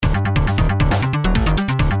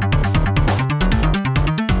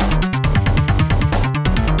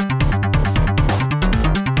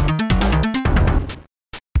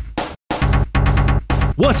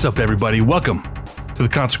What's up, everybody? Welcome to the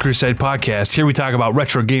Console Crusade podcast. Here we talk about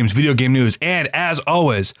retro games, video game news, and as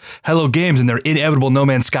always, Hello Games and their inevitable No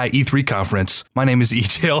Man's Sky E3 conference. My name is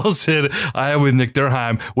EJ Olson. I am with Nick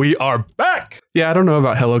Durheim. We are back! Yeah, I don't know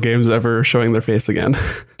about Hello Games ever showing their face again.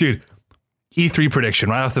 Dude, E3 prediction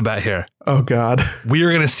right off the bat here. Oh, God. We are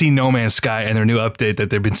going to see No Man's Sky and their new update that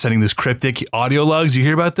they've been sending this cryptic audio logs. You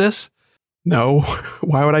hear about this? No.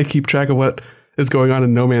 Why would I keep track of what is going on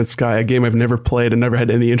in No Man's Sky, a game I've never played and never had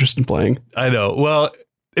any interest in playing? I know. Well,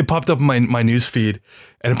 it popped up in my news feed,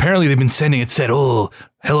 and apparently they've been sending, it said,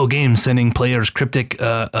 Hello Games sending players cryptic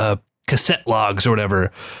cassette logs or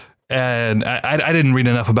whatever. And I didn't read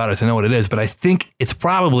enough about it to know what it is, but I think it's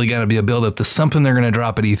probably going to be a build-up to something they're going to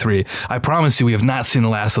drop at E3. I promise you, we have not seen the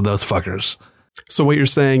last of those fuckers. So what you're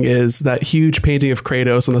saying is that huge painting of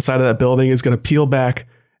Kratos on the side of that building is going to peel back,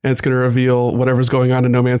 and it's going to reveal whatever's going on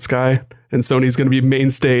in No Man's Sky, and Sony's going to be main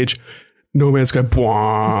stage. No Man's Sky.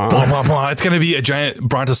 Bwah. Blah, blah, blah. It's going to be a giant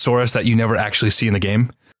brontosaurus that you never actually see in the game.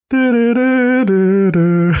 You're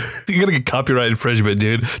going to get copyright infringement,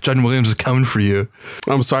 dude. John Williams is coming for you.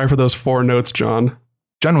 I'm sorry for those 4 notes, John.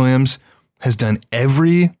 John Williams has done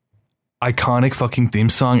every iconic fucking theme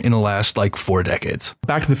song in the last 4 decades.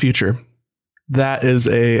 Back to the Future. That is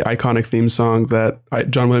a iconic theme song that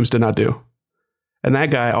John Williams did not do. And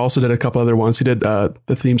that guy also did a couple other ones. He did the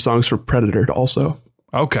theme songs for Predator also.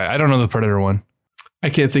 Okay, I don't know the Predator one.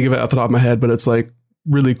 I can't think of it off the top of my head, but it's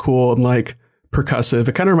really cool and percussive.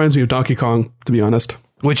 It kind of reminds me of Donkey Kong, to be honest.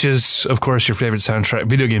 Which is, of course, your favorite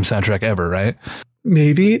video game soundtrack ever, right?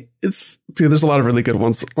 Maybe. There's a lot of really good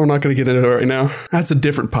ones. We're not going to get into it right now. That's a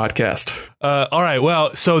different podcast. All right.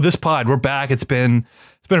 Well, so this pod, we're back. It's been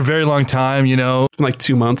a very long time, you know. It's been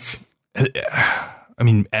 2 months. I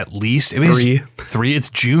mean, at least. 3. 3. It's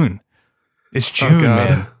June. It's June,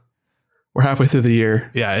 man. We're halfway through the year.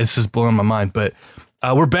 Yeah, it's just blowing my mind. But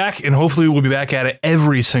we're back, and hopefully we'll be back at it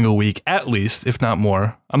every single week, at least, if not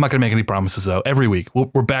more. I'm not going to make any promises, though. Every week.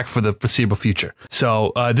 We're back for the foreseeable future.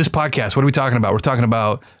 So this podcast, what are we talking about? We're talking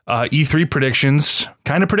about E3 predictions.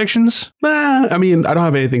 Kind of predictions? I mean, I don't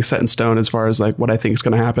have anything set in stone as far as what I think is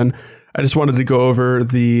going to happen. I just wanted to go over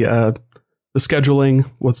the scheduling,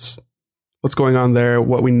 what's going on there,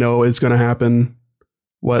 what we know is going to happen,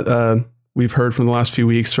 what we've heard from the last few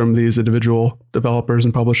weeks from these individual developers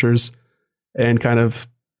and publishers, and kind of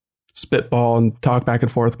spitball and talk back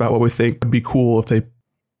and forth about what we think would be cool if they...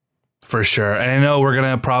 For sure. And I know we're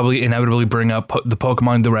going to probably inevitably bring up the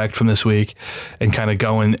Pokemon Direct from this week and kind of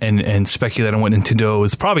go and speculate on what Nintendo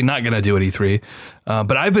is probably not going to do at E3.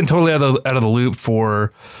 But I've been totally out of the loop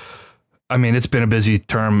for... I mean, it's been a busy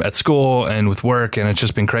term at school and with work, and it's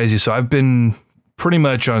just been crazy. So I've been pretty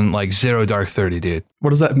much on zero dark 30, dude.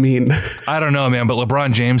 What does that mean? I don't know, man, but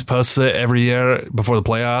LeBron James posts it every year before the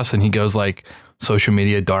playoffs, and he goes social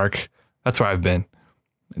media dark. That's where I've been.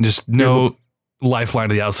 And just no lifeline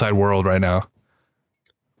to the outside world right now.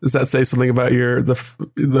 Does that say something about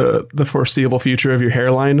the foreseeable future of your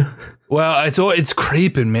hairline? Well, it's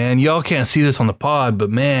creeping, man. Y'all can't see this on the pod, but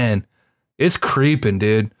man, it's creeping,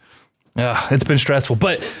 dude. It's been stressful.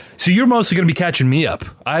 But so you're mostly going to be catching me up.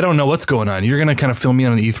 I don't know what's going on. You're going to kind of fill me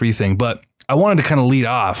in on the E3 thing, but I wanted to kind of lead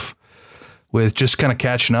off with just kind of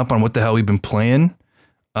catching up on what the hell we've been playing.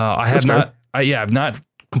 I've not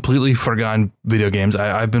completely forgotten video games.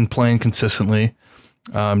 I've been playing consistently.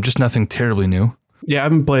 Just nothing terribly new. Yeah, I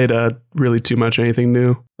haven't played really too much anything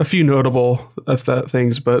new. A few notable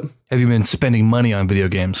things, but... Have you been spending money on video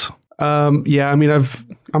games? Yeah, I mean,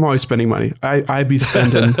 I'm always spending money. I be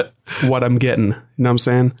spending what I'm getting. You know what I'm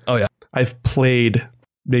saying? Oh, yeah. I've played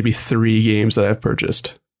maybe 3 games that I've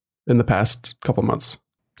purchased in the past couple months.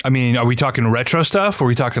 I mean, are we talking retro stuff or are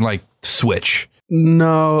we talking Switch?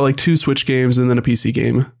 No, 2 Switch games and then a PC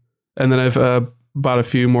game. And then I've bought a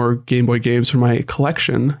few more Game Boy games for my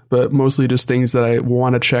collection, but mostly just things that I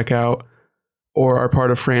want to check out or are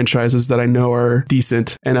part of franchises that I know are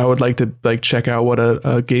decent, and I would like to check out what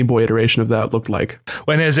a Game Boy iteration of that looked like.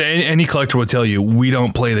 When as any collector will tell you, we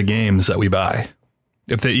don't play the games that we buy.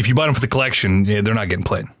 If you bought them for the collection, they're not getting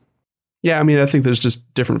played. Yeah, I mean, I think there's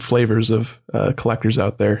just different flavors of collectors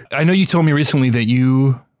out there. I know you told me recently that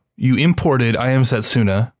you imported I Am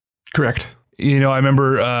Setsuna. Correct. You know, I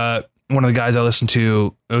remember one of the guys I listened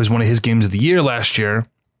to, it was one of his games of the year last year,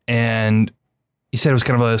 and he said it was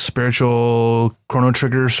kind of a spiritual Chrono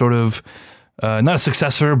Trigger sort of, not a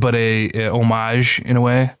successor, but a homage in a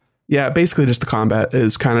way. Yeah, basically just the combat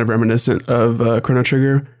is kind of reminiscent of Chrono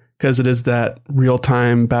Trigger because it is that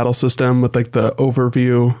real-time battle system with like the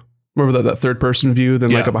overview, remember that third-person view,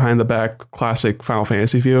 then like a behind-the-back classic Final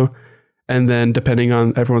Fantasy view. And then depending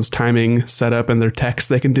on everyone's timing setup and their text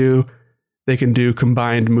they can they can do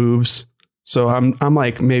combined moves. So I'm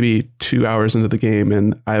like maybe 2 hours into the game,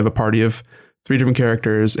 and I have a party of 3 different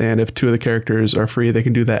characters. And if 2 of the characters are free, they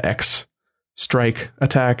can do that X strike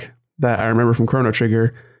attack that I remember from Chrono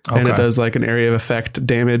Trigger. Okay. And it does like an area of effect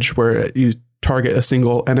damage where you target a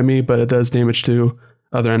single enemy, but it does damage to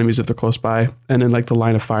other enemies if they're close by, and in like the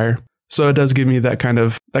line of fire. So it does give me that kind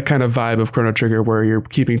of vibe of Chrono Trigger, where you're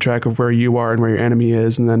keeping track of where you are and where your enemy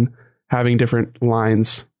is, and then having different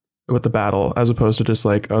lines with the battle, as opposed to just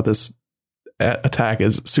like, oh, this attack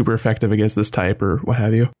is super effective against this type or what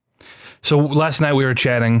have you. So last night we were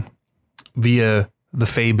chatting via the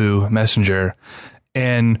Feibu Messenger,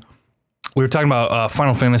 and we were talking about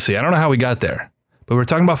Final Fantasy. I don't know how we got there, but we were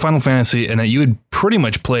talking about Final Fantasy, and that you had pretty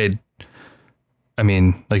much played, I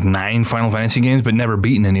mean, like 9 Final Fantasy games, but never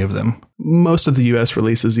beaten any of them. Most of the US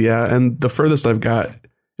releases, yeah. And the furthest I've got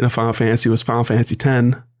in a Final Fantasy was Final Fantasy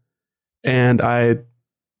X. And I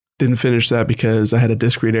didn't finish that because I had a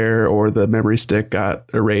disk read error, or the memory stick got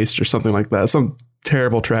erased or something like that. Some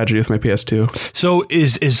terrible tragedy with my PS2. So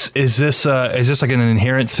is this like an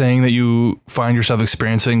inherent thing that you find yourself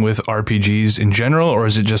experiencing with RPGs in general, or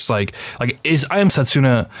is it just like is I Am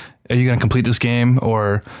Setsuna, are you going to complete this game,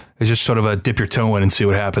 or is it just sort of a dip your toe in and see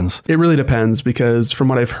what happens? It really depends, because from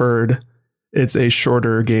what I've heard, it's a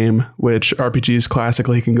shorter game, which RPGs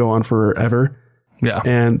classically can go on forever. Yeah.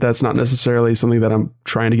 And that's not necessarily something that I'm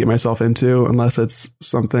trying to get myself into, unless it's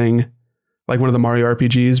something like one of the Mario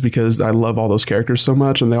RPGs, because I love all those characters so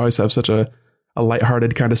much, and they always have such a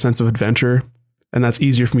lighthearted kind of sense of adventure. And that's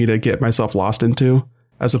easier for me to get myself lost into,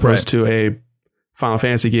 as opposed to a Final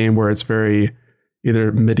Fantasy game where it's very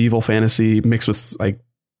either medieval fantasy mixed with like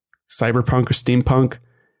cyberpunk or steampunk.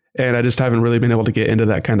 And I just haven't really been able to get into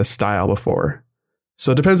that kind of style before.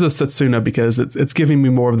 So it depends on Setsuna, because it's giving me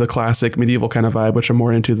more of the classic medieval kind of vibe, which I'm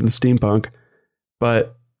more into than the steampunk.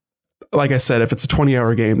 But like I said, if it's a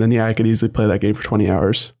 20-hour game, then yeah, I could easily play that game for 20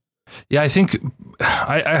 hours. Yeah, I think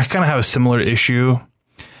I kind of have a similar issue.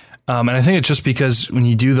 And I think it's just because when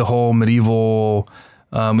you do the whole medieval,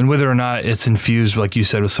 and whether or not it's infused, like you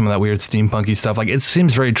said, with some of that weird steampunky stuff, like it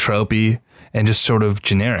seems very tropey and just sort of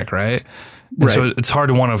generic, right? And so it's hard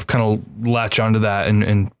to want to kind of latch onto that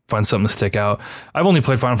and find something to stick out. I've only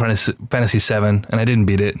played Final Fantasy VII, and I didn't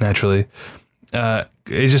beat it, naturally.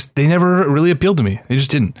 They never really appealed to me. They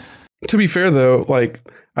just didn't. To be fair, though, like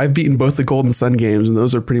I've beaten both the Golden Sun games, and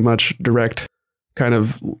those are pretty much direct kind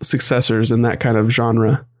of successors in that kind of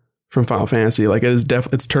genre from Final Fantasy. Like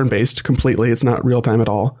it's turn-based completely. It's not real time at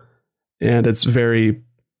all. And it's very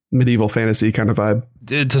medieval fantasy kind of vibe.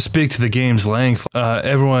 To speak to the game's length,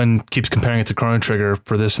 everyone keeps comparing it to Chrono Trigger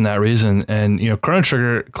for this and that reason. And, you know, Chrono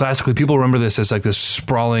Trigger, classically, people remember this as like this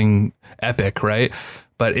sprawling epic, right?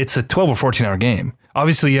 But it's a 12 or 14 hour game.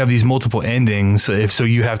 Obviously, you have these multiple endings, so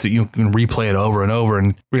you can replay it over and over.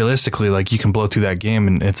 And realistically, like you can blow through that game,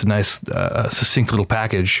 and it's a nice, succinct little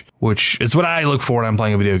package, which is what I look for when I'm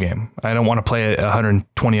playing a video game. I don't want to play a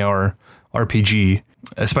 120 hour RPG,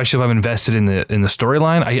 especially if I've invested in the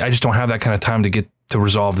storyline. I just don't have that kind of time to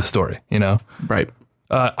resolve the story, you know? Right.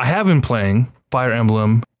 I have been playing Fire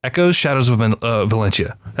Emblem Echoes, Shadows of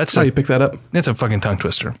Valentia. That's how you pick that up. That's a fucking tongue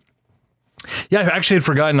twister. Yeah, I actually had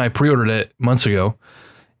forgotten I pre-ordered it months ago,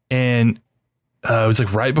 and it was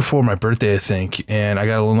like right before my birthday, I think, and I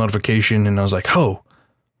got a little notification, and I was like, oh,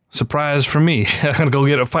 surprise for me. I'm going to go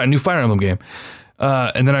get a new Fire Emblem game.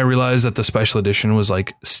 And then I realized that the special edition was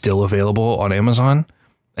like still available on Amazon,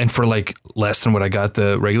 and for like less than what I got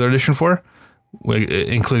the regular edition for,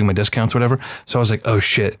 including my discounts, whatever. So I was like, oh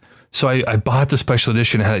shit. So I bought the special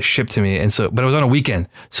edition and had it shipped to me. But it was on a weekend.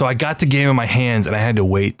 So I got the game in my hands and I had to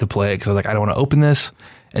wait to play it because I was like, I don't want to open this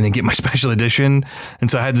and then get my special edition. And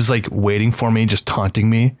so I had this like waiting for me, just taunting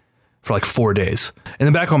me for like 4 days. In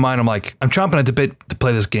the back of my mind, I'm like, I'm chomping at the bit to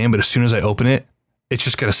play this game, but as soon as I open it, it's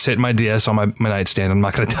just going to sit in my DS on my nightstand. I'm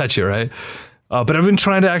not going to touch it, right? But I've been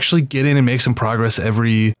trying to actually get in and make some progress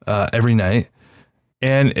every night.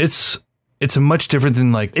 And it's a much different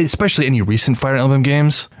than like, especially any recent Fire Emblem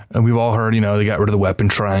games. And we've all heard, you know, they got rid of the weapon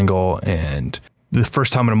triangle, and the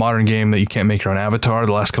first time in a modern game that you can't make your own avatar.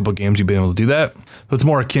 The last couple of games you've been able to do that. So it's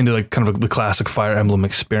more akin to like kind of the classic Fire Emblem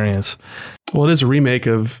experience. Well, it is a remake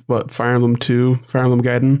of Fire Emblem 2, Fire Emblem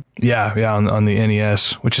Gaiden. Yeah, on the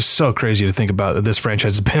NES, which is so crazy to think about. This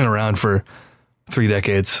franchise has been around for 3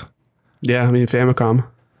 decades. Yeah, I mean Famicom.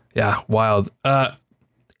 Yeah, wild.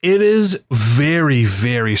 It is very,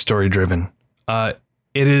 very story driven.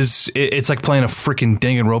 It's like playing a freaking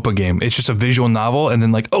Danganronpa game. It's just a visual novel, and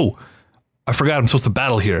then like, oh, I forgot I'm supposed to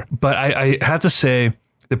battle here. But I have to say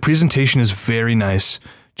the presentation is very nice.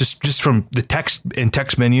 Just from the text and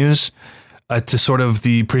text menus, to sort of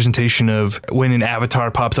the presentation of when an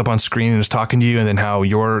avatar pops up on screen and is talking to you, and then how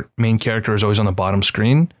your main character is always on the bottom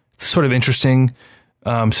screen. It's sort of interesting.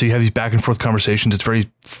 So you have these back and forth conversations. It's very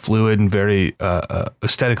fluid and very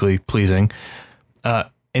aesthetically pleasing.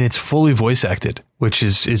 And it's fully voice acted, which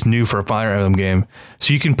is new for a Fire Emblem game.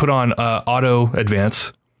 So you can put on auto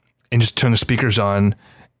advance and just turn the speakers on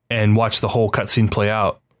and watch the whole cutscene play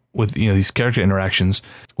out with, you know, these character interactions,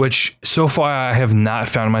 which so far I have not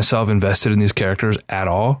found myself invested in these characters at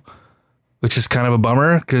all, which is kind of a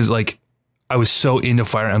bummer because like I was so into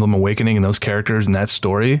Fire Emblem Awakening and those characters and that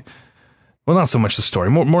story. Well, not so much the story,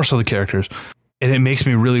 more so the characters. And it makes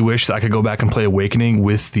me really wish that I could go back and play Awakening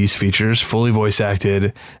with these features, fully voice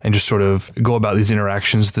acted, and just sort of go about these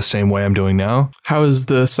interactions the same way I'm doing now. How is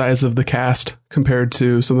the size of the cast compared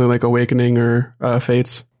to something like Awakening or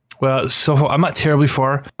Fates? Well, so far, I'm not terribly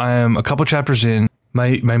far. I am a couple chapters in.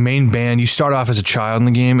 My main band, you start off as a child in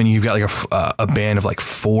the game, and you've got like a band of like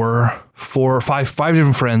five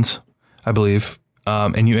different friends, I believe.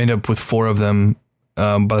 And you end up with 4 of them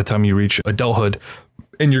by the time you reach adulthood,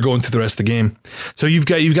 and you're going through the rest of the game. So you've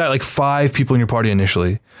got like 5 people in your party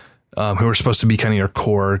initially, who are supposed to be kind of your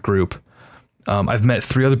core group. I've met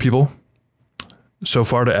 3 other people so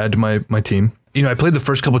far to add to my team. You know, I played the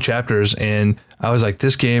first couple chapters and I was like,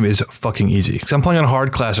 this game is fucking easy. Because I'm playing on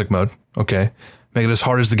hard classic mode. Okay. Make it as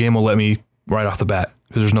hard as the game will let me right off the bat.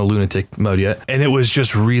 Because there's no lunatic mode yet. And it was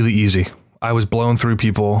just really easy. I was blowing through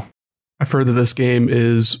people. I've heard that this game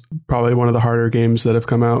is probably one of the harder games that have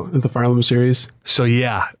come out in the Fire Emblem series. So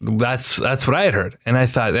yeah, that's what I had heard. And I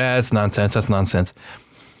thought, that's nonsense. That's nonsense.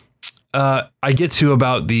 I get to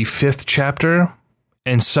about the 5th chapter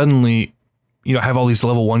and suddenly, you know, I have all these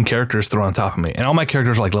level 1 characters thrown on top of me, and all my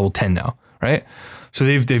characters are like level 10 now, right? So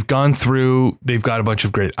they've gone through, they've got a bunch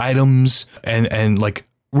of great items, and like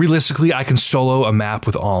realistically, I can solo a map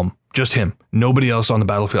with Alm, just him, nobody else on the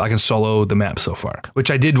battlefield. I can solo the map so far,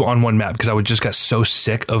 which I did on one map because I just got so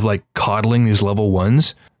sick of like coddling these level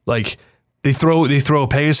 1s. Like they throw a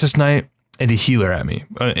Pegasus Knight and a healer at me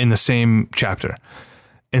in the same chapter,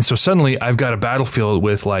 and so suddenly I've got a battlefield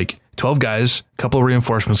with like 12 guys, a couple of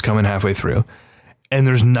reinforcements coming halfway through, and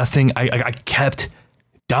there's nothing. I kept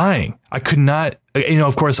dying. I could not, you know,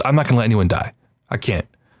 of course, I'm not going to let anyone die. I can't.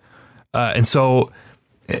 And so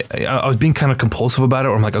I was being kind of compulsive about it,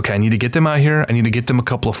 where I'm like, okay, I need to get them out here. I need to get them a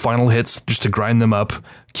couple of final hits just to grind them up,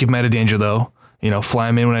 keep them out of danger though, you know, fly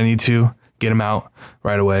them in when I need to, get them out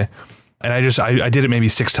right away. And I did it maybe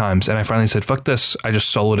 6 times, and I finally said, fuck this. I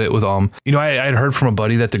just soloed it with Alm. You know, I had heard from a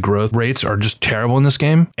buddy that the growth rates are just terrible in this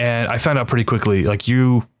game, and I found out pretty quickly, like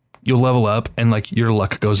you'll level up, and like your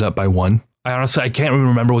luck goes up by 1. I can't even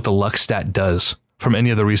remember what the luck stat does from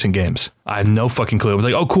any of the recent games. I have no fucking clue. It was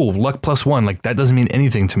like, oh cool, luck +1. Like that doesn't mean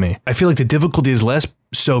anything to me. I feel like the difficulty is less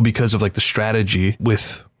so because of like the strategy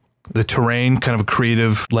with the terrain, kind of a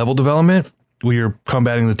creative level development where you're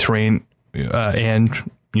combating the terrain and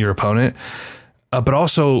your opponent, but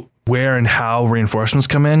also where and how reinforcements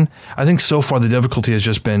come in. I think so far the difficulty has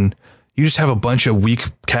just been, you just have a bunch of weak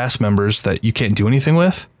cast members that you can't do anything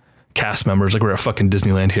with. Cast members, like we're at fucking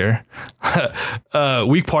Disneyland here.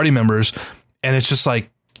 Weak party members, and it's just like,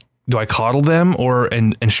 do I coddle them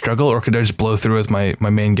and struggle, or could I just blow through with my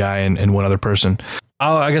main guy and one other person?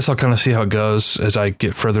 I guess I'll kind of see how it goes as I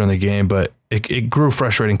get further in the game, but it grew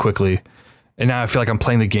frustrating quickly, and now I feel like I'm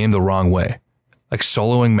playing the game the wrong way. Like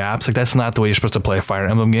soloing maps, like that's not the way you're supposed to play a Fire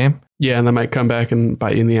Emblem game. Yeah, and that might come back and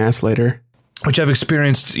bite you in the ass later. Which I've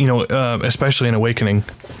experienced, you know, especially in Awakening,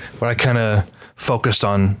 where I kind of focused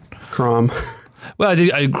on Chrom. Well, I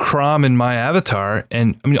did Chrom in my avatar,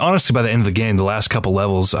 and I mean, honestly, by the end of the game, the last couple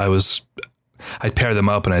levels, I'd pair them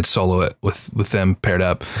up and I'd solo it with them paired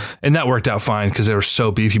up, and that worked out fine because they were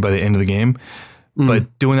so beefy by the end of the game.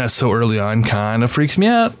 But doing that so early on kind of freaks me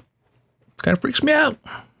out.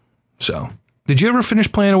 So, did you ever finish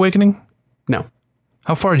playing Awakening? No.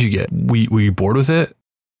 How far did you get? Were you bored with it?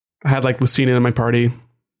 I had like Lucina in my party.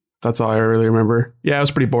 That's all I really remember. Yeah, it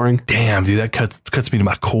was pretty boring. Damn, dude, that cuts me to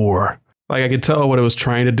my core. Like I could tell what it was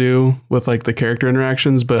trying to do with like the character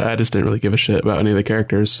interactions, but I just didn't really give a shit about any of the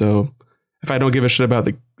characters. So if I don't give a shit about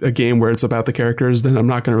a game where it's about the characters, then I'm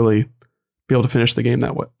not going to really be able to finish the game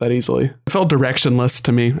that easily. It felt directionless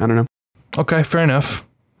to me. I don't know. Okay, fair enough.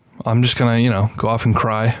 I'm just going to, go off and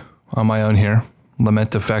cry on my own here.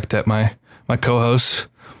 Lament the fact that my co-host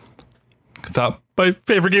thought my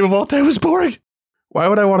favorite game of all time was boring. Why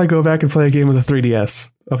would I want to go back and play a game with a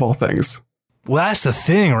 3DS of all things? Well, that's the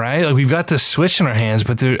thing, right? Like we've got the Switch in our hands,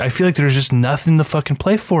 but I feel like there's just nothing to fucking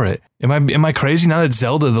play for it. Am I crazy now that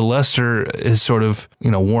Zelda the Lesser is sort of,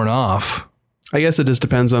 worn off? I guess it just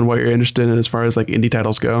depends on what you're interested in as far as like indie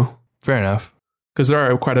titles go. Fair enough. Because there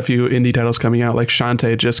are quite a few indie titles coming out. Like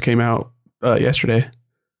Shantae just came out yesterday. Did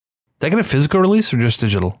that get a physical release or just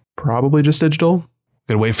digital? Probably just digital.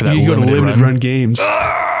 Gotta wait for that You go to limited run games.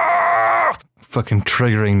 Fucking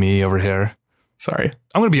triggering me over here. Sorry.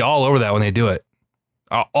 I'm gonna be all over that when they do it.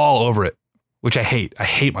 All over it, which I hate. I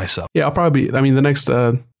hate myself. Yeah, I'll probably be. I mean, the next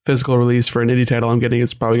physical release for an indie title I'm getting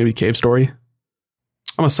is probably gonna be Cave Story.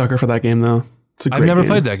 I'm a sucker for that game though. It's a great I've never game.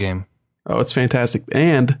 played that game. Oh, it's fantastic.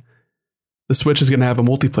 And the Switch is gonna have a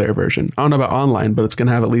multiplayer version. I don't know about online, but it's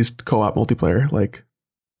gonna have at least co-op multiplayer, like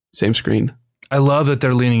same screen. I love that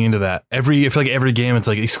they're leaning into that. I feel like every game, it's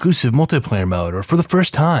like exclusive multiplayer mode or for the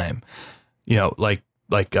first time. You know, like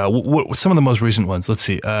what some of the most recent ones. Let's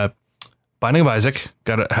see. Binding of Isaac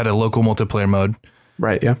had a local multiplayer mode,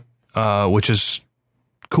 Right, yeah. which is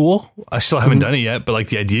cool. I still haven't done it yet, but like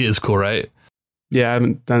the idea is cool, right? Yeah, I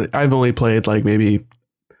haven't done it. I've only played like maybe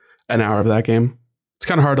an hour of that game. It's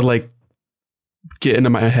kind of hard to like get into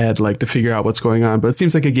my head like to figure out what's going on, but it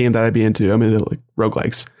seems like a game that I'd be into. I'm into like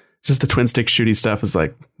roguelikes. It's just the twin stick shooty stuff is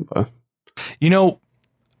like You know,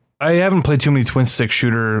 I haven't played too many twin stick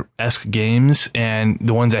shooter-esque games, and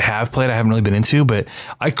the ones I have played I haven't really been into, but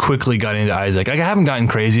I quickly got into Isaac. Like I haven't gotten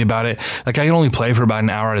crazy about it. Like I can only play for about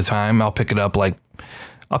an hour at a time. I'll pick it up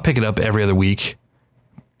every other week,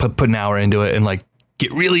 put an hour into it and like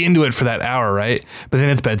get really into it for that hour, right? But then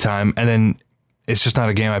it's bedtime, and then it's just not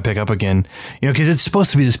a game I pick up again. You know, because it's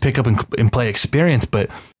supposed to be this pick up and play experience,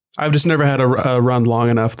 but I've just never had a run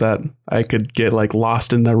long enough that I could get like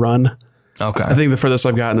lost in the run. okay. I think the furthest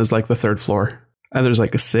I've gotten is like the third floor, and there's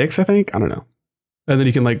like a 6, I think. I don't know. And then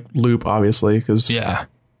you can like loop, obviously, because Yeah.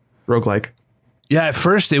 roguelike. Yeah, at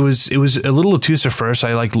first it was a little obtuse at first.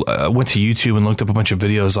 I went to YouTube and looked up a bunch of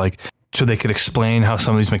videos like so they could explain how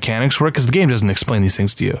some of these mechanics work, because the game doesn't explain these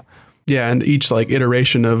things to you. Yeah, and each like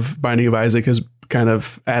iteration of Binding of Isaac has kind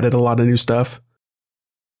of added a lot of new stuff.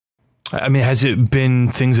 I mean, has it been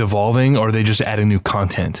things evolving, or are they just adding new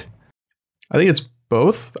content? I think it's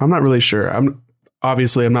both. I'm not really sure. I'm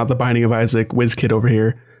not the Binding of Isaac whiz kid over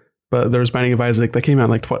here, but there was Binding of Isaac that came out in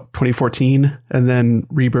like 2014, and then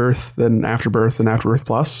Rebirth, then Afterbirth, and Afterbirth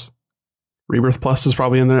Plus. Rebirth Plus is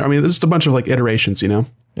probably in there. I mean, there's just a bunch of like iterations, you know.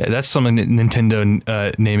 Yeah, that's some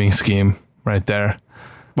Nintendo naming scheme right there.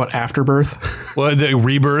 What, Afterbirth? Well, the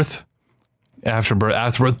Rebirth,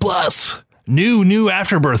 Afterbirth Plus, new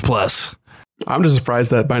Afterbirth Plus. I'm just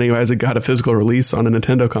surprised that Binding of Isaac got a physical release on a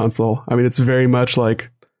Nintendo console. I mean, it's very much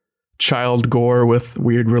like child gore with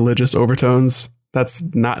weird religious overtones. That's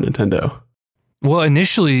not Nintendo. Well,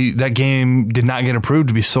 initially that game did not get approved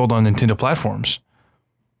to be sold on Nintendo platforms.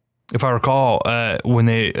 If I recall, when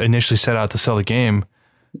they initially set out to sell the game.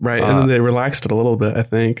 Right, and then they relaxed it a little bit, I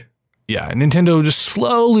think. Yeah, Nintendo just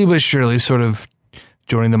slowly but surely sort of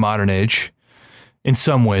joining the modern age. In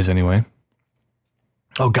some ways, anyway.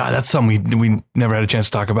 Oh, God, that's something we never had a chance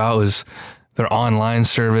to talk about, was their online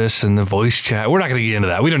service and the voice chat. We're not going to get into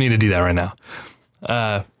that. We don't need to do that right now.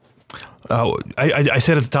 I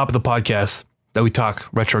said at the top of the podcast that we talk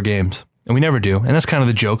retro games, and we never do. And that's kind of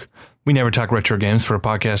the joke. We never talk retro games for a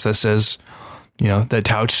podcast that says, you know, that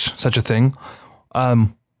touts such a thing.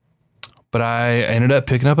 But I ended up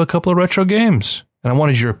picking up a couple of retro games, and I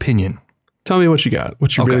wanted your opinion. Tell me what you got.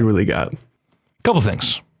 What you really got. Couple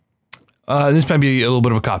things. This might be a little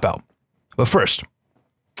bit of a cop-out. But first,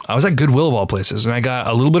 I was at Goodwill of all places, and I got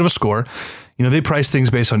a little bit of a score. You know, they price things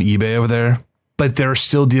based on eBay over there, but there are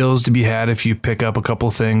still deals to be had if you pick up a couple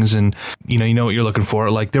of things and, you know what you're looking for.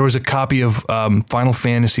 Like, there was a copy of Final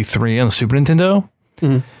Fantasy III on the Super Nintendo,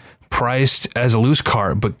 priced as a loose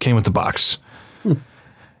cart, but came with the box,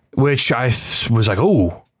 which I was like,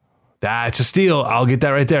 oh, that's a steal. I'll get that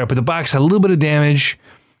right there. But the box had a little bit of damage.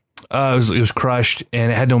 It was crushed,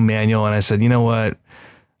 and it had no manual. And I said, you know what?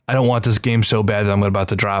 I don't want this game so bad that I'm about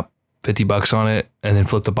to drop $50 on it and then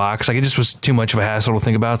flip the box. Like, it just was too much of a hassle to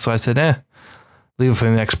think about. So I said, leave it for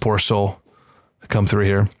the next poor soul to come through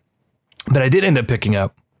here. But I did end up picking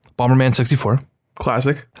up Bomberman 64.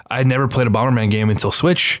 Classic. I had never played a Bomberman game until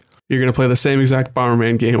Switch. You're going to play the same exact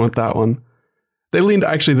Bomberman game with that one. They leaned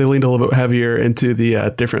a little bit heavier into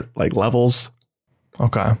the different like levels.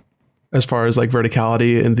 Okay. As far as like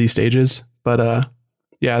verticality in these stages. But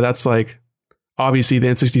yeah, that's like obviously the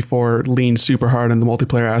N64 leaned super hard on the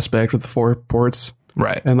multiplayer aspect with the 4 ports.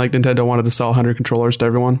 Right. And like Nintendo wanted to sell 100 controllers to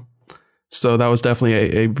everyone. So that was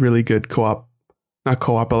definitely a really good co-op. Not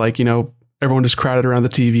co-op, but like, you know, everyone just crowded around the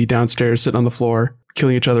TV downstairs, sitting on the floor,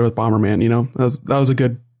 killing each other with Bomberman, you know? That was a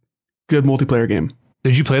good multiplayer game.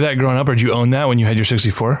 Did you play that growing up, or did you own that when you had your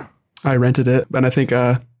 64? I rented it, and I think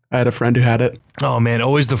I had a friend who had it. Oh, man,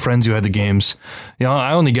 always the friends who had the games. You know,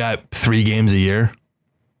 I only got 3 games a year.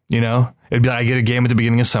 You know, it'd be like I get a game at the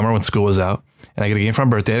beginning of summer when school was out, and I get a game for my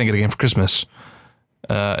birthday, and I get a game for Christmas.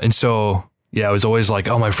 And so, yeah, it was always like,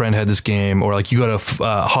 oh, my friend had this game, or like you go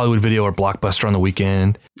to Hollywood Video or Blockbuster on the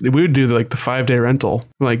weekend. We would do the 5-day rental,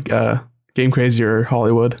 like Game Crazy or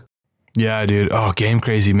Hollywood. Yeah, dude. Oh, Game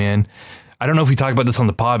Crazy, man. I don't know if we talked about this on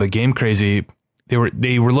the pod, but Game Crazy,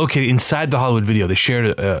 they were located inside the Hollywood Video. They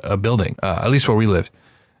shared a building, at least where we lived,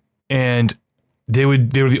 and they were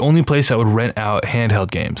the only place that would rent out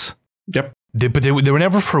handheld games. Yep. But they were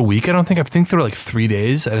never for a week. I think they were like 3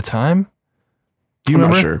 days at a time. Do you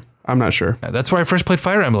remember? I'm not sure. That's where I first played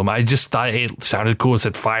Fire Emblem. I just thought it sounded cool. It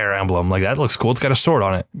said Fire Emblem. Like, that looks cool. It's got a sword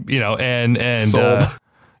on it, you know, and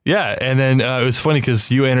yeah. And then it was funny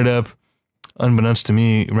because you ended up, unbeknownst to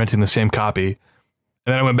me, renting the same copy.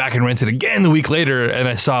 And then I went back and rented again the week later, and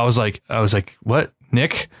I was like, what,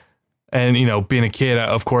 Nick? And, you know, being a kid,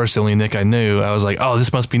 of course, the only Nick I knew, I was like, oh,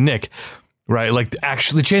 this must be Nick, right? Like,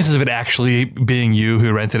 the chances of it actually being you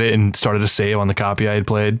who rented it and started a save on the copy I had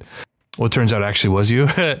played, well, it turns out it actually was you.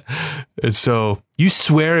 And so you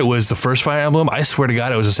swear it was the first Fire Emblem. I swear to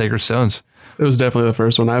God, it was the Sacred Stones. It was definitely the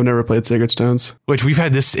first one. I've never played Sacred Stones. Which we've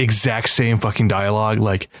had this exact same fucking dialogue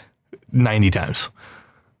like 90 times.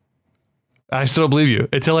 I still don't believe you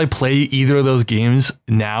until I play either of those games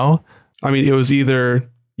now. I mean, it was either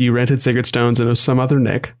you rented Sacred Stones and it was some other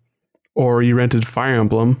Nick, or you rented Fire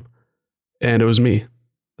Emblem and it was me.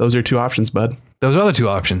 Those are your two options, bud. Those are the two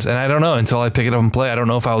options. And I don't know until I pick it up and play. I don't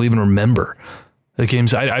know if I'll even remember the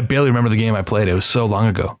games. I barely remember the game I played. It was so long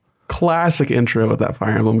ago. Classic intro with that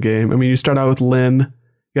Fire Emblem game. I mean, you start out with Lynn,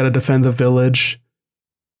 you got to defend the village,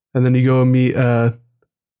 and then you go and meet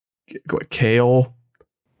Kale.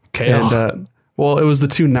 And, well, it was the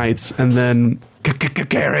two knights, and then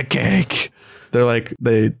Carrot Cake.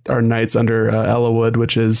 They are knights under Ellawood,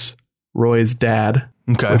 which is Roy's dad.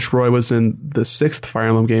 Okay. Which Roy was in the 6th Fire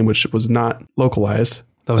Emblem game, which was not localized.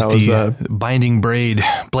 That was Binding Blade.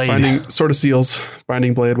 Binding Sword of Seals,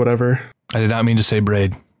 Binding Blade, whatever. I did not mean to say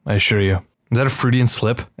braid. I assure you. Is that a Freudian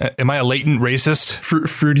slip? Am I a latent racist?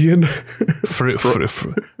 Freudian?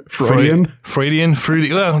 Freudian?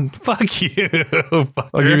 Well, fuck you.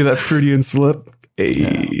 I'll give you that Freudian slip.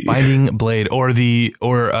 Hey. Binding Blade, or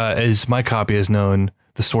as my copy is known,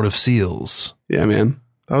 the Sword of Seals. Yeah, man.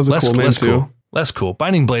 That was a cool name too. Less cool.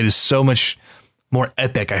 Binding Blade is so much more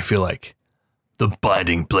epic, I feel like. The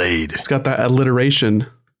Binding Blade. It's got that alliteration.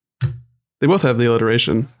 They both have the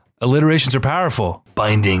alliteration. Alliterations are powerful.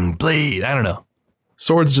 Binding Blade. I don't know.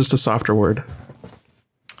 Sword's just a softer word.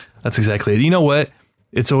 That's exactly it. You know what?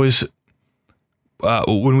 It's always,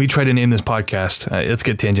 when we try to name this podcast, let's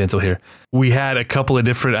get tangential here. We had a couple of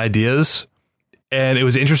different ideas, and it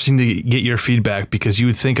was interesting to get your feedback because you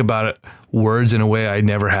would think about words in a way I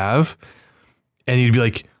never have. And you'd be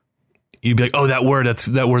like, oh, that word's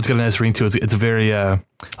got a nice ring to it. It's a very,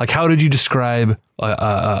 like, how did you describe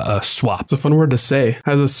a swap? It's a fun word to say.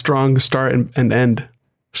 Has a strong start and end.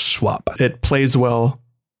 Swap. It plays well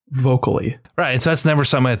vocally. Right. And so that's never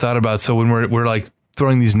something I thought about. So when we're like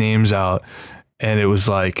throwing these names out, and it was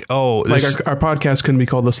like, oh, like our podcast couldn't be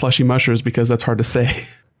called the Slushy Mushers because that's hard to say.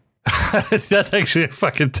 That's actually a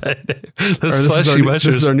fucking tight name. This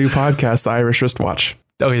is our new podcast, The Irish Wristwatch.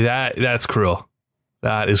 Okay, that's cruel.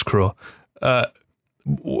 That is cruel. I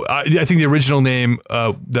think the original name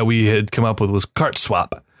that we had come up with was Cart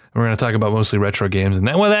Swap. And we're going to talk about mostly retro games, and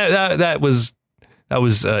that was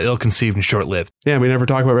ill-conceived and short-lived. Yeah, we never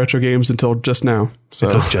talk about retro games until just now.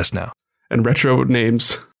 Until just now. And retro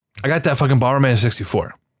names. I got that fucking Bomberman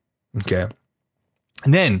 64. Okay.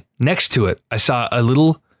 And then next to it, I saw a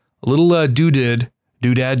little doodad,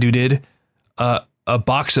 a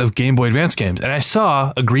box of Game Boy Advance games, and I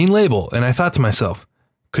saw a green label, and I thought to myself,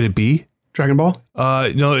 could it be Dragon Ball?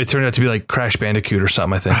 No, it turned out to be like Crash Bandicoot or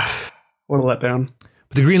something, I think. What a letdown.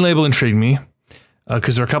 But the green label intrigued me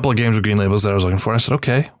because there were a couple of games with green labels that I was looking for. I said,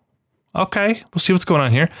 okay, we'll see what's going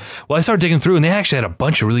on here. Well, I started digging through, and they actually had a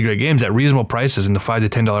bunch of really great games at reasonable prices in the $5 to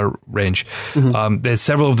 $10 range. Mm-hmm. They had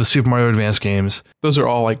several of the Super Mario Advance games. Those are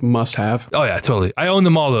all like must have. Oh yeah, totally. I own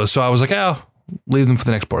them all though, so I was like, I'll leave them for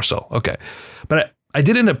the next parcel. Okay. But I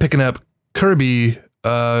did end up picking up Kirby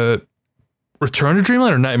Return to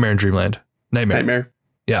Dreamland or Nightmare in Dreamland? Nightmare.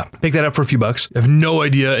 Yeah. Pick that up for a few bucks. I have no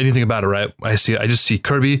idea anything about it, right? I just see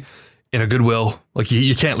Kirby in a Goodwill. Like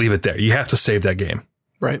you can't leave it there. You have to save that game.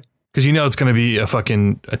 Right. Because you know it's going to be a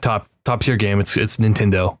top tier game. It's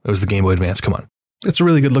Nintendo. It was the Game Boy Advance. Come on. It's a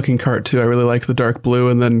really good looking cart too. I really like the dark blue,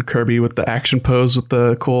 and then Kirby with the action pose with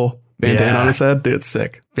the cool bandana on his head. Dude, it's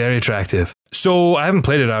sick. Very attractive. So I haven't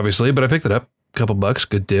played it obviously, but I picked it up. A couple bucks.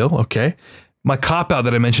 Good deal. Okay. My cop out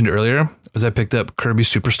that I mentioned earlier was I picked up Kirby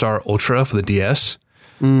Superstar Ultra for the DS.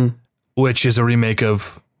 which is a remake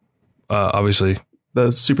of obviously the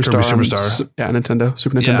Superstar. Kirby Superstar. Nintendo,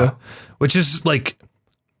 Super Nintendo. Which is like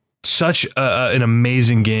such an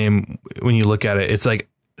amazing game when you look at it. It's like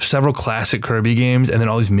several classic Kirby games and then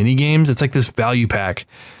all these mini games. It's like this value pack.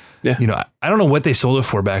 Yeah. You know, I don't know what they sold it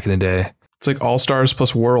for back in the day. It's like All Stars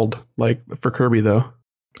plus World, like for Kirby though.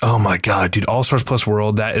 Oh my God, dude. All Stars plus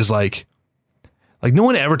World. That is like no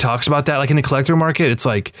one ever talks about that. Like in the collector market, it's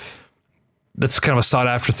like, that's kind of a sought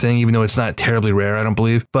after thing, even though it's not terribly rare, I don't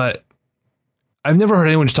believe. But I've never heard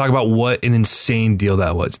anyone just talk about what an insane deal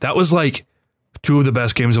that was. That was like two of the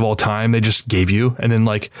best games of all time they just gave you. And then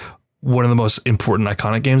like one of the most important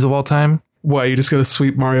iconic games of all time. Why, you just going to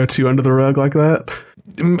sweep Mario 2 under the rug like that?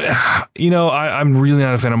 You know, I'm really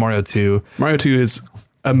not a fan of Mario 2. Mario 2 is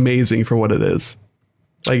amazing for what it is.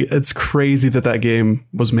 Like, it's crazy that game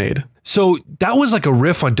was made. So that was like a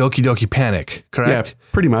riff on Doki Doki Panic, correct? Yeah,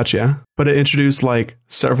 pretty much, yeah. But it introduced like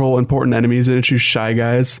several important enemies. It introduced Shy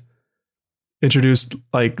Guys. Introduced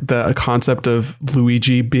like the concept of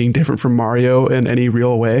Luigi being different from Mario in any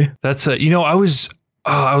real way. That's you know, I was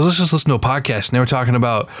just listening to a podcast and they were talking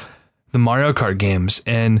about the Mario Kart games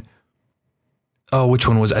and which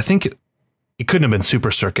one was? I think it couldn't have been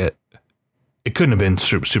Super Circuit. It couldn't have been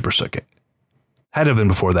Super Circuit. Had to have been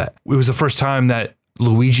before that. It was the first time that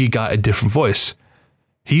Luigi got a different voice.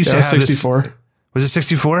 He used to have 64. Was it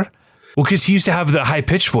 64? Well, because he used to have the high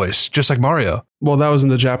pitched voice, just like Mario. Well, that was in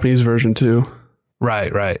the Japanese version too.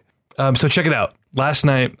 Right. So check it out. Last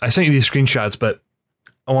night I sent you these screenshots, but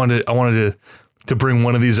I wanted to bring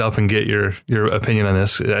one of these up and get your opinion on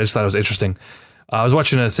this. I just thought it was interesting. I was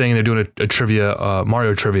watching a thing. They're doing a trivia,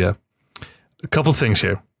 Mario trivia. A couple things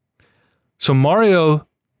here. So Mario,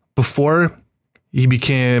 before he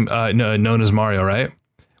became known as Mario, right?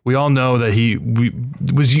 We all know that he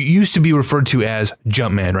was used to be referred to as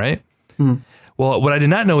Jumpman, right? Mm. Well, what I did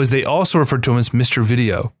not know is they also referred to him as Mr.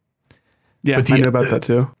 Video. Yeah, I knew about that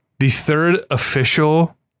too. The third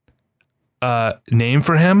official name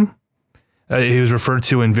for him, he was referred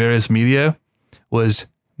to in various media, was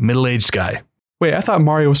middle-aged guy. Wait, I thought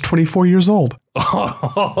Mario was 24 years old.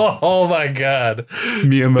 Oh my God.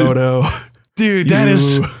 Miyamoto. Dude, that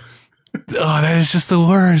is just the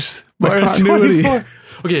worst. Mario's 24.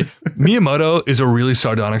 Okay, Miyamoto is a really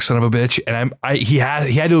sardonic son of a bitch, and he had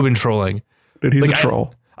to have been trolling. Dude, he's a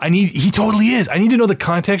troll. He totally is. I need to know the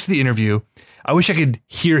context of the interview. I wish I could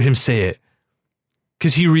hear him say it,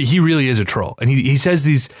 because he really is a troll, and he says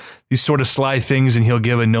these sort of sly things, and he'll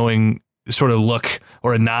give a knowing sort of look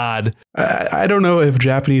or a nod. I don't know if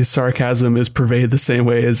Japanese sarcasm is pervaded the same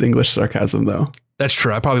way as English sarcasm, though. That's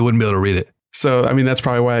true. I probably wouldn't be able to read it. So, I mean, that's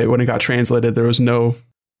probably why when it got translated, there was no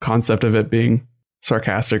concept of it being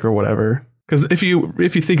sarcastic or whatever. Because if you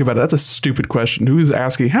think about it, that's a stupid question. Who's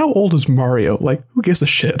asking, how old is Mario? Like, who gives a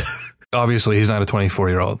shit? Obviously, he's not a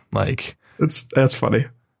 24-year-old. Like, that's funny.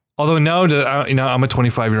 Although now that I'm a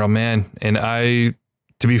 25-year-old man, and I,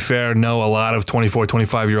 to be fair, know a lot of 24,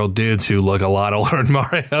 25-year-old dudes who look a lot older than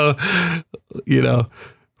Mario. You know,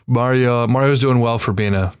 Mario's doing well for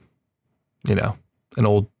being an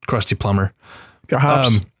old crusty plumber. Got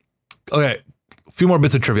hops. Okay, a few more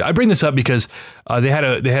bits of trivia. I bring this up because they had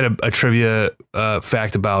a trivia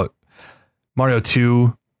fact about Mario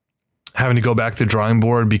 2 having to go back to the drawing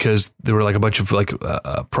board because there were like a bunch of like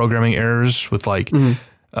programming errors with like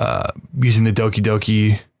using the Doki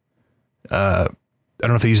Doki. I don't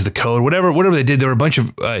know if they used the code, whatever they did. There were a bunch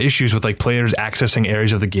of issues with like players accessing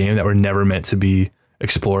areas of the game that were never meant to be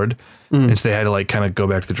explored, and so they had to like kind of go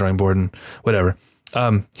back to the drawing board and whatever.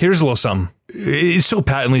 Here's a little something. It's so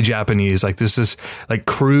patently Japanese. Like this is like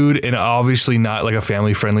crude and obviously not like a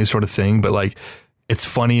family friendly sort of thing, but like it's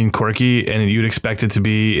funny and quirky, and you'd expect it to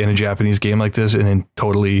be in a Japanese game like this, and then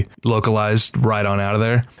totally localized right on out of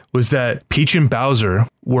there. Was that Peach and Bowser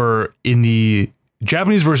were in the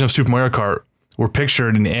Japanese version of Super Mario Kart were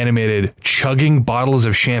pictured and animated chugging bottles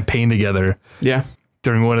of champagne together. Yeah.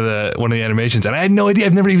 During one of the animations, and I had no idea.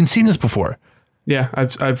 I've never even seen this before. Yeah,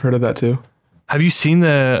 I've heard of that too. Have you seen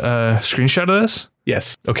the screenshot of this?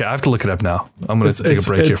 Yes. Okay, I have to look it up now. I'm going to take a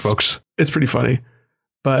break here, folks. It's pretty funny.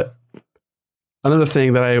 But another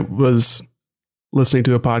thing that I was listening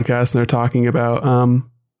to a podcast, and they're talking about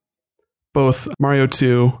both Mario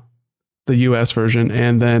 2, the US version,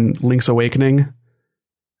 and then Link's Awakening,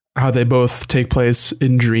 how they both take place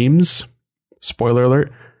in dreams. Spoiler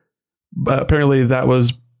alert. But apparently that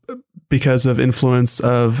was because of influence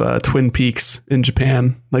of Twin Peaks in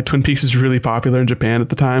Japan. Like Twin Peaks is really popular in Japan at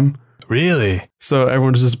the time. Really? So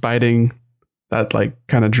everyone's just biting that like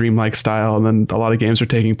kind of dreamlike style. And then a lot of games are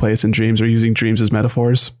taking place in dreams or using dreams as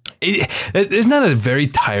metaphors. Isn't that a very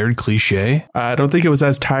tired cliche? I don't think it was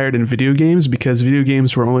as tired in video games because video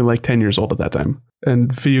games were only like 10 years old at that time.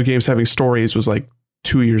 And video games having stories was like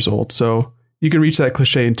 2 years old. So you can reach that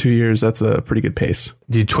cliche in 2 years. That's a pretty good pace.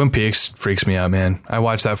 Dude, Twin Peaks freaks me out, man. I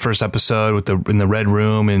watched that first episode with in the red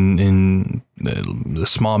room and in the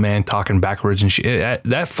small man talking backwards and shit.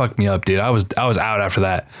 That fucked me up, dude. I was out after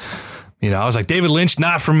that. You know, I was like, David Lynch,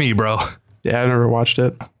 not for me, bro. Yeah, I never watched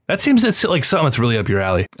it. That seems like something that's really up your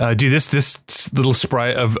alley. Dude, this little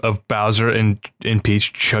sprite of Bowser and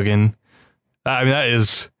Peach chugging. I mean,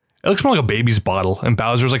 it looks more like a baby's bottle, and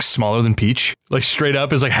Bowser's like smaller than Peach. Like straight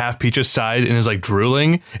up is like half Peach's side and is like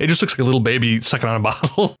drooling. It just looks like a little baby sucking on a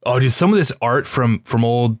bottle. Oh, dude, some of this art from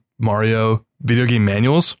old Mario video game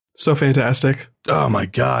manuals. So fantastic. Oh my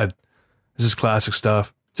God. This is classic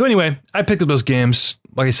stuff. So anyway, I picked up those games.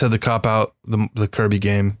 Like I said, the Cop Out, the Kirby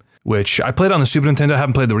game, which I played on the Super Nintendo. I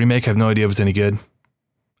haven't played the remake. I have no idea if it's any good.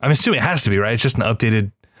 I'm assuming it has to be, right? It's just an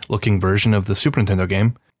updated looking version of the Super Nintendo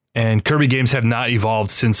game. And Kirby games have not evolved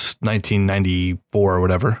since 1994 or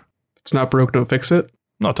whatever. It's not broke, don't fix it.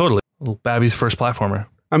 No, totally. Little Babby's first platformer.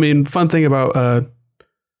 I mean, fun thing about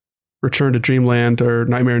Return to Dreamland or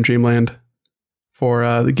Nightmare in Dreamland for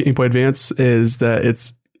the Game Boy Advance is that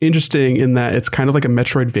it's interesting in that it's kind of like a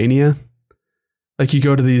Metroidvania. Like you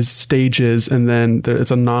go to these stages and then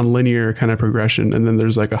it's a non-linear kind of progression, and then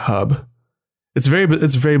there's like a hub. It's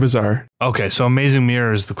very bizarre. Okay, so Amazing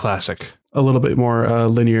Mirror is the classic. A little bit more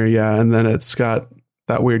linear, yeah, and then it's got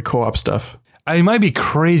that weird co-op stuff. I might be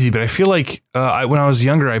crazy, but I feel like when I was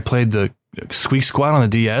younger, I played the Squeak Squad on the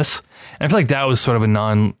DS, and I feel like that was sort of a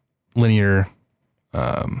non-linear.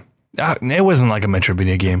 It wasn't like a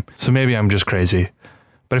Metroidvania game, so maybe I'm just crazy.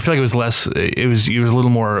 But I feel like it was less. It was a little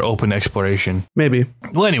more open exploration. Maybe.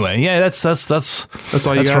 Well, anyway, yeah, that's all you got. That's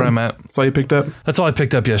where I'm at. That's all you picked up. That's all I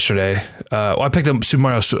picked up yesterday. I picked up Super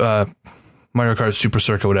Mario Kart Super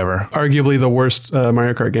Circuit, whatever. Arguably the worst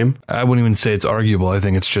Mario Kart game. I wouldn't even say it's arguable. I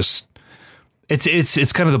think it's just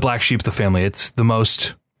it's kind of the black sheep of the family. It's the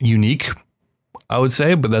most unique, I would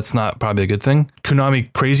say, but that's not probably a good thing.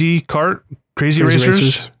 Konami Crazy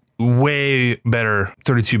Racers, way better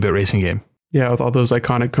 32-bit racing game. Yeah, with all those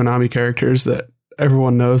iconic Konami characters that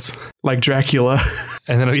everyone knows, like Dracula.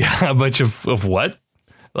 And then a bunch of what?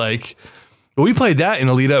 Like, we played that in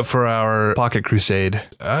the lead up for our Pocket Crusade.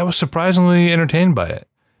 I was surprisingly entertained by it.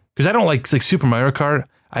 Because I don't like Super Mario Kart.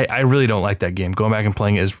 I really don't like that game. Going back and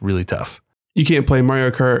playing it is really tough. You can't play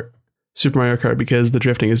Super Mario Kart, because the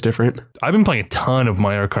drifting is different. I've been playing a ton of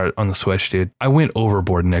Mario Kart on the Switch, dude. I went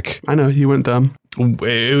overboard, Nick. I know, you went dumb.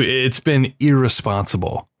 It's been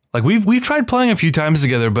irresponsible. Like we've tried playing a few times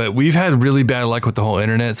together, but we've had really bad luck with the whole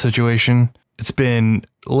internet situation. It's been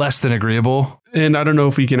less than agreeable. And I don't know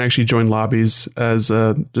if we can actually join lobbies as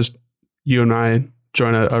just you and I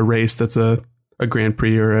join a race that's a Grand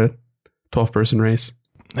Prix or a 12-person race.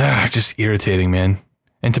 Just irritating, man.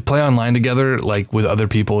 And to play online together, like with other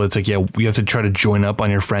people, it's like, yeah, you have to try to join up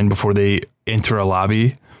on your friend before they enter a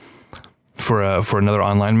lobby for another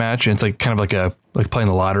online match. And it's like kind of like playing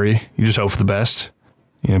the lottery. You just hope for the best.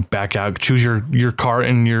 You know, back out, choose your cart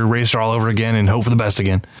and your racer all over again and hope for the best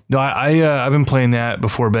again. No, I've been playing that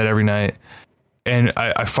before bed every night. And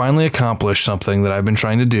I finally accomplished something that I've been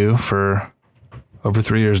trying to do for over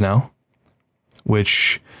 3 years now,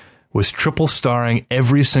 which was triple starring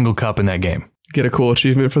every single cup in that game. Get a cool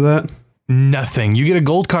achievement for that? Nothing. You get a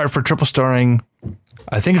gold card for triple starring.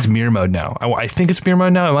 I think it's mirror mode now. I think it's mirror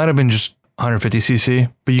mode now. It might have been just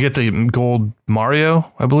 150cc, but you get the gold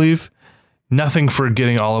Mario, I believe. Nothing for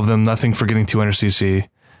getting all of them. Nothing for getting 200cc,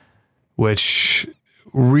 which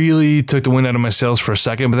really took the wind out of my sails for a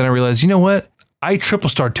second. But then I realized, you know what? I triple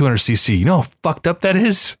starred 200cc. You know how fucked up that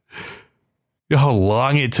is? You know how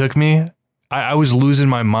long it took me? I was losing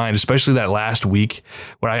my mind, especially that last week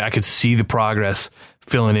where I could see the progress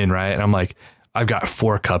filling in, right? And I'm like, I've got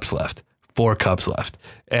 4 cups left.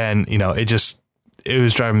 And, you know, it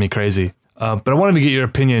was driving me crazy. But I wanted to get your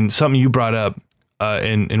opinion. Something you brought up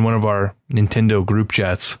in one of our Nintendo group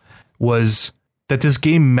chats was that this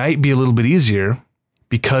game might be a little bit easier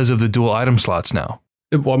because of the dual item slots now.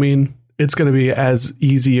 Well, I mean, it's going to be as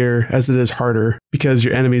easier as it is harder because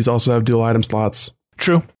your enemies also have dual item slots.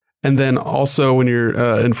 True. And then also when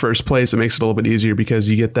you're in first place, it makes it a little bit easier because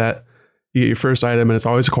you get your first item and it's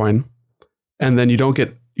always a coin. And then you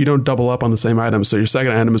don't double up on the same item. So your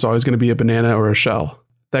second item is always going to be a banana or a shell.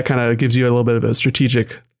 That kind of gives you a little bit of a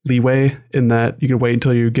strategic leeway in that you can wait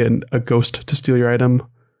until you get a ghost to steal your item,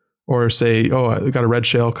 or say, oh, I got a red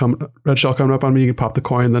shell coming up on me. You can pop the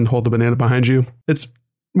coin, then hold the banana behind you. It's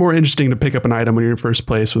more interesting to pick up an item when you're in first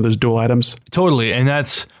place when there's dual items. Totally. And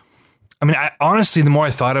honestly, the more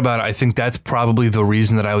I thought about it, I think that's probably the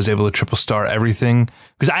reason that I was able to triple star everything.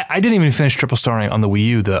 Because I didn't even finish triple starring on the Wii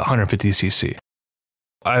U, the 150cc.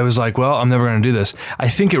 I was like, well, I'm never going to do this. I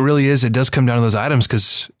think it does come down to those items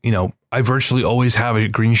because, I virtually always have a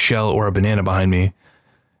green shell or a banana behind me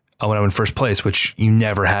when I'm in first place, which you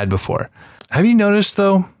never had before. Have you noticed,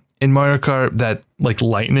 though, in Mario Kart that like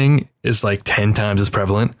lightning is like 10 times as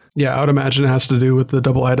prevalent? Yeah, I would imagine it has to do with the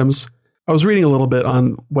double items. I was reading a little bit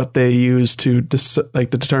on what they use to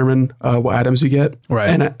determine what items you get.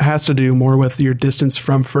 Right. And it has to do more with your distance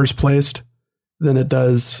from first place than it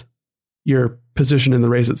does your position in the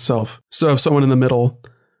race itself. So if someone in the middle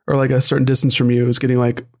or like a certain distance from you is getting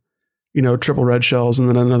like, triple red shells and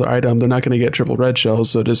then another item, they're not going to get triple red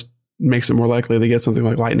shells. So it just makes it more likely they get something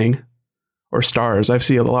like lightning or stars. I've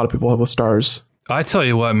seen a lot of people have with stars. I tell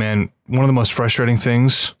you what, man, one of the most frustrating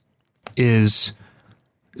things is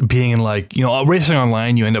being in racing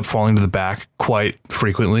online, you end up falling to the back quite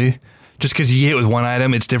frequently. Just because you get hit with one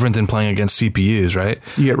item, it's different than playing against CPUs, right?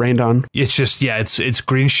 You get rained on. It's just, it's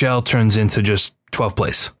green shell turns into just 12th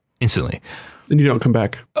place instantly. And you don't come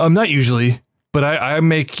back. Not usually, but I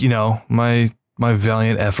make, my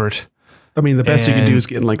valiant effort. I mean, the best you can do is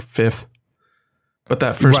get in like 5th. But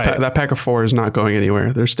that first that pack of 4 is not going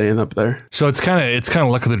anywhere. They're staying up there. So it's kind of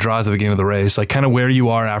luck of the draw at the beginning of the race. Like kind of where you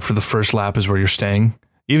are after the first lap is where you're staying.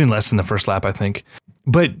 Even less than the first lap, I think.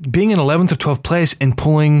 But being in 11th or 12th place and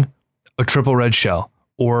pulling a triple red shell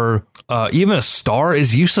or even a star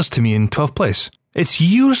is useless to me in 12th place. It's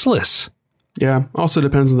useless. Yeah. Also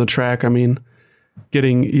depends on the track. I mean,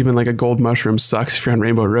 getting even like a gold mushroom sucks if you're on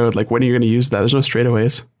Rainbow Road. Like when are you going to use that? There's no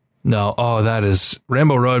straightaways. No. Oh, that is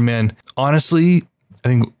Rainbow Road, man. Honestly, I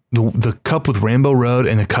think the cup with Rainbow Road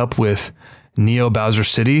and the cup with Neo Bowser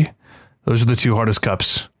City, those are the two hardest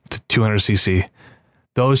cups, the 200cc.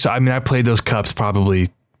 I played those cups probably,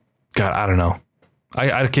 God, I don't know. I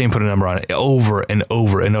can't even put a number on it. Over and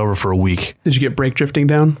over and over for a week. Did you get brake drifting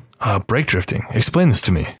down? Brake drifting. Explain this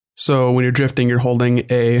to me. So when you're drifting, you're holding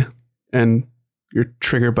A and your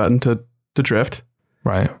trigger button to drift.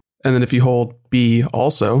 Right. And then if you hold B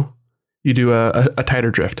also, you do a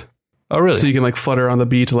tighter drift. Oh, really? So you can like flutter on the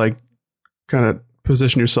B to like kind of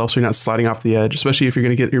position yourself so you're not sliding off the edge, especially if you're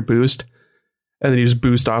going to get your boost. And then you just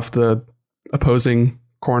boost off the opposing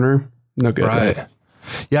corner. No good. Right.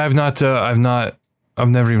 Yeah, I've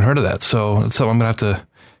never even heard of that. So it's something I'm going to have to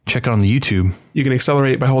check out on the YouTube. You can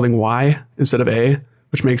accelerate by holding Y instead of A,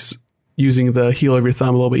 which makes using the heel of your thumb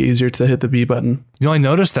a little bit easier to hit the B button. I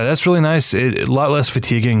noticed that. That's really nice. A lot less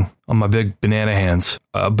fatiguing on my big banana hands.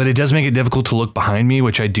 But it does make it difficult to look behind me,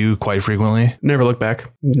 which I do quite frequently. Never look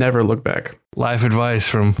back. Never look back. Life advice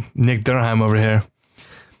from Nick Durham over here.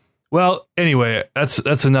 Well, anyway,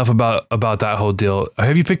 that's enough about that whole deal.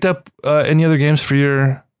 Have you picked up any other games for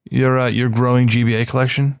your growing GBA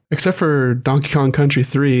collection? Except for Donkey Kong Country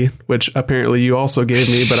 3, which apparently you also gave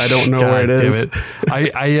me, but I don't know where it is.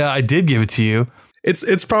 I did give it to you.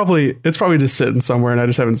 It's probably just sitting somewhere and I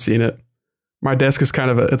just haven't seen it. My desk is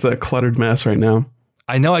it's a cluttered mess right now.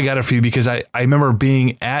 I know I got it for you because I remember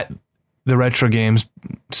being at the Retro Games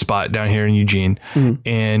spot down here in Eugene,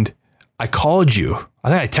 and I called you. I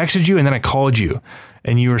think I texted you and then I called you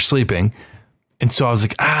and you were sleeping. And so I was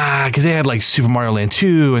like, because they had like Super Mario Land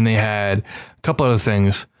 2 and they had a couple other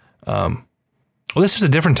things. Well, this was a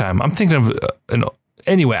different time. I'm thinking of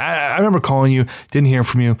anyway, I remember calling you, didn't hear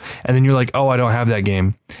from you. And then you're like, oh, I don't have that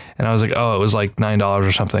game. And I was like, oh, it was like $9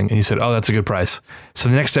 or something. And you said, oh, that's a good price. So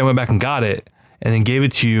the next day I went back and got it and then gave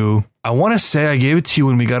it to you. I want to say I gave it to you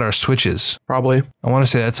when we got our Switches. Probably. I want to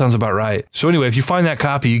say that sounds about right. So anyway, if you find that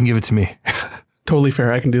copy, you can give it to me. Totally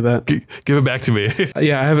fair. I can do that. Give it back to me.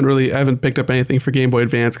 Yeah, I haven't picked up anything for Game Boy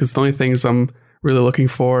Advance because the only things I'm really looking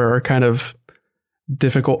for are kind of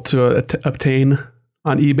difficult to obtain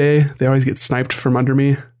on eBay. They always get sniped from under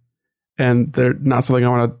me, and they're not something I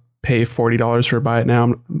want to pay $40 for. Buy it now.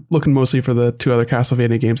 I'm looking mostly for the two other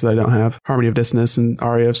Castlevania games that I don't have: Harmony of Dissonance and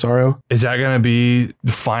Aria of Sorrow. Is that going to be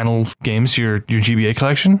the final games to your GBA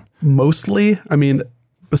collection? Mostly. I mean,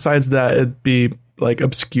 besides that, it'd be like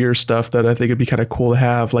obscure stuff that I think it'd be kind of cool to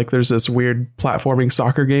have. Like there's this weird platforming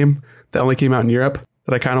soccer game that only came out in Europe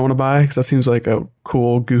that I kind of want to buy because that seems like a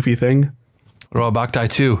cool, goofy thing. What about Boktai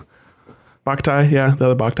 2? Boktai, yeah. The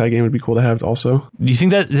other Boktai game would be cool to have also. Do you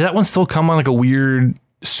think does that one still come on like a weird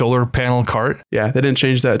solar panel cart? Yeah, they didn't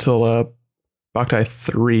change that till Boktai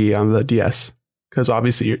 3 on the DS because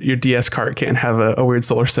obviously your DS cart can't have a weird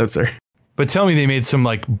solar sensor. But tell me they made some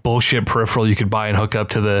like bullshit peripheral you could buy and hook up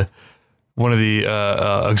to the one of the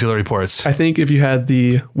auxiliary ports. I think if you had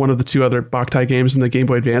one of the two other Boktai games in the Game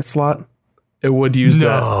Boy Advance slot, it would use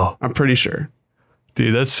that. I'm pretty sure.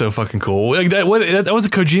 Dude, that's so fucking cool. Like that was a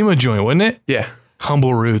Kojima joint, wasn't it? Yeah.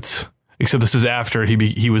 Humble Roots. Except this is after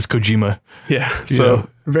he was Kojima. Yeah. So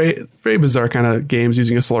very, very bizarre kind of games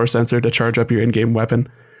using a solar sensor to charge up your in-game weapon.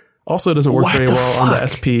 Also, it doesn't work very well on the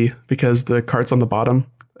SP because the cart's on the bottom.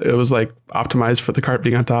 It was like optimized for the cart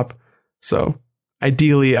being on top. So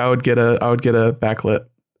ideally, I would get a backlit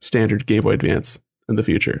standard Game Boy Advance in the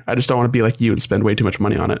future. I just don't want to be like you and spend way too much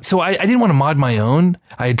money on it. So I didn't want to mod my own.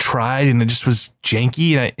 I had tried and it just was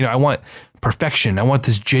janky. And I want perfection. I want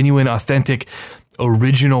this genuine, authentic,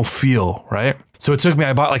 original feel, right? So it took me,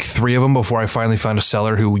 I bought like 3 of them before I finally found a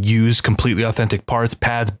seller who used completely authentic parts,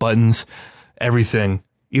 pads, buttons, everything.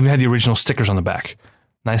 Even had the original stickers on the back.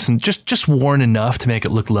 Nice and just worn enough to make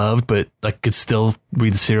it look loved, but like could still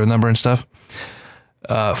read the serial number and stuff.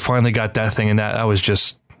 Finally got that thing, and that was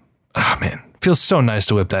just, man, feels so nice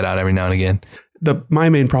to whip that out every now and again. My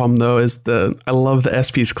main problem though is I love the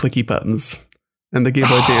SP's clicky buttons. And the Game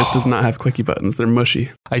Boy Advance does not have clicky buttons. They're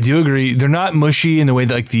mushy. I do agree. They're not mushy in the way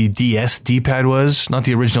that like the DS D-pad was. Not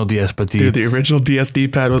the original DS, but the original DS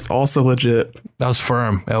D-pad was also legit. That was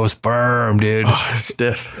firm. Dude. Oh,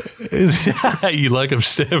 stiff. You like them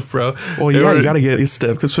stiff, bro. Well, yeah, you got to get it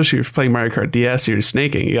stiff, because especially if you're playing Mario Kart DS, you're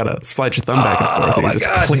snaking. You got to slide your thumb back and forth. And you're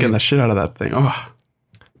just clicking the shit out of that thing. Oh.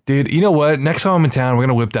 Dude, you know what? Next time I'm in town, we're going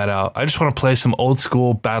to whip that out. I just want to play some old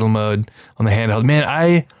school battle mode on the handheld.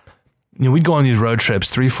 Man, we'd go on these road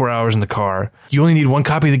trips, 3-4 hours in the car. You only need one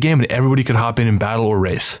copy of the game, and everybody could hop in and battle or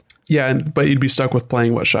race. Yeah, but you'd be stuck with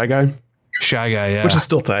playing what, Shy Guy? Shy Guy, yeah. Which is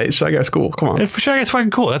still tight. Shy Guy's cool. Come on. Shy Guy's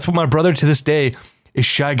fucking cool. That's what my brother to this day is.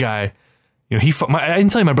 Shy Guy. You know, I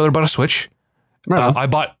didn't tell you my brother bought a Switch. Right. I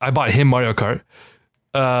bought him Mario Kart.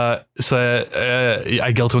 So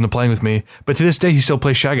I guilt him into playing with me. But to this day, he still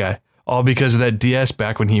plays Shy Guy. All because of that DS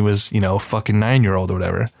back when he was, fucking 9-year-old or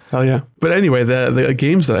whatever. Hell yeah. But anyway, the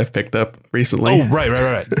games that I've picked up recently. Oh,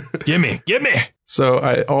 right. Give me. So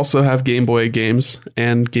I also have Game Boy games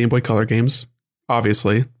and Game Boy Color games,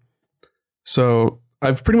 obviously. So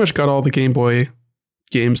I've pretty much got all the Game Boy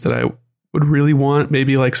games that I would really want.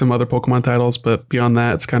 Maybe like some other Pokemon titles, but beyond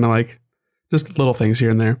that, it's kind of like just little things here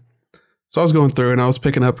and there. So I was going through and I was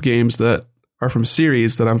picking up games that are from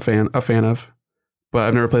series that I'm a fan of, but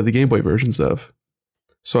I've never played the Game Boy versions of.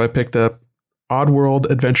 So I picked up Oddworld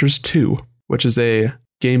Adventures 2, which is a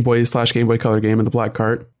Game Boy / Game Boy Color game in the black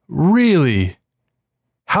cart. Really?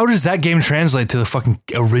 How does that game translate to the fucking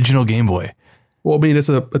original Game Boy? Well, I mean, it's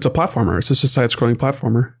a platformer. It's just a side-scrolling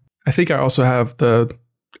platformer. I think I also have the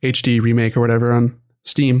HD remake or whatever on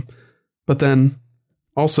Steam. But then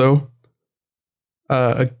also,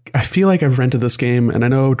 I feel like I've rented this game, and I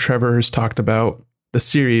know Trevor has talked about the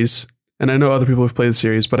series, and I know other people have played the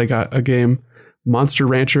series, but I got a game, Monster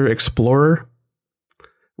Rancher Explorer,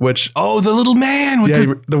 which... Oh, the little man!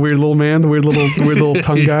 With the weird little man, the weird little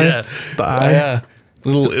tongue guy. Yeah. The eye. Yeah.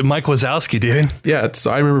 Little Mike Wazowski, dude. Yeah, so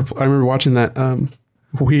I remember watching that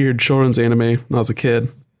weird children's anime when I was a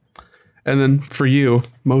kid. And then for you,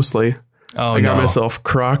 mostly, I got myself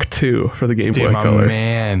Croc 2 for the Game Boy Color.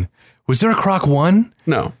 Man. Was there a Croc 1?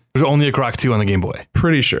 No. There's only a Croc 2 on the Game Boy.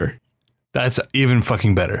 Pretty sure. That's even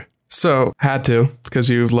fucking better. So, had to, because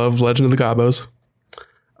you love Legend of the Gobos.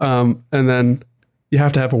 And then you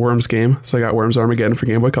have to have a Worms game. So I got Worms Armageddon for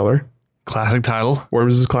Game Boy Color. Classic title.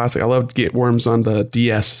 Worms is classic. I loved Worms on the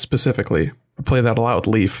DS specifically. I played that a lot with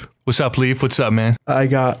Leaf. What's up, Leaf? What's up, man? I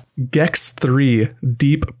got Gex 3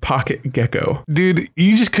 Deep Pocket Gecko. Dude,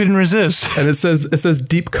 you just couldn't resist. And it says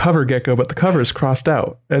Deep Cover Gecko, but the cover is crossed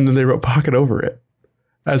out. And then they wrote Pocket over it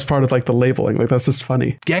as part of like the labeling. Like, that's just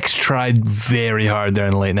funny. Gex tried very hard there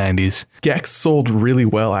in the late 90s. Gex sold really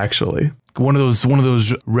well, actually. One of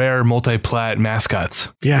those rare multi-plat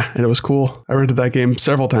mascots. Yeah, and it was cool. I rented that game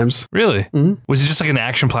several times. Really? Mm-hmm. Was it just like an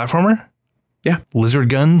action platformer? Yeah. Lizard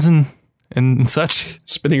guns and such?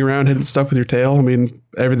 Spinning around, hitting stuff with your tail. I mean,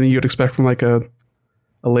 everything you'd expect from like a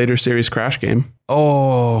later series Crash game.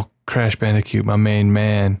 Oh, Crash Bandicoot, my main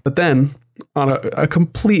man. But then, on a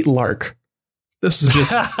complete lark, this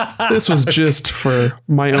was just for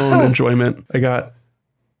my own enjoyment. I got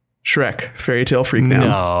Shrek Fairy Tale Freakdown.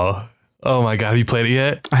 No. Oh my God, have you played it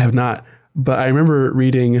yet? I have not, but I remember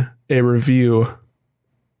reading a review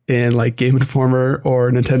in like Game Informer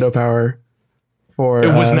or Nintendo Power.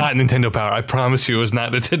 It was not Nintendo Power. I promise you it was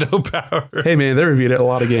not Nintendo Power. Hey man, they reviewed a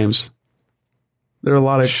lot of games. There are a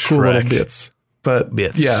lot of cool little bits. But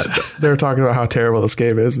yeah, they were talking about how terrible this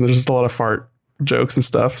game is, and there's just a lot of fart jokes and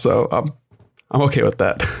stuff, so I'm okay with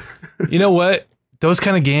that. You know what? Those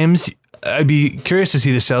kind of games, I'd be curious to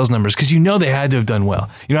see the sales numbers because they had to have done well.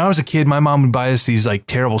 You know, I was a kid, my mom would buy us these like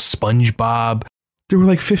terrible SpongeBob. They were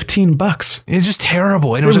like $15. It's just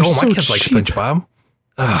terrible. And it was like, so my kids cheap. like SpongeBob.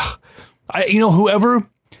 Ugh. Whoever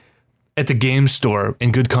at the game store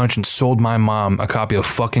in good conscience sold my mom a copy of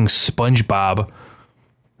fucking SpongeBob,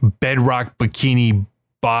 Bedrock Bikini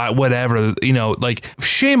Bot, whatever, like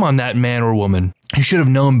shame on that man or woman. He should have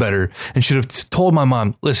known better and should have told my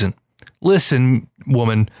mom, listen,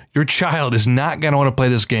 woman, your child is not going to want to play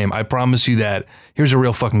this game. I promise you that. Here's a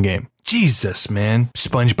real fucking game. Jesus, man.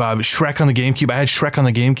 SpongeBob, Shrek on the GameCube. I had Shrek on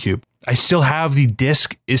the GameCube. I still have the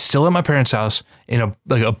disc. It's still at my parents' house in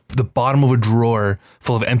the bottom of a drawer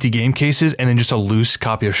full of empty game cases and then just a loose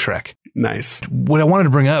copy of Shrek. Nice. What I wanted to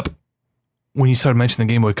bring up when you started mentioning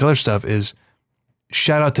the Game Boy Color stuff is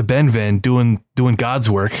shout out to Ben Van doing God's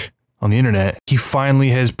work on the internet. He finally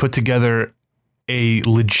has put together a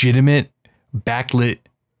legitimate backlit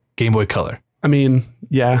Game Boy Color. I mean,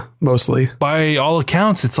 yeah, mostly. By all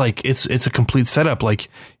accounts, it's like it's a complete setup. Like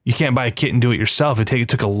you can't buy a kit and do it yourself. It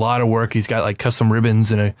took a lot of work. He's got like custom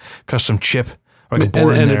ribbons and a custom chip or like a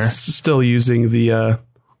board in there. And it's still using the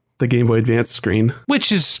Game Boy Advance screen,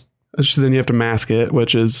 which is then you have to mask it,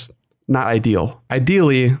 which is not ideal.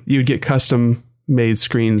 Ideally, you'd get custom made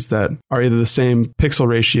screens that are either the same pixel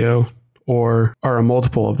ratio or are a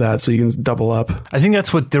multiple of that, so you can double up. I think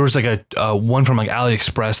that's what there was like a one from like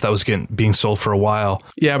AliExpress that was being sold for a while.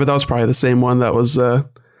 Yeah, but that was probably the same one that was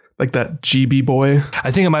like that GB Boy.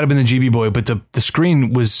 I think it might have been the GB Boy, but the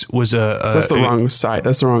screen was that's the wrong side.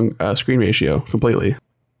 That's the wrong screen ratio completely.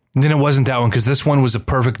 And then it wasn't that one because this one was a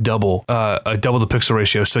perfect double the pixel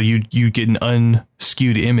ratio. So you get an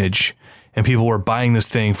unskewed image, and people were buying this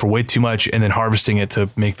thing for way too much and then harvesting it to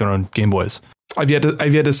make their own Game Boys. I've yet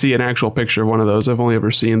to see an actual picture of one of those. I've only ever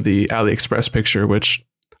seen the AliExpress picture, which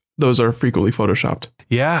those are frequently photoshopped.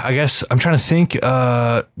 Yeah, I guess I'm trying to think.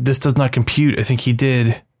 This does not compute. I think he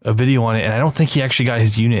did a video on it, and I don't think he actually got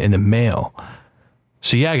his unit in the mail.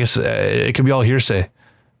 So yeah, I guess it could be all hearsay,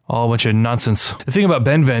 all a bunch of nonsense. The thing about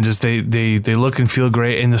Ben Vans is they look and feel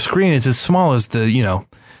great, and the screen is as small as the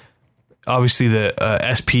obviously the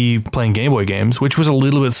SP playing Game Boy games, which was a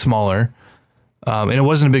little bit smaller. And it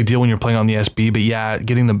wasn't a big deal when you're playing on the SB, but yeah,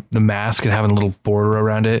 getting the mask and having a little border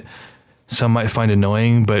around it, some might find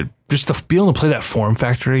annoying, but just being able to play that form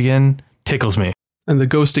factor again tickles me. And the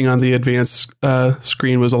ghosting on the advanced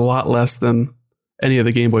screen was a lot less than any of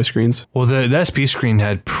the Game Boy screens. Well, the SP screen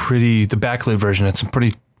had the backlit version had some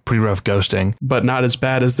pretty rough ghosting. But not as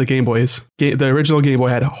bad as the Game Boys. The original Game Boy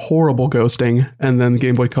had horrible ghosting, and then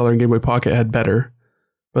Game Boy Color and Game Boy Pocket had better.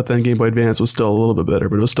 But then Game Boy Advance was still a little bit better,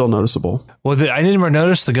 but it was still noticeable. Well, I never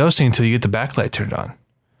noticed the ghosting until you get the backlight turned on.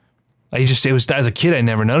 It was as a kid, I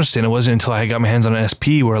never noticed it. And it wasn't until I got my hands on an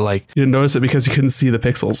SP where like... You didn't notice it because you couldn't see the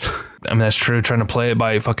pixels. I mean, that's true. Trying to play it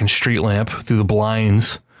by a fucking street lamp through the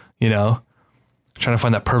blinds, trying to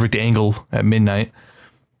find that perfect angle at midnight.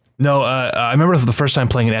 No, I remember the first time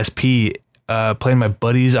playing an SP, playing my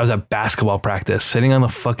buddies. I was at basketball practice, sitting on the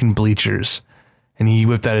fucking bleachers. And he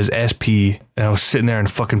whipped out his SP, and I was sitting there in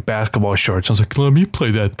fucking basketball shorts. I was like, let me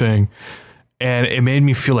play that thing. And it made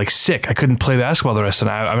me feel like sick. I couldn't play basketball the rest of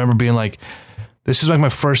the night. I remember being like, this is like my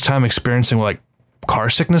first time experiencing like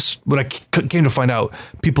car sickness. When I came to find out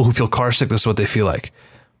people who feel car sick, this is what they feel like.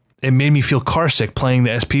 It made me feel car sick playing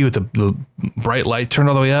the SP with the bright light turned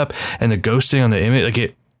all the way up and the ghosting on the image.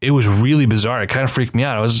 Like it was really bizarre. It kind of freaked me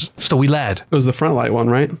out. I was just a wee lad. It was the front light one,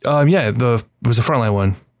 right? Yeah, it was the front light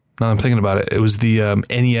one. Now I'm thinking about it. It was the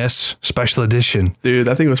NES Special Edition. Dude,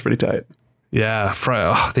 that thing was pretty tight. Yeah,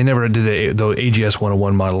 they never did the AGS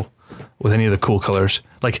 101 model with any of the cool colors.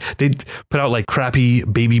 Like they put out like crappy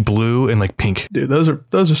baby blue and like pink. Dude, those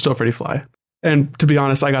are still pretty fly. And to be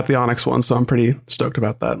honest, I got the Onyx one, so I'm pretty stoked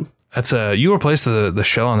about that. That's you replaced the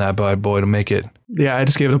shell on that bad boy to make it. Yeah, I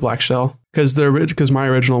just gave it a black shell because my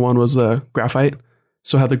original one was graphite,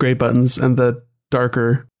 so it had the gray buttons and the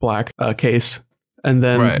darker black case. And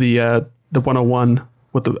then right. the 101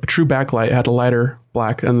 with the true backlight had a lighter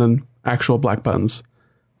black and then actual black buttons.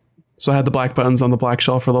 So I had the black buttons on the black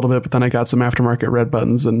shell for a little bit, but then I got some aftermarket red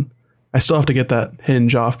buttons, and I still have to get that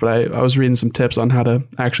hinge off, but I was reading some tips on how to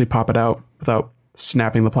actually pop it out without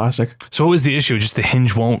snapping the plastic. So what was the issue? Just the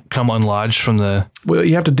hinge won't come unlodged from the... What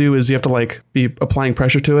you have to do is you have to like be applying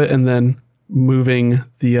pressure to it and then moving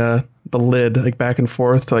the lid like back and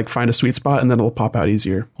forth to like find a sweet spot, and then it'll pop out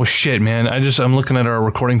easier. Well, shit, man. I'm looking at our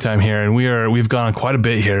recording time here, and we've gone on quite a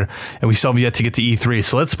bit here, and we still have yet to get to E3.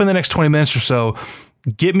 So let's spend the next 20 minutes or so.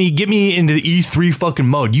 Get me into the E3 fucking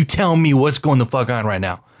mode. You tell me what's going the fuck on right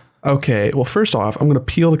now. Okay. Well, first off, I'm going to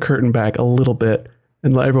peel the curtain back a little bit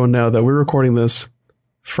and let everyone know that we're recording this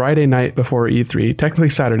Friday night before E3, technically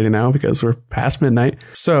Saturday now because we're past midnight.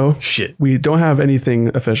 So Shit. we don't have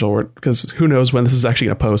anything official because who knows when this is actually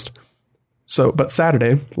going to post. So, but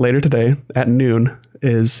Saturday, later today at noon,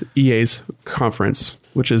 is EA's conference,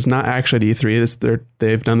 which is not actually E3.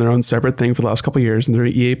 They've done their own separate thing for the last couple of years, and they're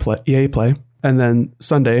EA Play. And then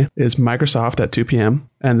Sunday is Microsoft at 2 p.m.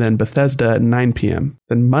 and then Bethesda at 9 p.m.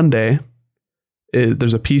 Then Monday,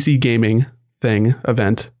 there's a PC gaming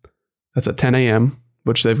event that's at 10 a.m.,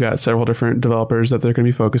 which they've got several different developers that they're going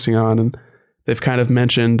to be focusing on. And they've kind of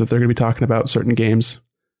mentioned that they're going to be talking about certain games,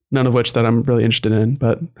 none of which that I'm really interested in,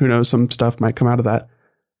 but who knows, some stuff might come out of that.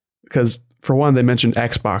 Because for one, they mentioned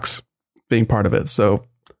Xbox being part of it. So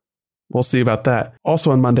we'll see about that.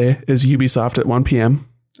 Also on Monday is Ubisoft at 1 p.m.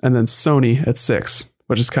 and then Sony at 6,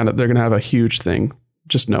 which is they're going to have a huge thing.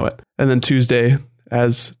 Just know it. And then Tuesday,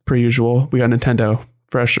 as per usual, we got Nintendo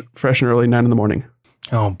fresh and early, 9 in the morning.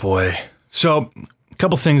 Oh boy. So a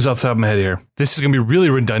couple things off the top of my head here. This is going to be really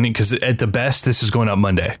redundant because at the best, this is going up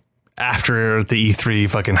Monday after the E3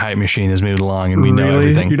 fucking hype machine has moved along and we know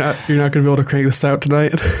everything. You're not going to be able to crank this out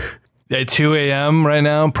tonight? At 2 a.m. right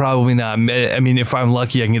now? Probably not. I mean, if I'm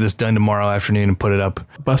lucky, I can get this done tomorrow afternoon and put it up.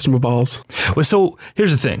 Busting my balls. Well, so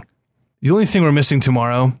here's the thing. The only thing we're missing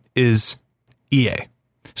tomorrow is EA.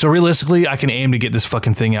 So realistically, I can aim to get this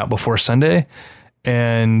fucking thing out before Sunday.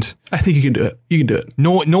 And I think you can do it. You can do it.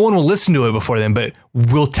 No one will listen to it before then, but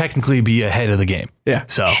we'll technically be ahead of the game. Yeah.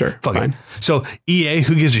 So sure. Fuck fine. it. So EA,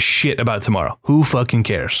 who gives a shit about tomorrow? Who fucking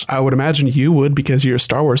cares? I would imagine you would because you're a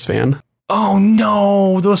Star Wars fan. Oh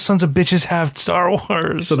no, those sons of bitches have Star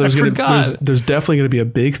Wars. So there's definitely going to be a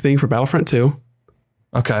big thing for Battlefront 2.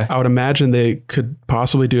 Okay. I would imagine they could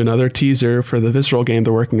possibly do another teaser for the Visceral game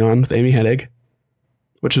they're working on with Amy Hennig,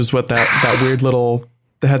 which is what that weird little,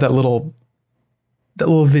 they had that little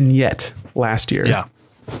vignette last year. Yeah.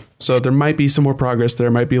 So there might be some more progress. There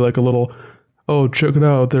might be like a little, oh, check it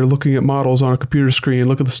out. They're looking at models on a computer screen.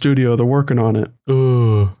 Look at the studio. They're working on it.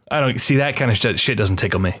 Ooh. I don't see that kind of shit doesn't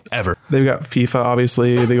tickle me ever. They've got FIFA,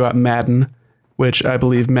 obviously. They got Madden, which I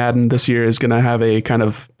believe Madden this year is going to have a kind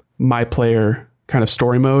of my player kind of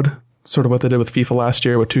story mode, sort of what they did with FIFA last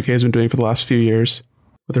year, what 2K has been doing for the last few years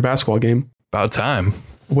with their basketball game. About time.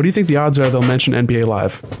 What do you think the odds are they'll mention NBA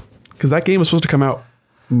Live? Because that game was supposed to come out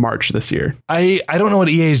March this year. I don't know what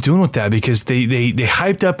EA is doing with that because they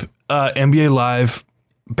hyped up NBA Live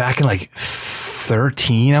back in like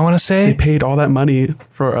 13, I want to say. They paid all that money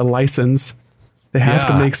for a license. They have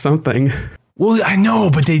to make something. Well, I know,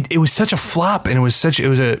 but it was such a flop and it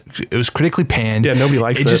was critically panned. Yeah, nobody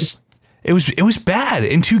likes it. It was bad.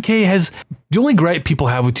 And 2K has, the only gripe people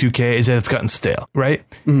have with 2K is that it's gotten stale, right?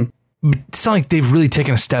 Mm-hmm. But it's not like they've really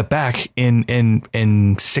taken a step back in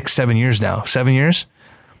 6-7 years now. 7 years.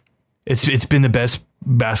 It's been the best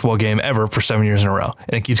basketball game ever for 7 years in a row,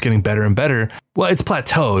 and it keeps getting better and better. Well, it's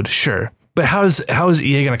plateaued, sure, but how is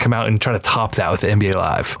EA going to come out and try to top that with the NBA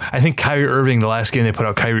Live? I think Kyrie Irving, the last game they put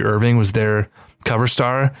out, Kyrie Irving was their cover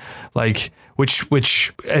star, like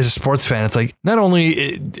which as a sports fan, it's like not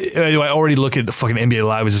only do I already look at the fucking NBA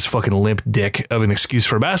Live as this fucking limp dick of an excuse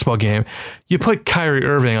for a basketball game, you put Kyrie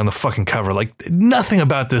Irving on the fucking cover. Like nothing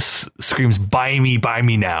about this screams buy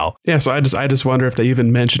me now. Yeah, so I just wonder if they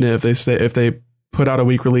even mention it, if they put out a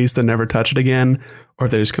week release then never touch it again, or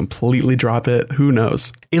if they just completely drop it. Who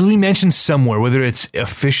knows? It'll be mentioned somewhere, whether it's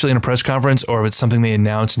officially in a press conference or if it's something they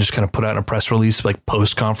announce and just kind of put out in a press release like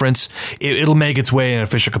post conference. It'll make its way in an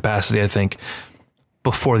official capacity, I think,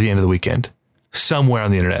 before the end of the weekend, somewhere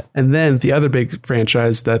on the internet. And then the other big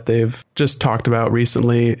franchise that they've just talked about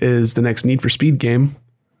recently is the next Need for Speed game,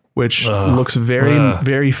 which looks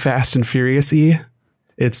very Fast and Furious-y.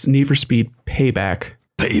 It's Need for Speed Payback.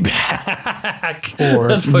 Or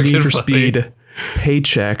Need for Speed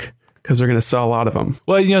Paycheck, because they're going to sell a lot of them.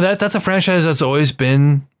 Well, you know, that's a franchise that's always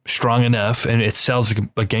been strong enough, and it sells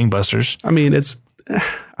like gangbusters. I mean,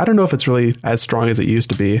 I don't know if it's really as strong as it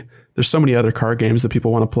used to be. There's so many other car games that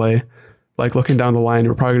people want to play. Like looking down the line,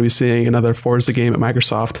 we're probably going to be seeing another Forza game at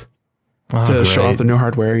Microsoft to show off the new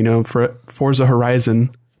hardware. You know, for Forza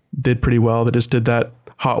Horizon did pretty well. They just did that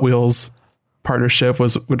Hot Wheels partnership,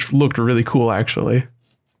 which looked really cool, actually.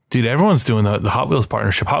 Dude, everyone's doing the Hot Wheels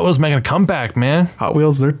partnership. Hot Wheels making a comeback, man. Hot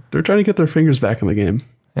Wheels, they're trying to get their fingers back in the game.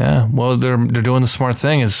 Yeah, well, they're doing the smart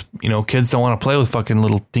thing is, you know, kids don't want to play with fucking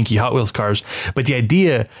little dinky Hot Wheels cars. But the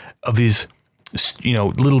idea of these, you know,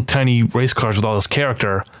 little tiny race cars with all this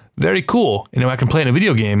character, very cool. And if I can play in a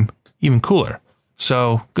video game, even cooler.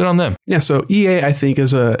 So good on them. Yeah, so EA, I think,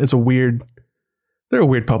 is a weird, they're a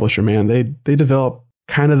weird publisher, man. They develop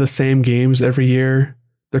kind of the same games every year.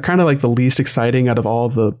 They're kind of like the least exciting out of all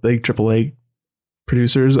of the big AAA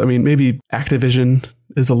producers. I mean, maybe Activision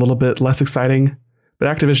is a little bit less exciting, but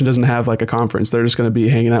Activision doesn't have like a conference. They're just going to be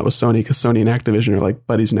hanging out with Sony because Sony and Activision are like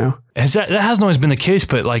buddies now. That hasn't always been the case,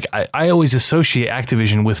 but like I always associate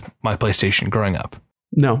Activision with my PlayStation growing up.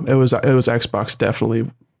 No, it was Xbox definitely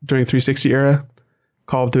during 360 era.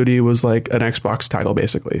 Call of Duty was like an Xbox title,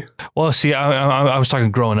 basically. Well, see, I was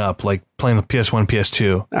talking growing up, like playing the PS1,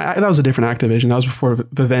 PS2. That was a different Activision. That was before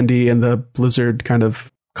Vivendi and the Blizzard kind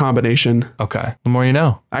of combination. Okay, the more you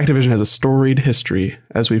know. Activision has a storied history,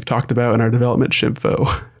 as we've talked about in our Development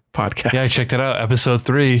Shimfo podcast. Yeah, I checked it out. Episode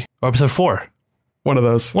 3 or episode 4. One of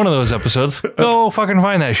those episodes. Go fucking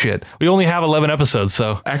find that shit. We only have 11 episodes,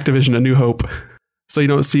 so. Activision, A New Hope. So you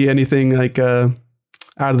don't see anything like out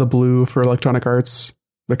of the blue for Electronic Arts?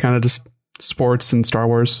 They're kind of just sports and Star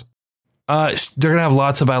Wars. They're going to have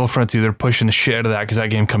lots of Battlefront 2. They're pushing the shit out of that because that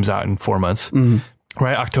game comes out in 4 months. Mm-hmm.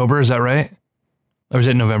 Right? October, is that right? Or is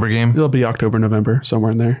it a November game? It'll be October, November,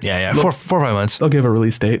 somewhere in there. Yeah. 4 or 5 months. They'll give a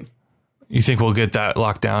release date. You think we'll get that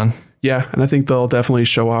locked down? Yeah, and I think they'll definitely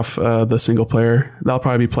show off the single player. That'll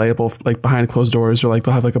probably be playable like behind closed doors, or like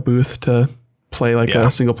they'll have like a booth to play like a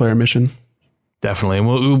single player mission. Definitely. And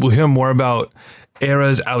we'll hear more about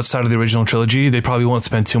eras outside of the original trilogy. They probably won't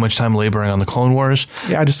spend too much time laboring on the Clone Wars.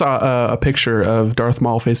 Yeah, I just saw a picture of Darth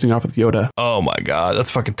Maul facing off with Yoda. Oh my God, that's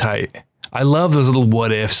fucking tight. I love those little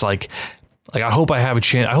what ifs. Like I hope I have a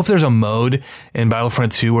chance. I hope there's a mode in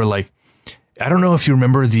Battlefront 2 where like, I don't know if you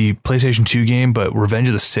remember the PlayStation 2 game, but Revenge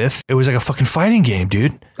of the Sith. It was like a fucking fighting game,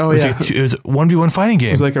 dude. Oh, it was yeah. It was a 1v1 fighting game.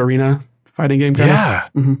 It was like arena fighting game kind of? Yeah.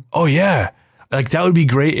 Mm-hmm. Oh, yeah. Like, that would be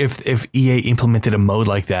great if EA implemented a mode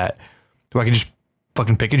like that where I could just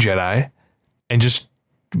fucking pick a Jedi and just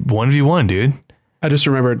 1v1, dude. I just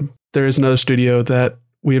remembered there is another studio that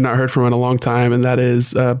we have not heard from in a long time, and that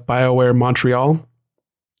is BioWare Montreal.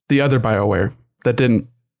 The other BioWare that didn't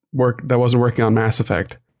work, that wasn't working on Mass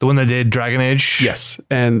Effect. The one that did Dragon Age? Yes.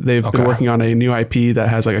 And they've been working on a new IP that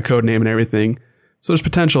has like a code name and everything. So there's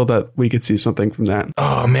potential that we could see something from that.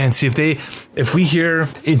 Oh man, see if we hear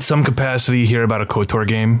in some capacity hear about a KOTOR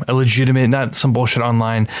game, a legitimate, not some bullshit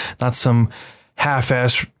online, not some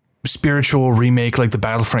half-ass spiritual remake like the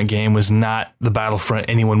Battlefront game was not the Battlefront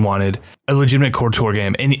anyone wanted. A legitimate KOTOR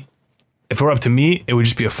game. And if it were up to me, it would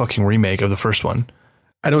just be a fucking remake of the first one.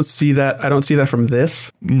 I don't see that. I don't see that from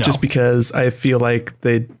this. No. Just because I feel like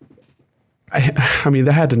they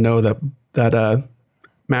had to know that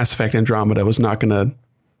Mass Effect Andromeda was not going to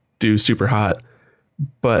do super hot,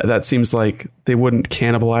 but that seems like they wouldn't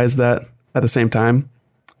cannibalize that at the same time.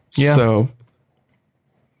 Yeah. So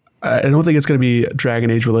I don't think it's going to be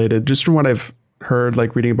Dragon Age related. Just from what I've heard,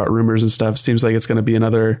 like reading about rumors and stuff, seems like it's going to be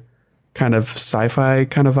another kind of sci-fi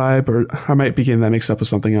kind of vibe, or I might be getting that mixed up with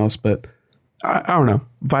something else, but I don't know.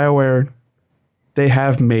 BioWare, they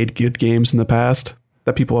have made good games in the past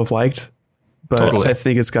that people have liked, but totally. I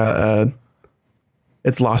think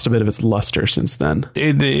it's lost a bit of its luster since then.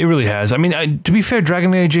 It really has. I mean, to be fair,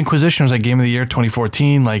 Dragon Age Inquisition was like Game of the Year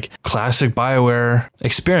 2014, like classic BioWare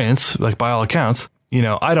experience, like by all accounts. You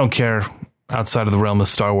know, I don't care outside of the realm of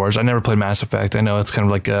Star Wars. I never played Mass Effect. I know it's kind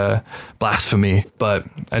of like a blasphemy, but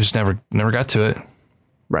I just never got to it.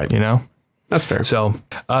 Right. You know? That's fair. So,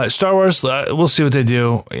 Star Wars, we'll see what they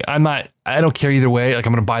do. I don't care either way. Like,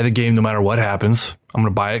 I'm going to buy the game no matter what happens. I'm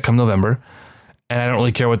going to buy it come November. And I don't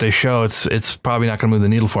really care what they show. It's probably not going to move the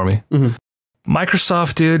needle for me. Mm-hmm.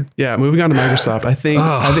 Microsoft, dude. Yeah, moving on to Microsoft. I think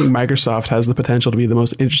Microsoft has the potential to be the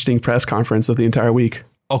most interesting press conference of the entire week.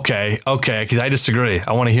 Okay, because I disagree.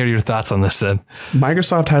 I want to hear your thoughts on this then.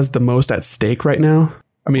 Microsoft has the most at stake right now.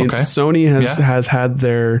 I mean, Sony has had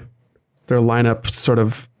their lineup sort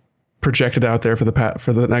of projected out there for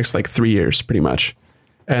the next like 3 years, pretty much.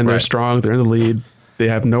 And they're strong. They're in the lead. They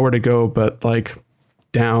have nowhere to go but like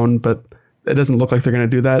down, but it doesn't look like they're going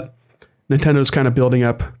to do that. Nintendo's kind of building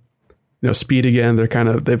up, speed again.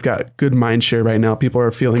 They've got good mind share right now. People are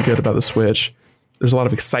feeling good about the Switch. There's a lot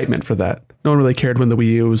of excitement for that. No one really cared when the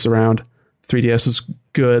Wii U was around. 3DS is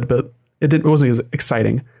good, but it wasn't as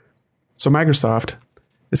exciting. So Microsoft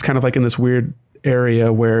is kind of like in this weird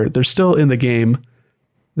area where they're still in the game.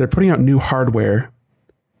 They're putting out new hardware.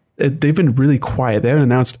 They've been really quiet. They haven't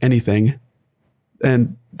announced anything.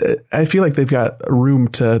 And I feel like they've got room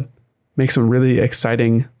to make some really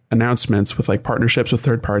exciting announcements with like partnerships with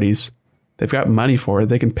third parties. They've got money for it.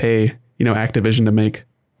 They can pay, Activision to make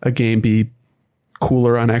a game be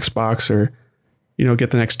cooler on Xbox, or,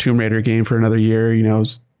 get the next Tomb Raider game for another year,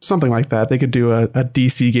 something like that. They could do a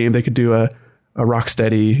DC game. They could do a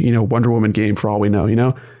Rocksteady, Wonder Woman game for all we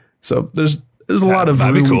know, So there's a lot of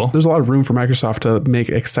room. Cool. There's a lot of room for Microsoft to make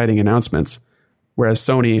exciting announcements. Whereas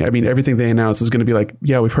Sony, I mean, everything they announce is going to be like,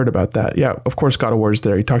 yeah, we've heard about that. Yeah, of course, God of War is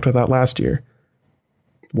there. You talked about that last year.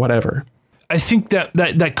 Whatever. I think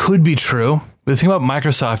that could be true. But the thing about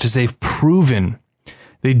Microsoft is they've proven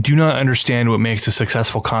they do not understand what makes a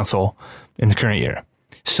successful console in the current year.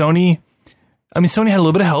 Sony had a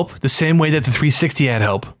little bit of help, the same way that the 360 had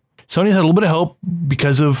help. Sony's had a little bit of help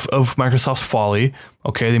because of Microsoft's folly.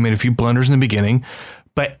 Okay, they made a few blunders in the beginning.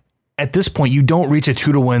 But at this point, you don't reach a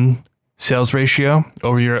 2-to-1 sales ratio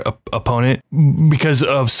over your opponent because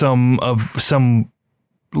of some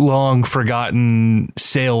long forgotten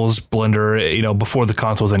sales blunder, before the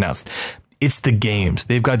console was announced. It's the games.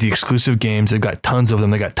 They've got the exclusive games. They've got tons of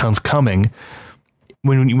them. They got tons coming.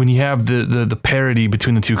 When you have the parity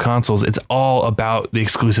between the two consoles, it's all about the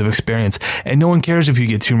exclusive experience. And no one cares if you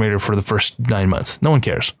get Tomb Raider for the first 9 months. No one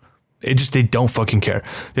cares. They don't fucking care.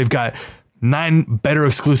 They've got 9 better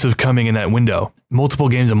exclusives coming in that window. Multiple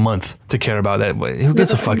games a month to care about that. Who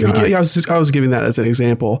gets a fucking game? Yeah, I was giving that as an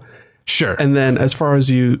example. Sure. And then as far as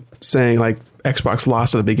you saying like Xbox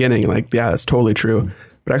lost at the beginning, like, yeah, that's totally true.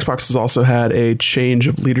 But Xbox has also had a change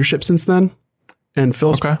of leadership since then. And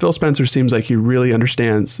Phil Spencer seems like he really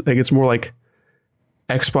understands. Like, it's more like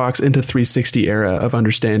Xbox into 360 era of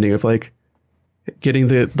understanding of like getting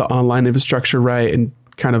the online infrastructure right and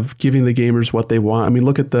kind of giving the gamers what they want. I mean,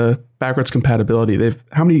 look at the backwards compatibility.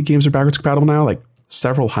 How many games are backwards compatible now? Like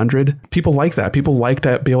several hundred. People like that. People like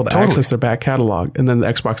to be able to access their back catalog. And then the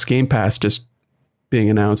Xbox Game Pass just being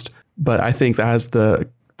announced. But I think that has the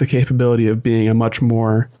capability of being a much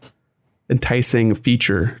more enticing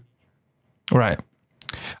feature. Right.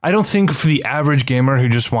 I don't think for the average gamer who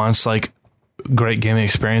just wants like great gaming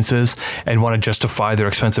experiences and want to justify their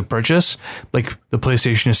expensive purchase, like the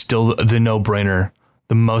PlayStation is still the no-brainer,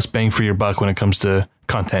 the most bang for your buck when it comes to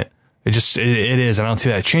content. It is. And I don't see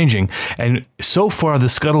that changing. And so far, the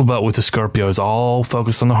scuttlebutt with the Scorpio is all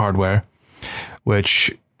focused on the hardware,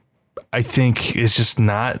 which I think is just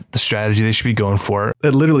not the strategy they should be going for.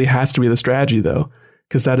 It literally has to be the strategy, though,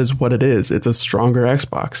 because that is what it is. It's a stronger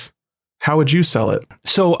Xbox. How would you sell it?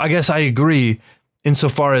 So I guess I agree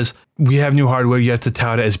insofar as we have new hardware. You have to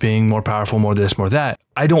tout it as being more powerful, more this, more that.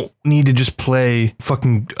 I don't need to just play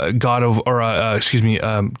fucking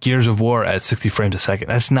Gears of War at 60 frames a second.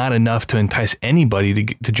 That's not enough to entice anybody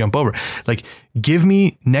to jump over. Like, give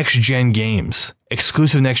me next gen games,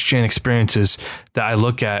 exclusive next gen experiences that I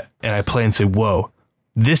look at and I play and say, whoa,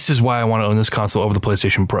 this is why I want to own this console over the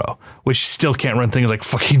PlayStation Pro, which still can't run things like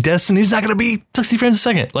fucking Destiny. It's not going to be 60 frames a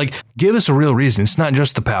second. Like, give us a real reason. It's not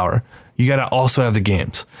just the power. You got to also have the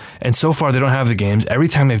games. And so far, they don't have the games. Every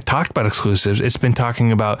time they've talked about exclusives, it's been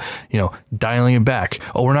talking about, dialing it back.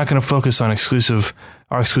 Oh, we're not going to focus on our exclusive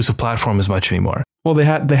platform as much anymore. Well, they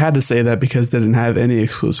had to say that because they didn't have any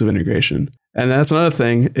exclusive integration. And that's another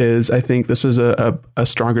thing is I think this is a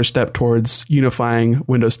stronger step towards unifying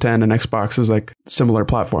Windows 10 and Xbox as like similar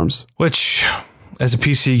platforms. Which, as a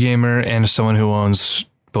PC gamer and as someone who owns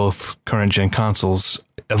both current gen consoles,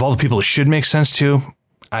 of all the people it should make sense to,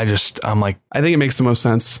 I'm like, I think it makes the most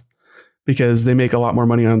sense because they make a lot more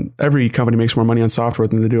money every company makes more money on software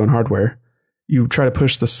than they do on hardware. You try to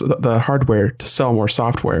push the hardware to sell more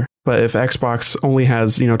software. But if Xbox only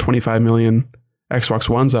has, 25 million Xbox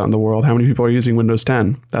Ones out in the world, how many people are using Windows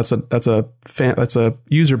 10? That's a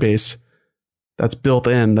user base that's built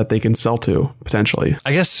in that they can sell to potentially.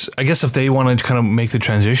 I guess if they want to kind of make the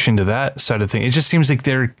transition to that side of thing, it just seems like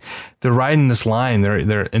they're riding this line.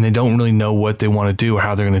 They're and they don't really know what they want to do or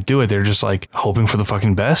how they're going to do it. They're just like hoping for the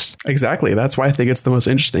fucking best. Exactly. That's why I think it's the most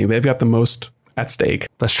interesting. They've got the most at stake.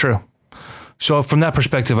 That's true. So from that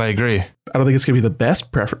perspective, I agree. I don't think it's going to be the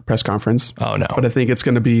best press conference. Oh, no. But I think it's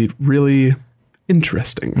going to be really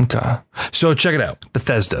interesting. Okay. So check it out.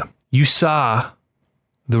 Bethesda. You saw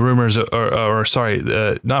the rumors,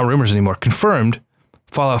 not rumors anymore, confirmed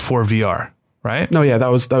Fallout 4 VR, right? No, yeah, that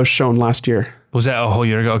was shown last year. Was that a whole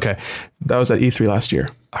year ago? Okay. That was at E3 last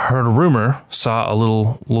year. I heard a rumor, saw a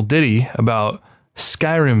little ditty about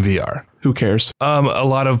Skyrim VR. Who cares? A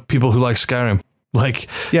lot of people who like Skyrim. Like,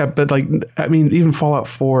 yeah, but like, I mean, even Fallout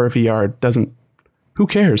 4 VR doesn't, who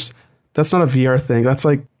cares? That's not a VR thing. That's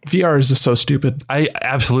like, VR is just so stupid. I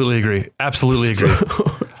absolutely agree. Absolutely agree.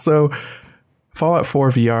 So Fallout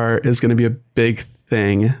 4 VR is going to be a big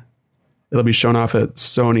thing. It'll be shown off at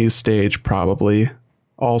Sony's stage probably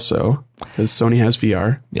also because Sony has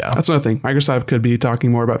VR. Yeah. That's another thing. Microsoft could be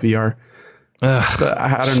talking more about VR. But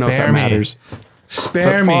I don't know if that matters.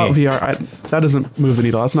 Spare me. me. VR, that doesn't move the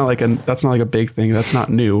needle. That's not like a big thing. That's not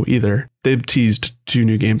new either. They've teased 2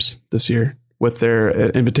 new games this year with their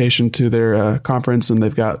invitation to their conference, and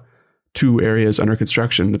they've got 2 areas under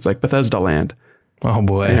construction. It's like Bethesda Land. Oh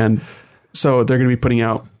boy! And So they're going to be putting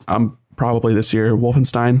out probably this year new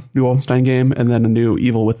Wolfenstein game, and then a new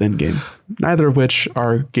Evil Within game. Neither of which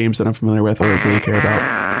are games that I'm familiar with or really care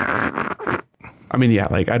about. I mean, yeah,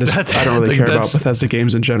 like I don't really care about Bethesda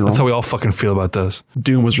games in general. That's how we all fucking feel about those.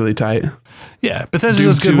 Doom was really tight. Yeah, Bethesda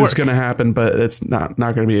does good work. Doom is going to happen, but it's not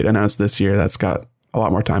going to be announced this year. That's got a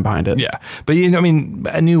lot more time behind it. Yeah, but I mean,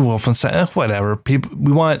 a new Wolfenstein, whatever. People,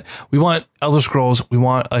 we want Elder Scrolls. We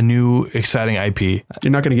want a new exciting IP.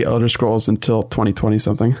 You're not going to get Elder Scrolls until 2020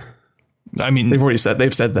 something. I mean, they've said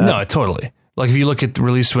that. No, totally. Like if you look at the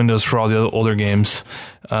release windows for all the older games,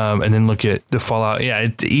 and then look at the Fallout,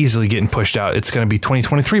 it's easily getting pushed out. It's going to be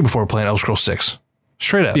 2023 before we're playing Elder Scrolls 6.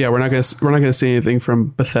 Straight up. Yeah, we're not going to see anything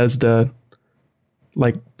from Bethesda,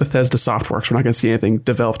 like Bethesda Softworks. We're not going to see anything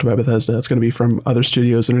developed by Bethesda. It's going to be from other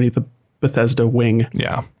studios underneath the Bethesda wing.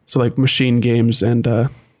 Yeah. So like Machine Games and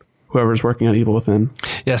whoever's working on Evil Within.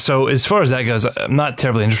 Yeah. So as far as that goes, I'm not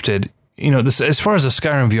terribly interested. As far as the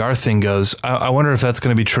Skyrim VR thing goes, I wonder if that's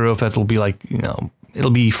going to be true. If that will be like,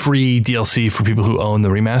 it'll be free DLC for people who own the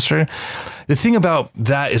remaster. The thing about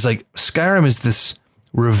that is like Skyrim is this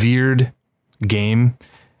revered game.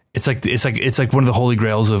 It's like one of the holy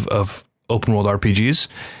grails of open world RPGs,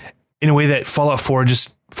 in a way that Fallout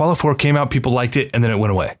 4 came out, people liked it, and then it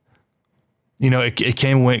went away. It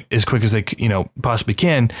came and went as quick as they possibly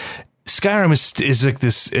can. Skyrim is like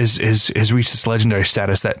this has reached this legendary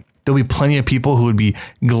status that there'll be plenty of people who would be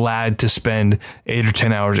glad to spend 8 or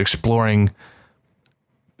 10 hours exploring,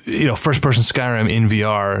 first person Skyrim in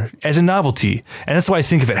VR as a novelty. And that's why I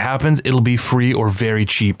think if it happens, it'll be free or very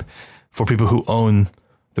cheap for people who own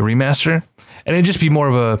the remaster. And it'd just be more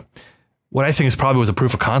of what I think is probably was a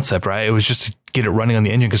proof of concept, right? It was just to get it running on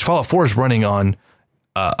the engine, because Fallout 4 is running on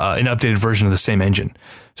an updated version of the same engine.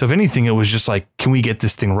 So if anything, it was just like, can we get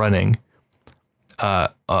this thing running on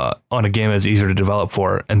a game that's easier to develop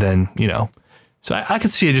for? And then, so I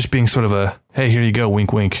could see it just being sort of a, hey, here you go,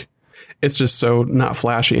 wink, wink. It's just so not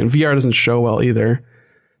flashy, and VR doesn't show well either.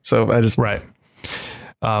 So I just... Right.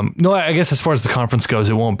 No, I guess as far as the conference goes,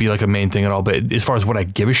 it won't be like a main thing at all. But as far as what I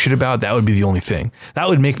give a shit about, that would be the only thing. That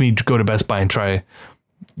would make me go to Best Buy and try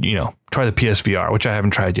the PSVR, which I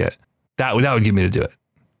haven't tried yet. That would get me to do it.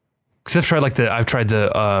 Because I've tried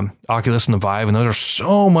the Oculus and the Vive, and those are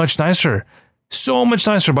so much nicer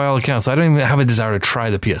by all accounts. I don't even have a desire to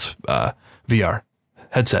try the VR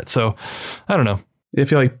headset. So I don't know. I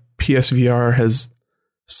feel like PSVR has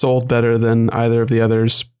sold better than either of the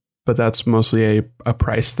others, but that's mostly a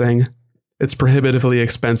price thing. It's prohibitively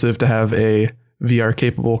expensive to have a VR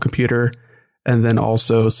capable computer, and then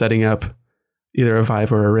also setting up either a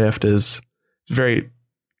Vive or a Rift is very,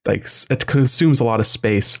 it consumes a lot of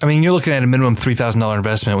space. I mean, you're looking at a minimum $3,000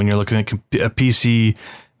 investment when you're looking at a PC,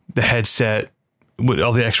 the headset, with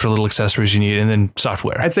all the extra little accessories you need, and then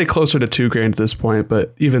software. I'd say closer to $2,000 at this point,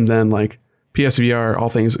 but even then, like PSVR, all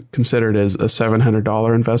things considered, is a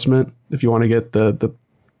 $700 investment if you want to get the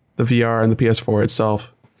VR and the PS4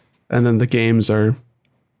 itself. And then the games are,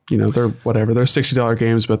 they're whatever. They're $60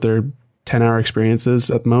 games, but they're 10-hour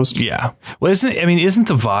experiences at most. Yeah. Well, isn't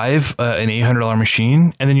the Vive an $800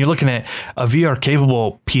 machine? And then you're looking at a VR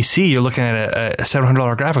capable PC. You're looking at a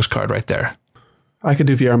 $700 graphics card right there. I could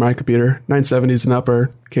do VR on my computer. 970s and up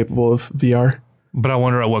are capable of VR. But I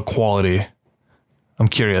wonder at what quality. I'm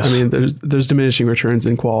curious. I mean, there's diminishing returns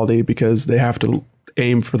in quality because they have to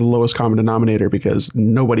aim for the lowest common denominator, because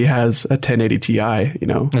nobody has a 1080 Ti,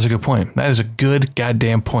 That's a good point. That is a good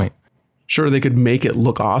goddamn point. Sure, they could make it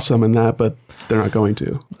look awesome in that, but they're not going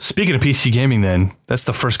to. Speaking of PC gaming, then, that's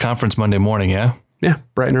the first conference Monday morning, yeah? Yeah,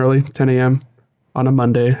 bright and early, 10 a.m. on a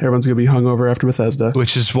Monday. Everyone's going to be hungover after Bethesda.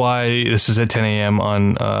 Which is why this is at 10 a.m.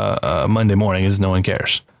 on Monday morning, is no one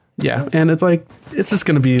cares. Yeah, and it's just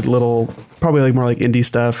going to be probably more like indie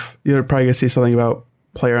stuff. You're probably going to see something about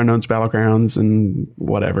PlayerUnknown's Battlegrounds and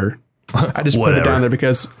whatever. I just put it down there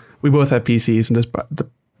because we both have PCs, and just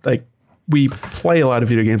we play a lot of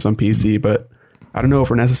video games on PC, but I don't know if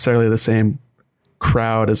we're necessarily the same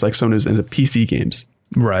crowd as like someone who's into PC games.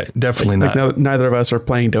 Right. Definitely not. No, neither of us are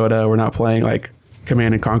playing Dota. We're not playing like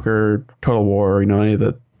Command and Conquer, Total War, any of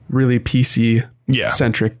the really PC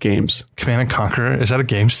centric games. Command and Conquer, is that a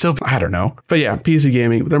game still? I don't know. But yeah, PC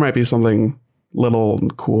gaming, there might be something little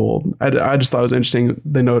and cool. I just thought it was interesting.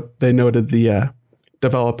 They noted the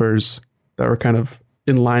developers that were kind of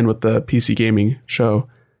in line with the PC gaming show,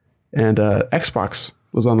 and Xbox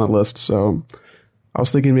was on that list. So I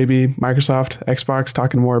was thinking maybe Microsoft, Xbox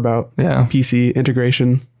talking more about PC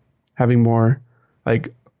integration, having more pop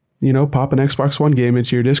an Xbox One game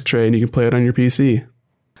into your disc tray and you can play it on your PC.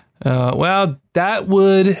 Well, that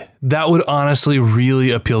would honestly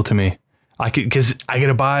really appeal to me. because I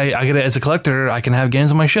gotta as a collector, I can have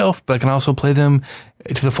games on my shelf, but I can also play them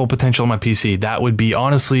to the full potential on my PC. That would be,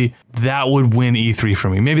 honestly, that would win E3 for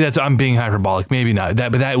me. Maybe I'm being hyperbolic, maybe not.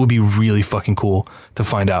 But that would be really fucking cool to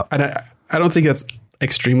find out. And I don't think that's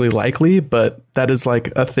extremely likely, but that is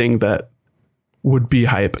like a thing that would be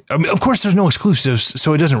hype. I mean, of course, there's no exclusives,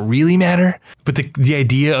 so it doesn't really matter. But the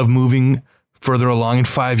idea of moving further along in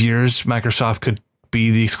 5 years, Microsoft could be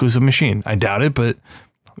the exclusive machine. I doubt it, but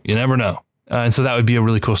you never know. And so that would be a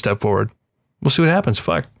really cool step forward. We'll see what happens.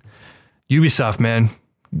 Fuck. Ubisoft, man.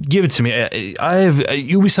 Give it to me.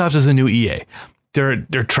 Ubisoft is the new EA. They're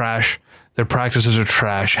trash. Their practices are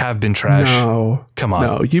trash, have been trash. No. Come on.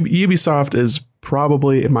 No. Ubisoft is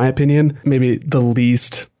probably, in my opinion, maybe the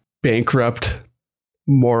least bankrupt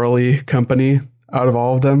morally company out of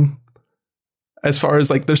all of them. As far as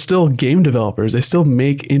like, they're still game developers. They still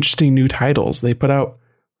make interesting new titles. They put out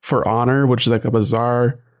For Honor, which is like a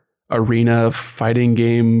bizarre arena fighting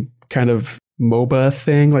game kind of MOBA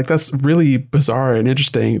thing. Like, that's really bizarre and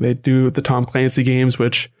interesting. They do the Tom Clancy games,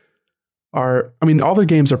 which are, I mean, all their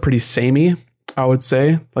games are pretty samey, I would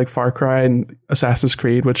say, like Far Cry and Assassin's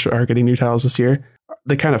Creed, which are getting new titles this year.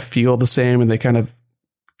 They kind of feel the same and they kind of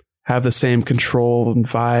have the same control and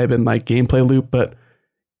vibe and like gameplay loop. But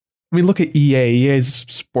I mean, look at EA's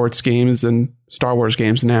sports games and Star Wars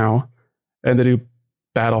games now, and they do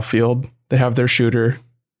Battlefield. They have their shooter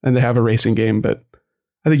and they have a racing game. But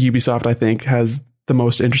I think Ubisoft, has the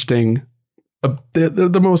most interesting, they're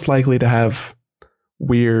the most likely to have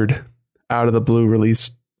weird out of the blue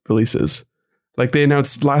releases. Like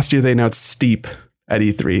last year, they announced Steep at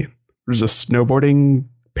E3. There's a snowboarding,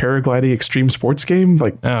 paragliding, extreme sports game.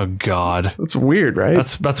 Like, oh God, that's weird, right?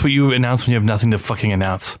 That's what you announce when you have nothing to fucking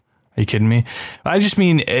announce. Are you kidding me? I just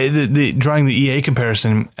mean drawing the EA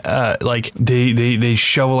comparison. Like they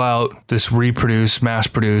shovel out this mass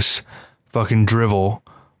produce fucking drivel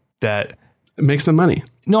that it makes them money.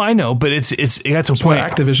 No, I know, but it got to a point.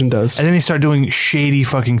 What Activision does, and then they start doing shady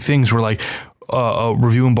fucking things where like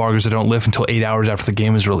review embargoes that don't lift until 8 hours after the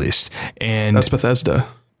game is released. And that's Bethesda.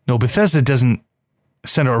 No, Bethesda doesn't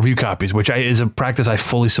send out review copies, which is a practice I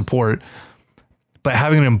fully support. But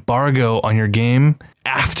having an embargo on your game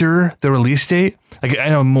after the release date, like I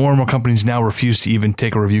know more and more companies now refuse to even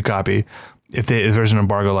take a review copy if there's an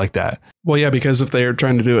embargo like that. Well, yeah, because if they're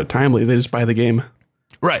trying to do it timely, they just buy the game.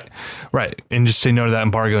 Right. And just say no to that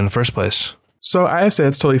embargo in the first place. So I have to say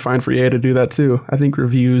it's totally fine for EA to do that too. I think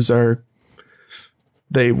reviews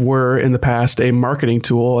they were in the past a marketing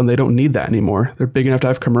tool, and they don't need that anymore. They're big enough to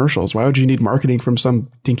have commercials. Why would you need marketing from some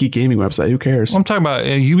dinky gaming website? Who cares? Well, I'm talking about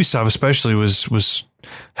Ubisoft, especially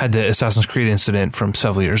had the Assassin's Creed incident from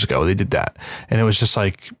several years ago. They did that, and it was just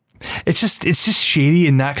like it's just shady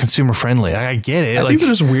and not consumer friendly. I get it. I think they're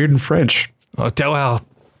just weird and French. Well,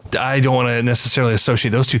 I don't want to necessarily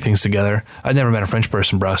associate those two things together. I've never met a French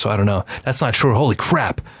person, bro, so I don't know. That's not true. Holy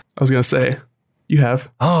crap! I was gonna say you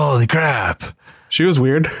have. Holy crap! She was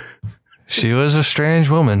weird. She was a strange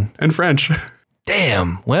woman. And French.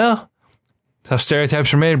 Damn. Well, that's how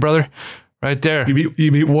stereotypes are made, brother. Right there.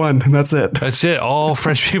 You meet one, and that's it. That's it. All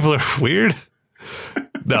French people are weird.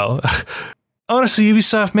 No. Honestly,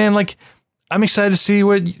 Ubisoft, man, like, I'm excited to see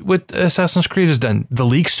what Assassin's Creed has done. The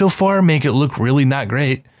leaks so far make it look really not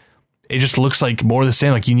great. It just looks like more of the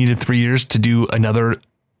same. Like you needed 3 years to do another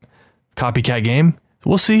copycat game.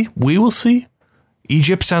 We'll see. We will see.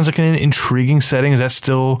 Egypt sounds like an intriguing setting. Is that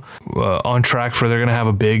still on track for they're going to have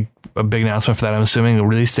a big announcement for that? I'm assuming the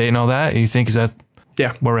release date and all that. You think is that?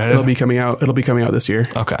 Yeah, where we're headed? It'll be coming out this year.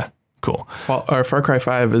 Okay, cool. Well, our Far Cry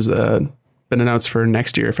 5 has been announced for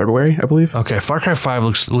next year, February, I believe. Okay, Far Cry 5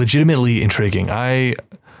 looks legitimately intriguing. I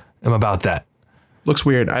am about that. Looks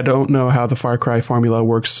weird. I don't know how the Far Cry formula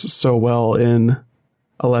works so well in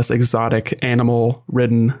a less exotic,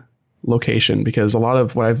 animal-ridden location, because a lot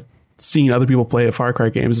of what I've seen other people play at Far Cry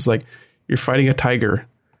games is like you're fighting a tiger,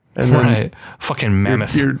 and then fucking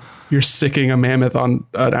mammoth. You're sicking a mammoth on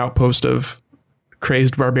an outpost of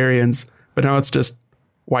crazed barbarians, but now it's just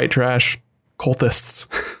white trash cultists.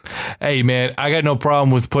 Hey man, I got no problem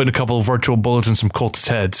with putting a couple of virtual bullets in some cultists'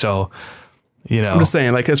 heads. So, you know, I'm just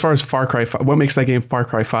saying, like as far as Far Cry 5, what makes that game Far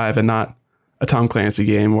Cry 5 and not a Tom Clancy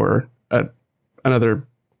game or another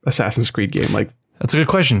Assassin's Creed game? Like, that's a good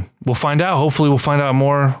question. We'll find out. Hopefully we'll find out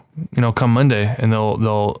more, come Monday, and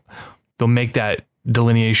they'll make that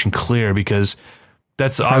delineation clear, because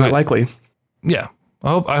that's highly likely. Yeah.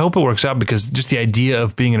 I hope it works out, because just the idea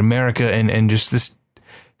of being in America and just this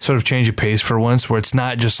sort of change of pace for once, where it's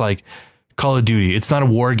not just like Call of Duty. It's not a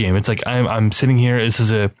war game. It's like I'm sitting here. This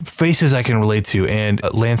is a faces I can relate to, and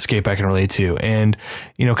a landscape I can relate to. And,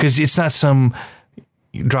 because it's not some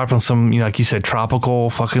dropped on some, like you said, tropical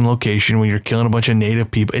fucking location where you're killing a bunch of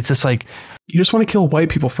native people. It's just like, you just want to kill white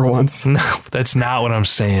people for once. no, that's not what I'm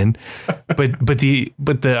saying. but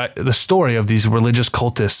the story of these religious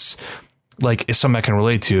cultists, like, is something I can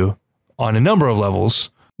relate to on a number of levels.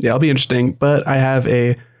 Yeah, it'll be interesting, but I have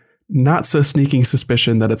a not so sneaking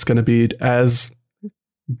suspicion that it's going to be as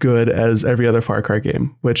good as every other Far Cry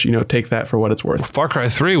game, which, take that for what it's worth. Far Cry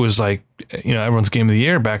 3 was like, everyone's game of the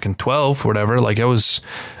year back in 12 or whatever. Like, it was,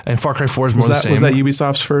 and Far Cry 4 is more the same. Was that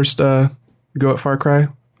Ubisoft's first go at Far Cry?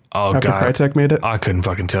 Oh, after God. Crytek made it? I couldn't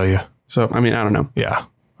fucking tell you. So, I don't know. Yeah,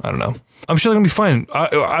 I don't know. I'm sure they're going to be fine.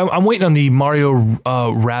 I'm waiting on the Mario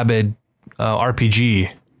Rabbids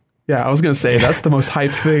RPG. Yeah, I was going to say, that's the most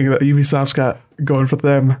hyped thing that Ubisoft's got going for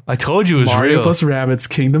them. I told you it was Mario real. plus Rabbids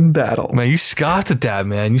Kingdom Battle. Man, you scoffed at that,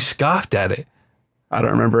 man. You scoffed at it. I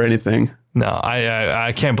don't remember anything. No,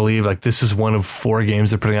 I can't believe, like, this is one of 4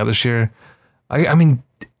 games they're putting out this year. I mean,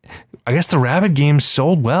 I guess the Rabbids games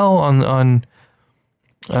sold well on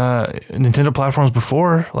Nintendo platforms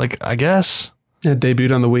before, like, I guess. Yeah,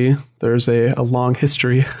 debuted on the Wii. There's a long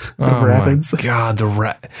history of Rabbids. My God,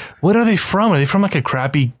 what are they from? Are they from like a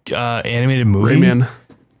crappy animated movie? Rayman.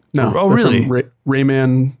 No. Oh, really?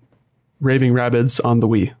 Rayman Raving Rabbids on the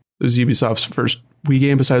Wii. It was Ubisoft's first Wii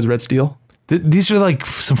game besides Red Steel. These are like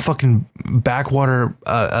some fucking backwater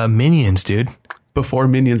minions, dude. Before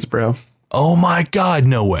Minions, bro. Oh my God,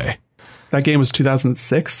 no way. That game was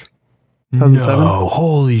 2006. 2007? No,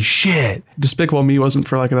 holy shit. Despicable Me wasn't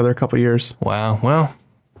for like another couple years. Wow. Well,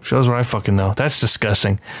 shows what I fucking know. That's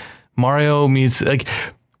disgusting. Mario meets, like,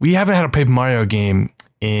 we haven't had a Paper Mario game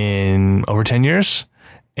in over 10 years.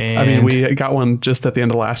 And we got one just at the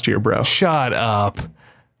end of last year, bro. Shut up.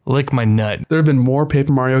 Lick my nut. There have been more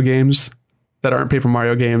Paper Mario games that aren't Paper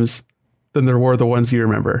Mario games than there were the ones you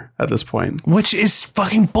remember at this point. Which is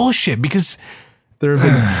fucking bullshit, because there have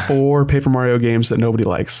been 4 Paper Mario games that nobody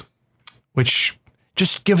likes. Which,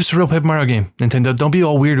 just give us a real Paper Mario game, Nintendo. Don't be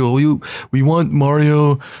all weird. We want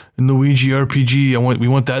Mario and Luigi RPG. We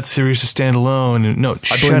want that series to stand alone. And no,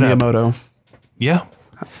 shut up. Miyamoto. Yeah,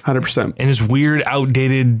 100%. And his weird,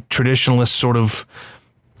 outdated, traditionalist sort of,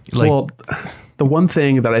 like. Well, the one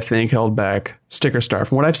thing that I think held back Sticker Star,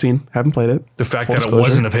 from what I've seen, haven't played it. The fact that it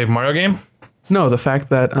wasn't a Paper Mario game? No, the fact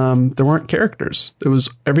that there weren't characters. It was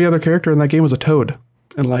every other character in that game was a Toad,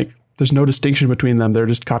 and like there's no distinction between them. They're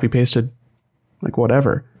just copy pasted. Like,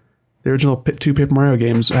 whatever. The original 2 Paper Mario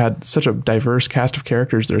games had such a diverse cast of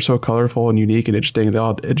characters. They're so colorful and unique and interesting. They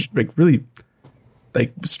all like really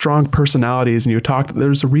like strong personalities. And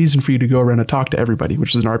there's a reason for you to go around and talk to everybody,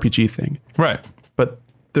 which is an RPG thing. Right. But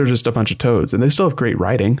they're just a bunch of Toads, and they still have great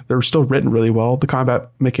writing. They're still written really well. The combat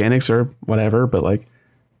mechanics are whatever, but like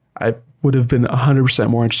I would have been 100%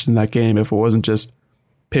 more interested in that game if it wasn't just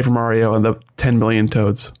Paper Mario and the 10 million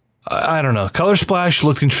Toads. I don't know. Color Splash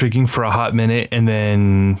looked intriguing for a hot minute, and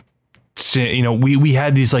then, we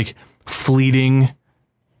had these like fleeting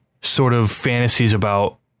sort of fantasies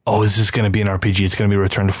about, oh, is this going to be an RPG? It's going to be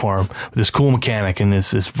Return to Form with this cool mechanic in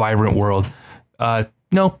this vibrant world.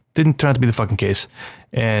 No, didn't turn out to be the fucking case.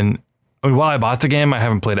 And while I bought the game, I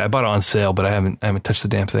haven't played it. I bought it on sale, but I haven't touched the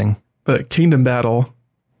damn thing. But Kingdom Battle,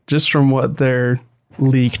 just from what their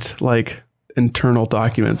leaked like internal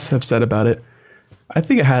documents have said about it, I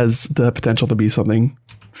think it has the potential to be something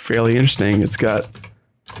fairly interesting. It's got,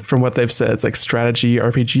 from what they've said, it's like strategy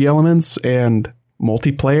RPG elements and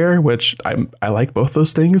multiplayer, which I like both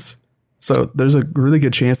those things. So there's a really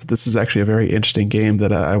good chance that this is actually a very interesting game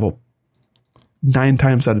that I will 9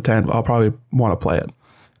 times out of 10, I'll probably want to play it.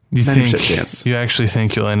 You 90% chance. You actually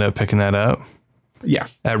think you'll end up picking that up? Yeah.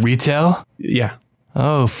 At retail? Yeah.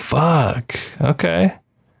 Oh, fuck. Okay.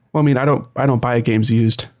 Well, I mean, I don't buy games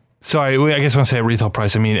used. Sorry, I guess when I say at retail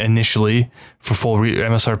price, I mean initially for full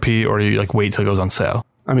MSRP, or you like wait till it goes on sale?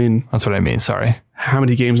 I mean, that's what I mean. Sorry. How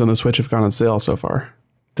many games on the Switch have gone on sale so far?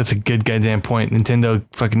 That's a good goddamn point. Nintendo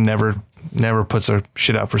fucking never puts their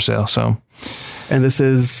shit out for sale. So, and this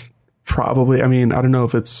is probably, I mean, I don't know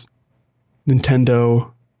if it's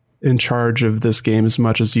Nintendo in charge of this game as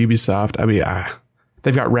much as Ubisoft. I mean,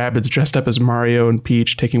 they've got Rabbids dressed up as Mario and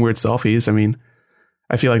Peach taking weird selfies. I mean,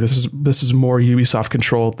 I feel like this is more Ubisoft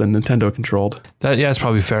controlled than Nintendo controlled. Yeah, it's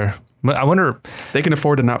probably fair. But I wonder, they can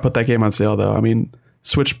afford to not put that game on sale though. I mean,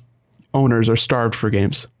 Switch owners are starved for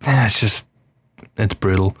games. It's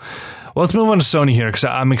brutal. Well, let's move on to Sony here, because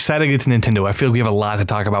I'm excited to get to Nintendo. I feel like we have a lot to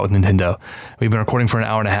talk about with Nintendo. We've been recording for an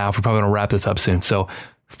hour and a half. We're probably going to wrap this up soon. So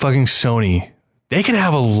fucking Sony, they could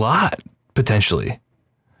have a lot potentially.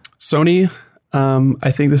 Sony,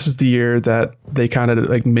 I think this is the year that they kind of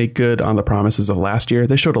like make good on the promises of last year.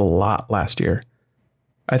 They showed a lot last year.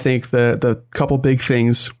 I think the couple big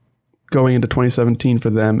things going into 2017 for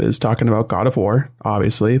them is talking about God of War.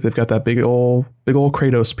 Obviously, they've got that big old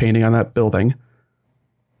Kratos painting on that building.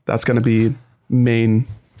 That's going to be main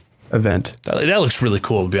event. That looks really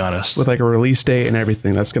cool, to be honest. With like a release date and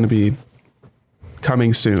everything. That's going to be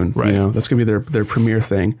coming soon. Right. You know, that's going to be their premiere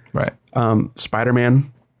thing. Right.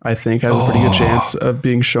 Spider-Man, I think, has a pretty good chance of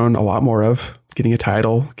being shown a lot more of, getting a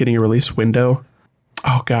title, getting a release window.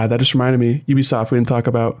 Oh God, that just reminded me. Ubisoft, we didn't talk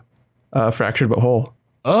about Fractured But Whole.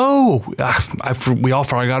 Oh, we all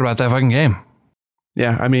forgot about that fucking game.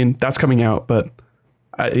 Yeah, I mean, that's coming out, but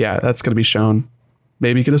yeah, that's going to be shown.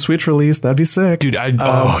 Maybe get a Switch release. That'd be sick. Dude,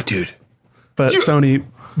 dude. But Sony,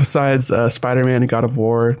 besides Spider-Man and God of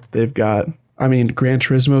War, they've got, I mean, Gran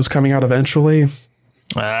Turismo's coming out eventually.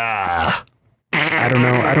 I don't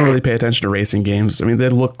know. I don't really pay attention to racing games. I mean, they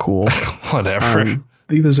look cool. Whatever. I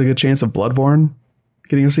think there's a good chance of Bloodborne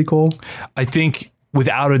getting a sequel. I think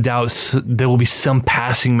without a doubt there will be some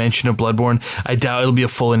passing mention of Bloodborne. I doubt it'll be a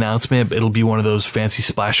full announcement, but it'll be one of those fancy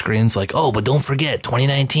splash screens like, oh, but don't forget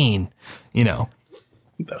 2019, you know.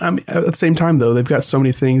 I mean, at the same time, though, they've got so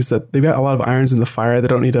many things that they've got a lot of irons in the fire. They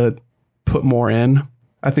don't need to put more in.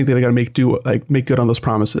 I think they got to make good on those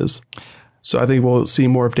promises. So I think we'll see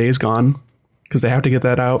more of Days Gone because they have to get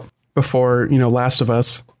that out before, Last of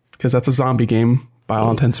Us, because that's a zombie game by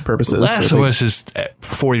all intents and purposes. Last of Us is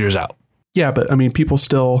 4 years out. Yeah, but I mean, people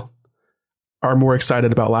still are more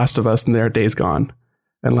excited about Last of Us than they are Days Gone.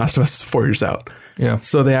 And Last of Us is 4 years out. Yeah.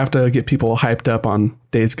 So they have to get people hyped up on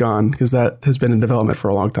Days Gone because that has been in development for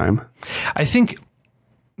a long time. I think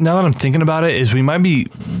now that I'm thinking about it is we might be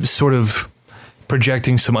sort of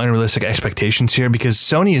projecting some unrealistic expectations here because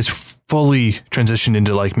Sony is fully transitioned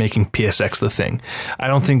into like making PSX the thing. I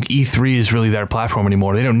don't think E3 is really their platform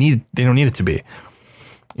anymore. They don't need it to be.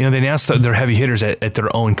 They announced their heavy hitters at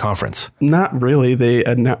their own conference. Not really.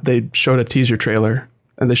 They showed a teaser trailer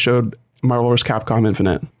and they showed Marvel vs. Capcom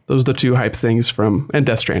Infinite. Those are the two hype things and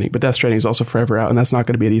Death Stranding. But Death Stranding is also forever out and that's not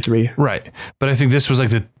going to be at E3. Right. But I think this was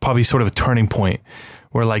like probably sort of a turning point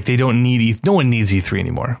where like they don't need no one needs E3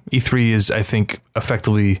 anymore. E3 is, I think,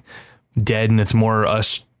 effectively dead and it's more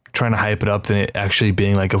us trying to hype it up than it actually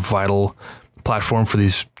being like a vital platform for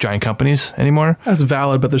these giant companies anymore. That's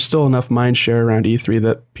valid, but there's still enough mind share around E3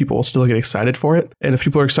 that people will still get excited for it. And if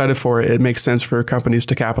people are excited for it, it makes sense for companies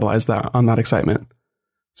to capitalize on that excitement.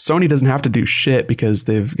 Sony doesn't have to do shit because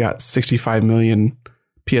they've got 65 million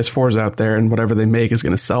PS4s out there and whatever they make is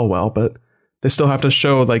going to sell well, but they still have to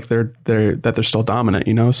show like they're still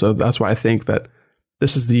dominant, So that's why I think that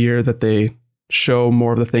this is the year that they show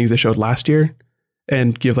more of the things they showed last year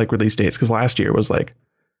and give like release dates. Because last year was like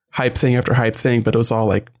hype thing after hype thing, but it was all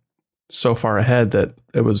like so far ahead that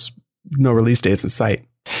it was no release dates in sight.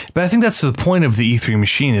 But I think that's the point of the E3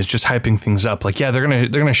 machine is just hyping things up. Like, yeah, they're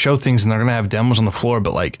gonna show things and they're gonna have demos on the floor,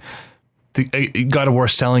 but like the God of War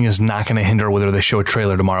selling is not going to hinder whether they show a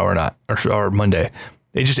trailer tomorrow or not, or Monday.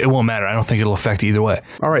 It won't matter. I don't think it'll affect either way.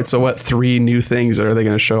 All right. So what 3 new things are they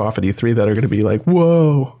going to show off at E3 that are going to be like,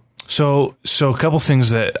 whoa? So a couple things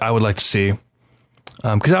that I would like to see.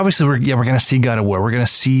 Because obviously we're going to see God of War. We're going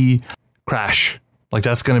to see Crash. Like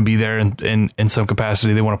that's going to be there in some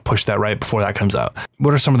capacity. They want to push that right before that comes out.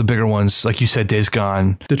 What are some of the bigger ones? Like you said, Days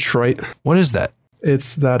Gone. Detroit. What is that?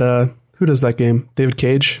 It's that, who does that game? David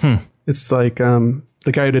Cage. It's like the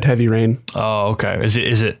guy who did Heavy Rain. Oh, okay. Is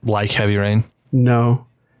it like Heavy Rain? No,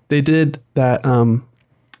 they did that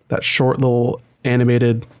that short little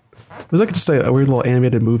animated. It was like just a weird little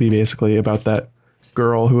animated movie, basically about that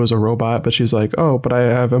girl who was a robot, but she's like, oh, but I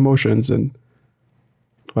have emotions and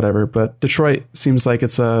whatever. But Detroit seems like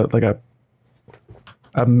it's a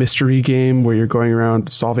mystery game where you're going around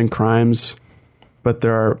solving crimes, but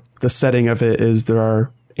the setting of it is there are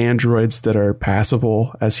androids that are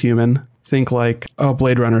passable as human. Think like a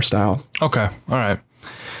Blade Runner style. Okay, all right.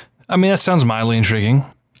 I mean, that sounds mildly intriguing.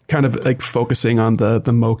 Kind of like focusing on the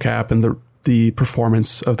mocap and the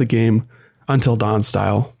performance of the game Until Dawn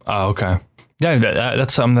style. Oh, okay. Yeah,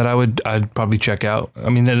 that's something that I'd probably check out. I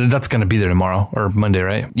mean, that's going to be there tomorrow or Monday,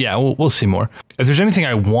 right? Yeah, we'll see more. If there's anything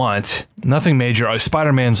I want, nothing major.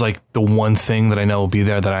 Spider-Man's like the one thing that I know will be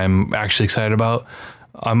there that I'm actually excited about.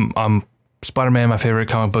 I'm Spider-Man, my favorite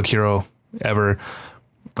comic book hero ever.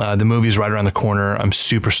 The movie's right around the corner. I'm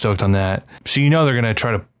super stoked on that. So they're going to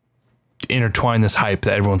try to intertwine this hype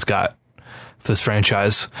that everyone's got for this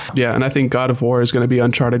franchise. Yeah, and I think God of War is going to be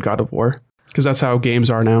Uncharted God of War because that's how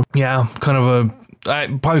games are now. Yeah, kind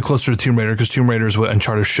of probably closer to Tomb Raider because Tomb Raider is what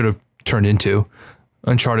Uncharted should have turned into.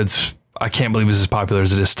 Uncharted's, I can't believe it's as popular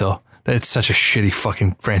as it is still. It's such a shitty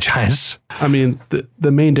fucking franchise. I mean,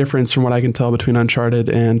 the main difference from what I can tell between Uncharted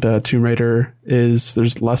and Tomb Raider is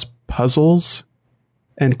there's less puzzles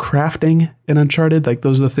and crafting in Uncharted. Like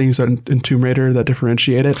those are the things that in Tomb Raider that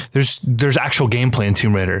differentiate it. There's actual gameplay in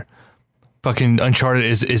Tomb Raider. Fucking Uncharted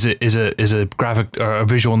is a graphic or a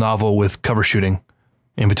visual novel with cover shooting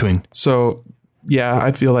in between. So yeah,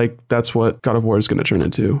 I feel like that's what God of War is going to turn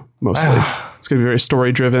into mostly. It's going to be very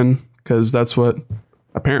story driven because that's what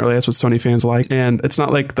Sony fans like. And it's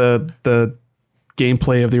not like the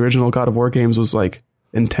gameplay of the original God of War games was like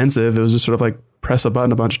intensive. It was just sort of like press a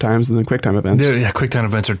button a bunch of times and then QuickTime events. Yeah, QuickTime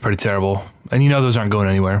events are pretty terrible. And those aren't going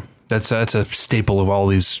anywhere. That's a staple of all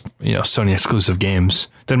these, Sony exclusive games.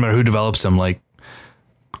 Doesn't matter who develops them, like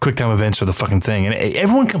QuickTime events are the fucking thing. And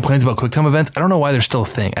everyone complains about QuickTime events. I don't know why they're still a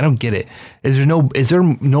thing. I don't get it. Is there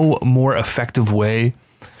no more effective way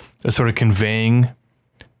of sort of conveying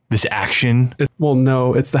this action?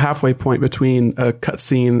 No, it's the halfway point between a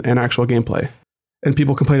cutscene and actual gameplay. And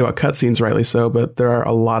people complain about cutscenes, rightly so, but there are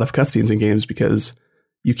a lot of cutscenes in games because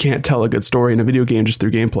you can't tell a good story in a video game just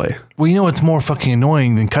through gameplay. Well, what's more fucking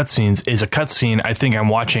annoying than cutscenes is a cutscene I think I'm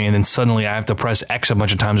watching and then suddenly I have to press X a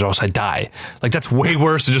bunch of times or else I die. Like, that's way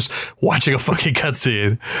worse than just watching a fucking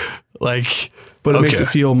cutscene. Like, but it makes it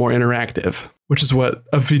feel more interactive, which is what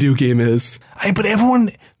a video game is. But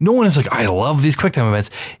no one is like, I love these QuickTime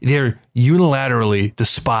events. They're unilaterally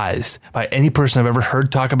despised by any person I've ever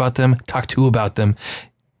heard talk to about them,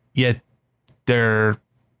 yet they're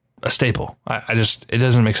a staple. It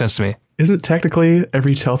doesn't make sense to me. Isn't technically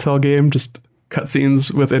every Telltale game just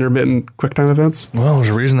cutscenes with intermittent QuickTime events? Well, there's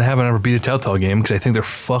a reason I haven't ever beat a Telltale game because I think they're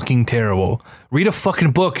fucking terrible. Read a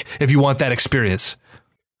fucking book if you want that experience.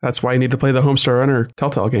 That's why you need to play the Homestar Runner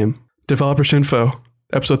Telltale game. Developers Info,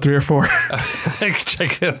 episode 3 or 4.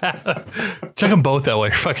 Check it out. Check them both out while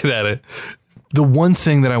you're fucking at it. The one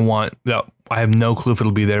thing that I want that I have no clue if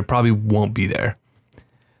it'll be there, probably won't be there.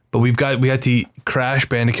 But we got the Crash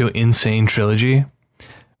Bandicoot Insane Trilogy,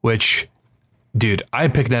 which, dude, I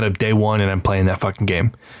picked that up day one and I'm playing that fucking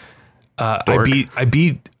game. I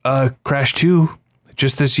beat Crash 2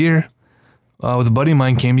 just this year with a buddy of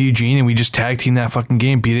mine. Came to Eugene and we just tag teamed that fucking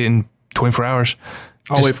game, beat it in 24 hours.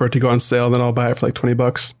 I'll wait for it to go on sale, then I'll buy it for like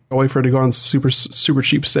 $20. I'll wait for it to go on super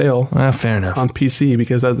cheap sale. Fair enough. On PC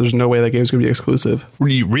because there's no way that game's gonna be exclusive.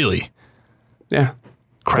 Really? Yeah.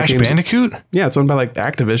 Crash Bandicoot? Yeah, it's owned by like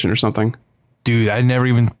Activision or something. Dude, I never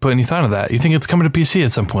even put any thought of that. You think it's coming to PC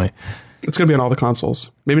at some point? It's going to be on all the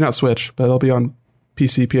consoles. Maybe not Switch, but it'll be on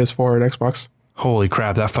PC, PS4, and Xbox. Holy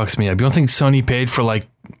crap, that fucks me up. You don't think Sony paid for like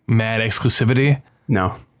mad exclusivity?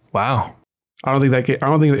 No. Wow. I don't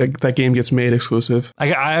think that game gets made exclusive. I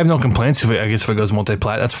have no complaints if it goes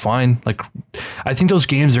multi-plat. That's fine. Like, I think those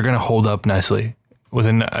games are going to hold up nicely with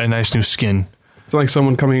a nice new skin. It's like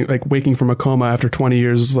someone waking from a coma after 20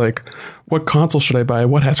 years is like, what console should I buy?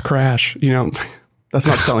 What has Crash? That's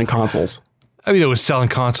not selling consoles. I mean, it was selling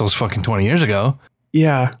consoles fucking 20 years ago.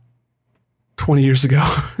 Yeah. 20 years ago.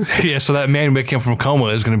 Yeah, so that man waking up from a coma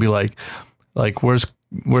is going to be like, where's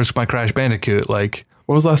my Crash Bandicoot? Like,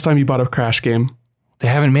 when was the last time you bought a Crash game? They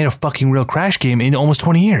haven't made a fucking real Crash game in almost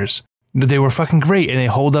 20 years. They were fucking great and they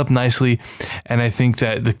hold up nicely. And I think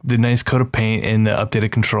that the nice coat of paint and the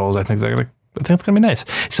updated controls, I think it's gonna be nice.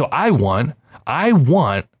 So I want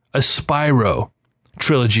a Spyro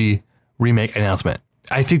trilogy remake announcement.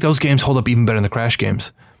 I think those games hold up even better than the Crash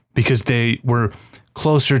games because they were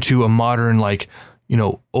closer to a modern,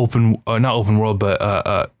 not open world, but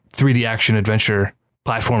 3D action adventure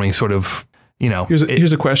platforming sort of.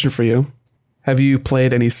 Here's a question for you: have you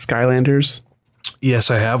played any Skylanders?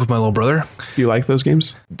 Yes, I have with my little brother. Do you like those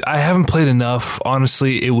games? I haven't played enough.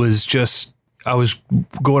 Honestly, it was just. I was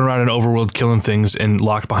going around an overworld killing things and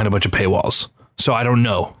locked behind a bunch of paywalls. So I don't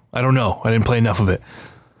know. I didn't play enough of it.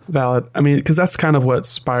 Valid. I mean, because that's kind of what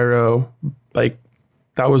Spyro, like,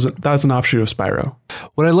 that was an offshoot of Spyro.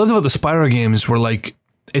 What I loved about the Spyro games were like,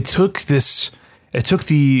 it took the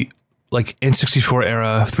like N64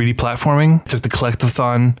 era 3D platforming, took the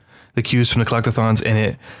collectathon, the cues from the collectathons,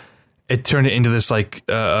 and it turned it into this like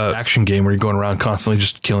action game where you're going around constantly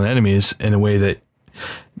just killing enemies in a way that,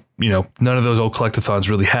 none of those old collectathons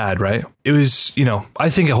really had, right? It was,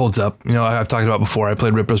 I think it holds up. I've talked about before, I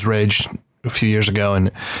played Ripto's Rage a few years ago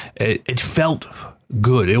and it felt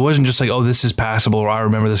good. It wasn't just like, oh, this is passable or I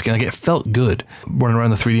remember this game. Like, it felt good running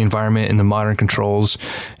around the 3D environment and the modern controls,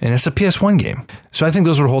 and it's a PS1 game. So I think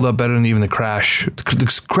those would hold up better than even the Crash.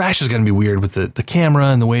 The Crash is going to be weird with the camera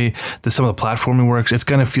and the way that some of the platforming works. It's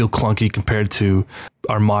going to feel clunky compared to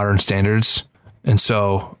our modern standards. And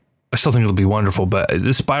so I still think it'll be wonderful, but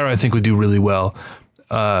this Spyro I think would do really well.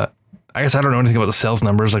 I guess I don't know anything about the sales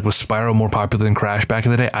numbers. Like, was Spyro more popular than Crash back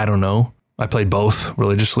in the day? I don't know. I played both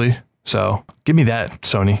religiously. So give me that,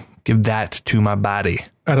 Sony. Give that to my body.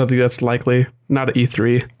 I don't think that's likely. Not at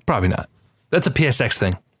E3. Probably not. That's a PSX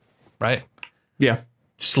thing, right? Yeah.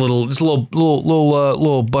 Just a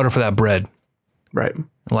little butter for that bread. Right.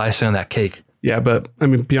 Icing on that cake. Yeah, but I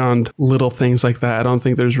mean, beyond little things like that, I don't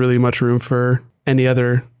think there's really much room for any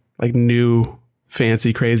other like new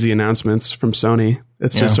fancy crazy announcements from Sony.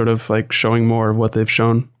 It's just sort of like showing more of what they've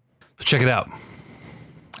shown. Check it out.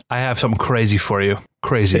 I have something crazy for you.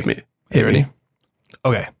 Crazy. Hit me. You ready?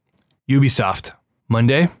 Okay. Ubisoft.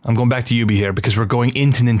 Monday, I'm going back to Ubi here because we're going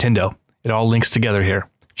into Nintendo. It all links together here.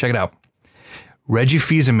 Check it out. Reggie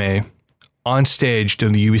Fils-Aimé on stage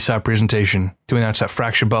during the Ubisoft presentation to announce that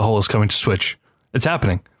Fractured Butthole is coming to Switch. It's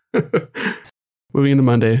happening. Moving into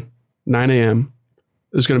Monday, 9 a.m.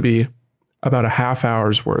 There's going to be about a half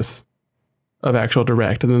hour's worth of actual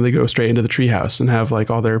direct, and then they go straight into the treehouse and have like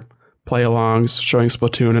all their play-alongs showing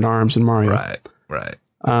Splatoon and ARMS and Mario. Right.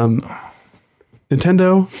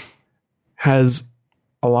 Nintendo has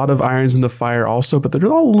a lot of irons in the fire also, but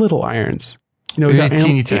they're all little irons. You know, we got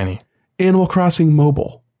teeny tiny. Animal Crossing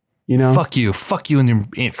Mobile. You know, fuck you and your.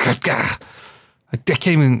 I can't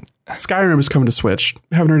even. Skyrim is coming to Switch.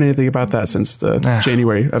 Haven't heard anything about that since the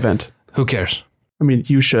January event. Who cares? I mean,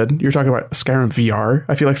 you should. You're talking about Skyrim VR.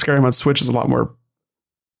 I feel like Skyrim on Switch is a lot more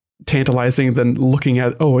tantalizing than looking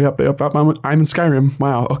at, I'm in Skyrim.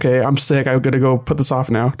 Wow, okay, I'm sick. I'm going to go put this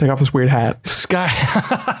off now. Take off this weird hat. God.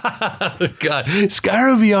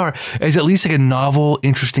 Skyrim VR is at least like a novel,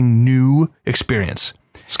 interesting, new experience.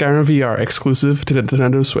 Skyrim VR exclusive to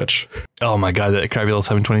Nintendo Switch. Oh my God, that crappy little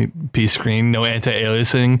 720p screen, no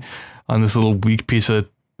anti-aliasing on this little weak piece of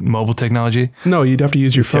mobile technology. No, you'd have to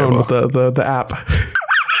use your phone with the app.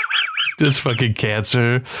 Just fucking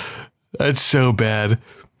cancer. That's so bad.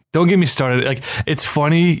 Don't get me started. Like, it's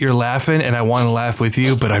funny, you're laughing, and I want to laugh with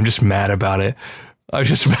you, but I'm just mad about it. I'm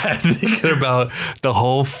just mad thinking about the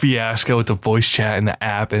whole fiasco with the voice chat and the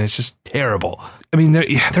app, and it's just terrible. I mean,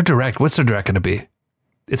 they're direct. What's their direct going to be?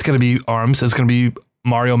 It's going to be ARMS. It's going to be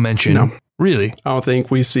Mario Mention. No. Really? I don't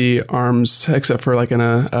think we see ARMS except for like in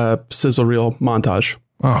a sizzle reel montage.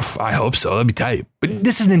 Oh, I hope so. That'd be tight. But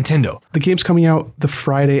this is Nintendo. The game's coming out the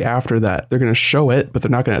Friday after that. They're going to show it, but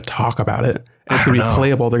they're not going to talk about it. And it's going to be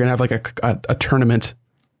playable. They're going to have like a tournament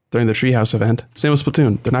during the Treehouse event. Same with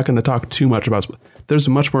Splatoon. They're not going to talk too much about Splatoon. There's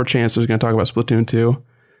much more chance they're going to talk about Splatoon 2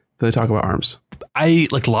 than they talk about ARMS.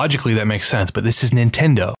 Logically that makes sense, but this is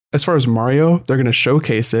Nintendo. As far as Mario, they're going to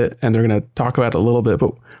showcase it and they're going to talk about it a little bit,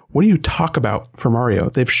 but what do you talk about for Mario?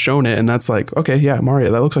 They've shown it and that's like, okay, yeah,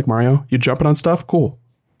 Mario, that looks like Mario. You jumping on stuff? Cool.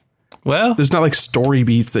 Well, there's not like story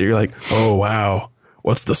beats that you're like, oh, wow,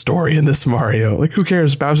 what's the story in this Mario? Like, who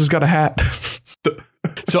cares? Bowser's got a hat.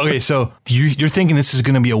 So you're thinking this is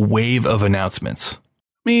going to be a wave of announcements.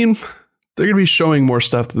 I mean, they're going to be showing more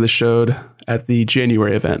stuff that they showed at the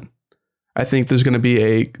January event. I think they're going to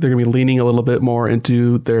be leaning a little bit more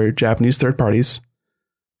into their Japanese third parties.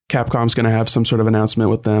 Capcom's going to have some sort of announcement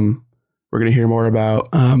with them. We're going to hear more about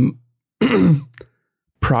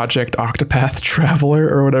Project Octopath Traveler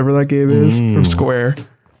or whatever that game is from Square,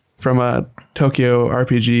 from a Tokyo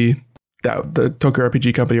RPG, the Tokyo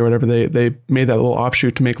RPG company or whatever. They made that little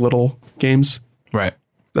offshoot to make little games. Right.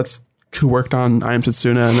 That's who worked on I Am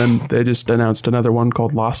Setsuna, and then they just announced another one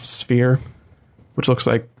called Lost Sphere, which looks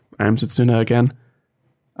like I Am Setsuna again.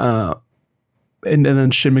 And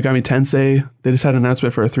then Shin Megami Tensei, they just had an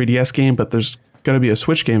announcement for a 3DS game, but there's going to be a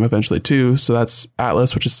Switch game eventually too. So that's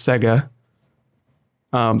Atlas, which is Sega.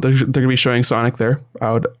 They're going to be showing Sonic there.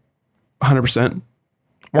 I would 100%.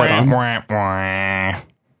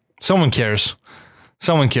 Someone cares.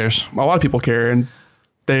 A lot of people care, and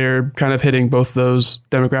they're kind of hitting both those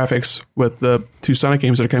demographics with the two Sonic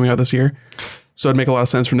games that are coming out this year. So it'd make a lot of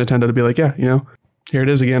sense for Nintendo to be like, yeah, here it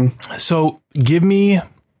is again. So give me...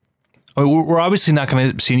 We're obviously not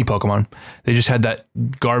going to see any Pokemon. They just had that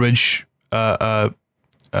garbage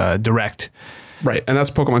direct. Right, and that's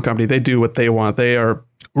Pokemon Company. They do what they want. They are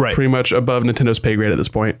pretty much above Nintendo's pay grade at this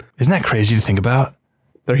point. Isn't that crazy to think about?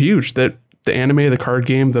 They're huge. The anime, the card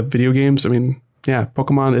game, the video games. I mean, yeah,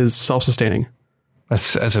 Pokemon is self-sustaining.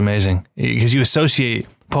 That's amazing because you associate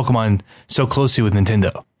Pokemon so closely with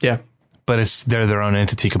Nintendo. Yeah. But they're their own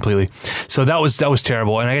entity completely. So that was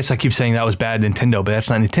terrible. And I guess I keep saying that was bad Nintendo, but that's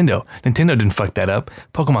not Nintendo. Nintendo didn't fuck that up.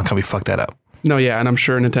 Pokemon Company fucked that up. No, yeah, and I'm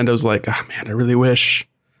sure Nintendo's like, oh man, I really wish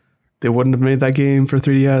they wouldn't have made that game for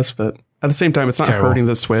 3DS. But at the same time, it's not hurting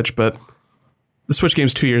the Switch. But the Switch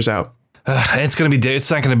game's 2 years out. It's not going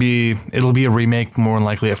to be. It'll be a remake more than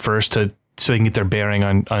likely at first so they can get their bearing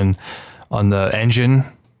on the engine.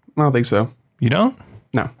 I don't think so. You don't?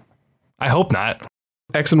 No. I hope not.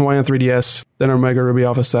 X and Y on 3DS, then Omega Ruby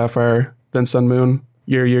Alpha Sapphire, then Sun Moon,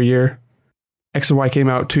 year. X and Y came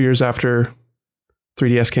out 2 years after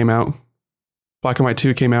 3DS came out. Black and White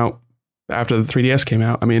 2 came out after the 3DS came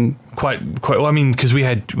out. I mean, quite well. I mean, because we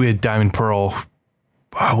had Diamond Pearl.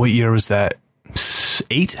 Wow, what year was that?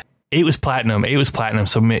 8? 8 was platinum. 8 was platinum.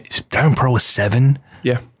 So Diamond Pearl was 7.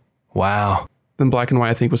 Yeah. Wow. Then Black and White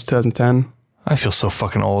I think was 2010. I feel so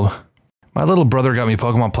fucking old. My little brother got me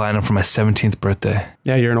Pokemon Platinum for my 17th birthday.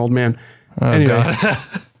 Yeah, you're an old man. Oh, anyway, God.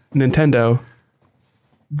 Nintendo,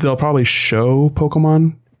 they'll probably show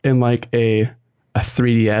Pokemon in like a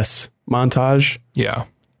 3DS montage. Yeah.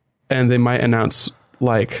 And they might announce,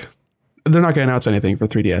 like, they're not going to announce anything for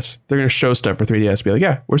 3DS. They're going to show stuff for 3DS. Be like,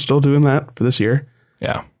 yeah, we're still doing that for this year.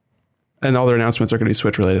 Yeah. And all their announcements are going to be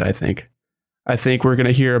Switch related, I think. I think we're going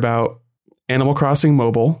to hear about Animal Crossing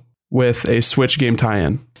Mobile with a Switch game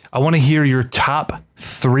tie-in. I want to hear your top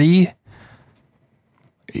 3,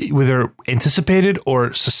 whether anticipated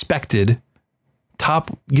or suspected.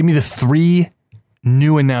 Give me the 3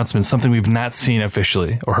 new announcements, something we've not seen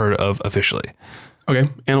officially or heard of officially. Okay,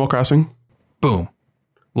 Animal Crossing. Boom.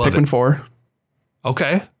 Love Pikmin it. 4.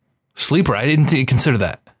 Okay. Sleeper. I didn't consider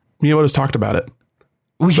that. Miyamoto's talked about it.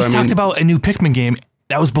 Well, he's talked about a new Pikmin game.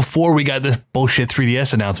 That was before we got this bullshit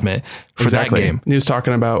 3DS announcement for that game. He was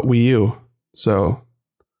talking about Wii U. So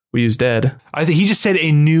Wii U's dead. I think he just said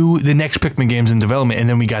the next Pikmin game's in development, and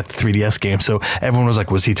then we got the 3DS game. So everyone was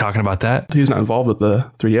like, was he talking about that? He's not involved with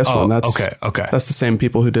the 3DS one. That's okay. That's the same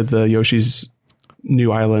people who did the Yoshi's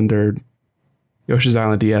New Island or Yoshi's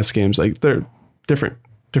Island DS games. Like, they're different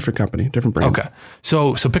company, different brand. Okay.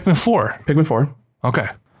 So Pikmin 4. Pikmin 4. Okay.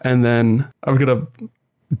 And then I'm going to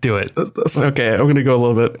do it. Okay. I'm going to go a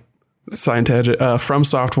little bit side tangent. From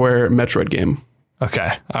Software Metroid game.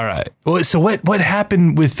 Okay. All right. Well, so what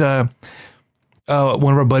happened with one of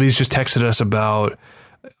our buddies just texted us about,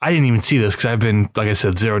 I didn't even see this because I've been, like I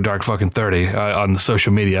said, zero dark fucking 30 on the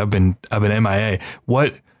social media. I've been MIA.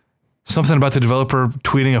 Something about the developer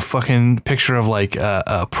tweeting a fucking picture of like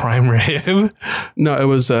a prime rib? No, it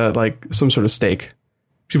was like some sort of steak.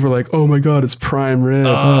 People were like, "Oh my god, it's prime rib,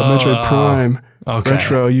 Metroid Prime, okay.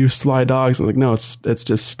 Retro, you sly dogs." I'm like, "No, it's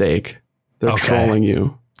just steak. They're trolling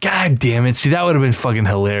you." God damn it! See, that would have been fucking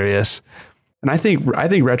hilarious. And I think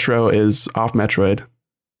Retro is off Metroid.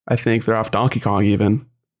 I think they're off Donkey Kong even,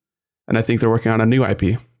 and I think they're working on a new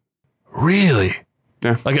IP. Really?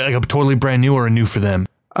 Yeah, like a totally brand new or a new for them.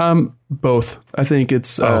 Both. I think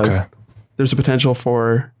it's okay. There's a potential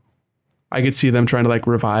for, I could see them trying to like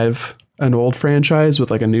revive an old franchise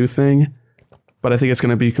with like a new thing, but I think it's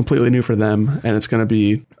going to be completely new for them, and it's going to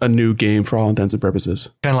be a new game for all intents and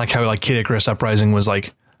purposes. Kind of like how like Kid Icarus Uprising was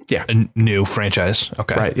like a new franchise.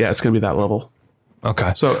 Okay, right? Yeah, it's going to be that level.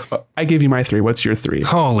 Okay, so I gave you my 3. What's your 3?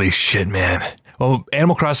 Holy shit, man! Well,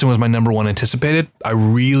 Animal Crossing was my number 1 anticipated. I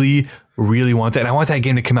really, really want that, and I want that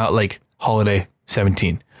game to come out like holiday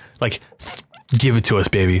 17. Like, give it to us,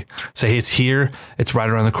 baby. Say, hey, it's here. It's right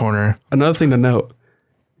around the corner. Another thing to note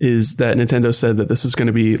is that Nintendo said that this is going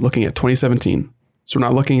to be looking at 2017. So we're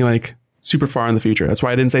not looking like super far in the future. That's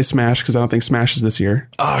why I didn't say Smash, because I don't think Smash is this year.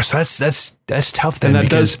 Oh, so that's tough then. And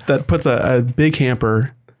that puts a big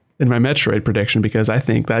hamper in my Metroid prediction, because I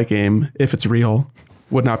think that game, if it's real,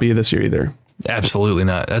 would not be this year either. Absolutely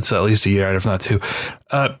not. That's at least a year out, if not 2.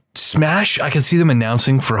 Smash, I can see them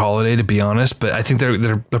announcing for holiday, to be honest, but I think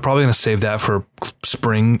they're probably going to save that for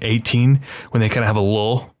spring 18 when they kind of have a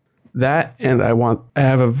lull. That, and I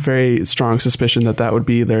have a very strong suspicion that would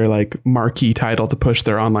be their like marquee title to push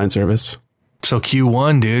their online service. So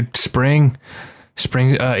Q1, dude, spring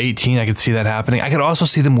 18, I could see that happening. I could also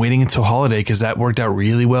see them waiting until holiday, because that worked out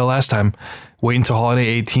really well last time. Wait until holiday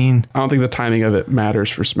 18. I don't think the timing of it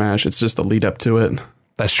matters for Smash. It's just the lead up to it.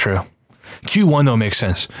 That's true. Q1 though makes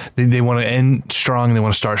sense. They want to end strong. They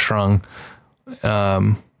want to start strong.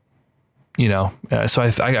 So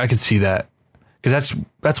I could see that, because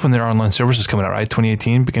that's when their online service is coming out, right?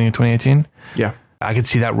 2018, beginning of 2018. Yeah, I could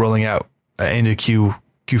see that rolling out into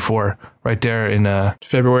Q4 right there in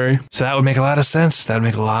February. So that would make a lot of sense.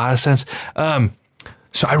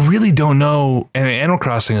 So I really don't know. And Animal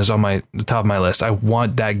Crossing is on the top of my list. I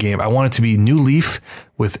want that game. I want it to be New Leaf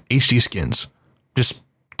with HD skins. Just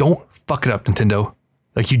don't fuck it up, Nintendo.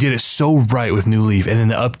 Like, you did it so right with New Leaf, and then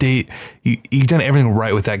the update, you've done everything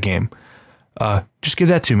right with that game. Just give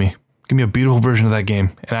that to me. Give me a beautiful version of that game,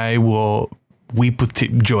 and I will weep with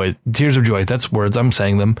tears of joy. That's words. I'm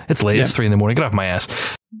saying them. It's late. Yeah. It's 3 a.m. Get off my ass.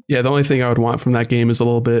 Yeah, the only thing I would want from that game is a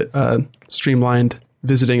little bit streamlined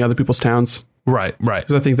visiting other people's towns. Right.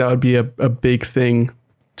 Because I think that would be a big thing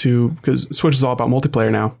because Switch is all about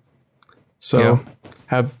multiplayer now. So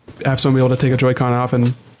have someone be able to take a Joy-Con off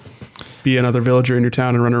and be another villager in your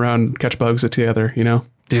town and run around and catch bugs together, you know?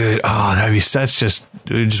 Dude, that's just,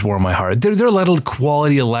 it just warmed my heart. There are a lot of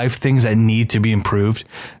quality of life things that need to be improved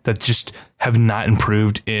that just have not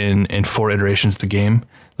improved in 4 iterations of the game.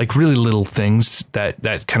 Like really little things that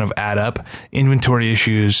kind of add up. Inventory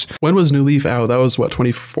issues. When was New Leaf out? That was what,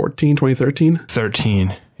 2014, 2013?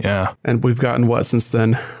 13, yeah. And we've gotten what since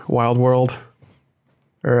then? Wild World?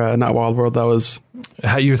 Or not Wild World, that was...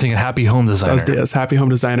 How you were thinking Happy Home Designer. That was Happy Home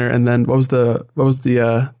Designer. And then what was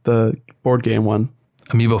the board game one?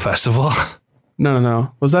 Amiibo Festival.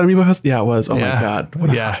 No. Was that Amiibo Festival? Yeah, it was. Oh my God. What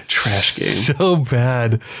a fucking trash game. So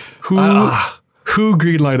bad. Who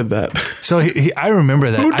greenlighted that? So I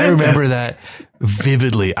remember that. I remember that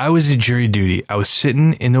vividly. I was at jury duty. I was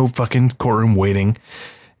sitting in the fucking courtroom waiting,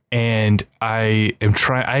 and I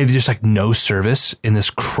have just like no service in this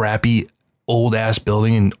crappy old ass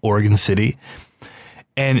building in Oregon City.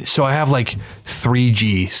 And so I have like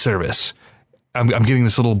 3G service. I'm getting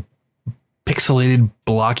this little pixelated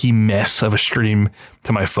blocky mess of a stream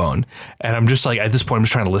to my phone. And I'm just like, at this point, I'm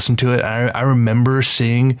just trying to listen to it. And I remember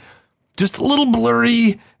seeing just a little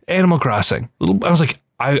blurry Animal Crossing. I was like,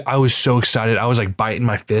 I was so excited. I was like biting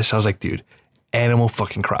my fist. I was like, dude, Animal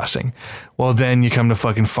fucking Crossing. Well, then you come to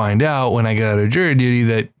fucking find out when I got out of jury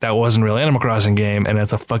duty that wasn't a real Animal Crossing game. And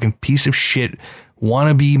it's a fucking piece of shit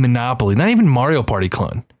wannabe Monopoly. Not even Mario Party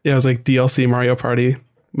clone. Yeah, it was like DLC Mario Party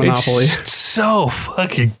Monopoly. It's so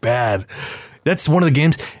fucking bad. That's one of the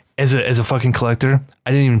games. As a fucking collector,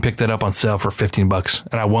 I didn't even pick that up on sale for $15,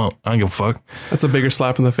 and I won't. I don't give a fuck. That's a bigger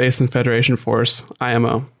slap in the face than Federation Force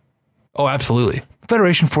IMO. Oh, absolutely.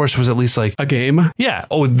 Federation Force was at least like a game. Yeah.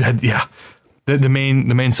 Oh, yeah. The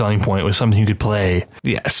main selling point was something you could play.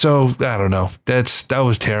 Yeah. So I don't know. That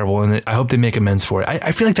was terrible, and I hope they make amends for it.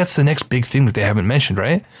 I feel like that's the next big thing that they haven't mentioned,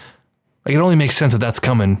 right? Like it only makes sense that that's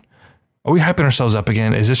coming. Are we hyping ourselves up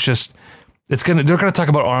again? Is this just? They're gonna talk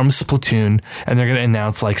about ARMS, Splatoon, and they're gonna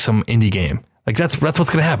announce like some indie game. Like that's what's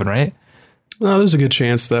gonna happen, right? Well, there's a good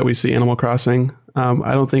chance that we see Animal Crossing.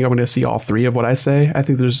 I don't think I'm going to see all 3 of what I say. I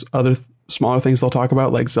think there's other smaller things they'll talk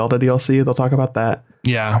about, like Zelda DLC. They'll talk about that.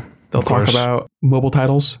 Yeah, they'll talk about mobile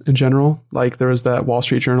titles in general. Like there was that Wall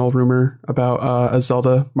Street Journal rumor about a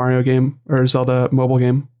Zelda Mario game or Zelda mobile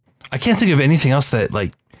game. I can't think of anything else that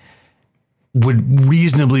like would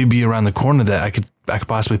reasonably be around the corner that I could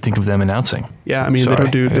possibly think of them announcing. Yeah, I mean they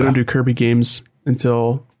don't do Kirby games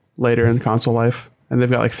until later in console life, and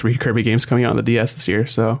they've got like 3 Kirby games coming out on the DS this year.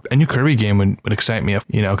 So a new Kirby game would excite me,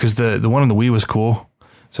 because the one on the Wii was cool.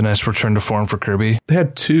 It's a nice return to form for Kirby. They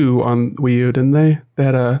had 2 on Wii U, didn't they? They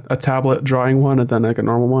had a tablet drawing one and then like a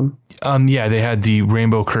normal one. Yeah, they had the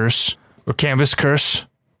Rainbow Curse or Canvas Curse.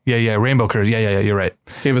 Yeah, Rainbow Curse. Yeah, you're right.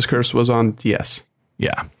 Canvas Curse was on DS.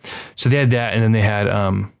 Yeah, so they had that, and then they had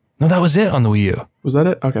no, that was it on the Wii U. Was that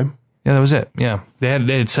it? Okay. Yeah, that was it. Yeah, they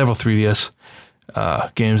had several 3DS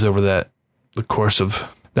games over the course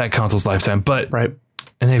of that console's lifetime. But right,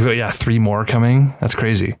 and they've got 3 more coming. That's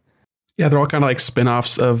crazy. Yeah, they're all kind of like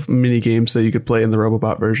spin-offs of mini games that you could play in the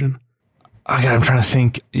Robobot version. I'm trying to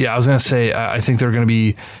think. Yeah, I was gonna say I think we're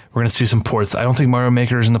gonna see some ports. I don't think Mario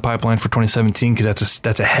Maker is in the pipeline for 2017 because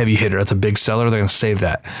that's a heavy hitter. That's a big seller. They're gonna save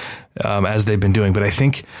that as they've been doing. But I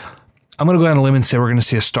think I'm gonna go on a limb and say we're gonna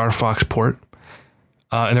see a Star Fox port,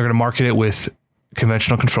 and they're gonna market it with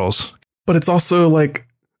conventional controls. But it's also like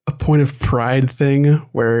a point of pride thing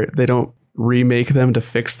where they don't remake them to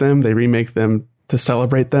fix them; they remake them to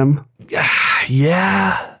celebrate them.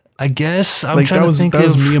 Yeah. I guess I'm like trying to think that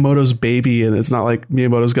was of Miyamoto's baby, and it's not like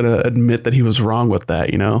Miyamoto's going to admit that he was wrong with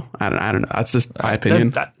that. I don't know. That's just my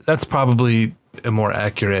opinion. That's probably a more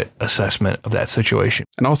accurate assessment of that situation.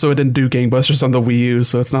 And also, it didn't do gangbusters on the Wii U,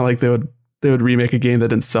 so it's not like they would remake a game that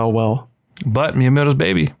didn't sell well. But Miyamoto's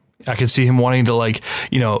baby, I could see him wanting to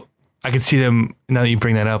I could see them now that you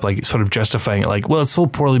bring that up, like sort of justifying it, like, well, it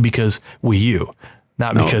sold poorly because Wii U,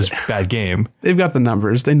 not because bad game. They've got the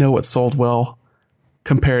numbers. They know what sold well.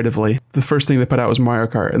 Comparatively, the first thing they put out was Mario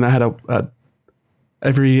Kart, and that had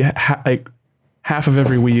half of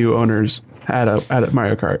every Wii U owners had a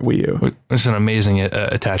Mario Kart Wii U. It's an amazing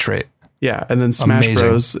attach rate. Yeah, and then Smash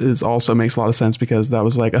Bros also makes a lot of sense because that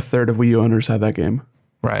was like a third of Wii U owners had that game.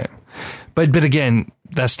 Right, but again,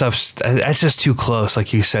 that's just too close.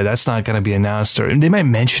 Like you said, that's not going to be announced, or they might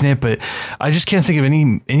mention it, but I just can't think of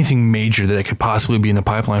anything major that could possibly be in the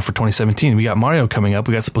pipeline for 2017. We got Mario coming up.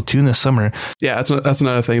 We got Splatoon this summer. Yeah, that's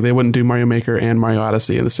another thing. They wouldn't do Mario Maker and Mario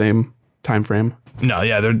Odyssey in the same time frame. No,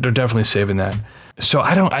 yeah, they're definitely saving that. So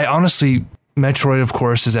I honestly, Metroid, of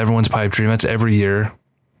course, is everyone's pipe dream. That's every year.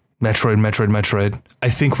 Metroid. I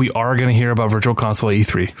think we are going to hear about Virtual Console at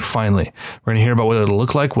E3. Finally, we're going to hear about what it'll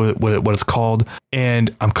look like, what it's called,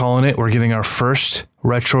 and I'm calling it. We're getting our first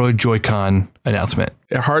Retroid Joy-Con announcement.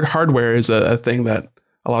 Yeah, hardware is a thing that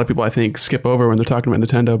a lot of people, I think, skip over when they're talking about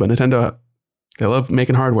Nintendo. But Nintendo, they love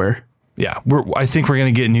making hardware. Yeah, I think we're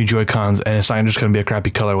going to get new Joy-Cons, and it's not just going to be a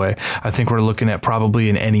crappy colorway. I think we're looking at probably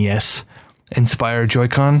an NES-inspired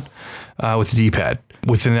Joy-Con with the D-pad,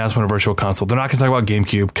 with an announcement of Virtual Console. They're not going to talk about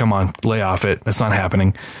GameCube. Come on, lay off it. That's not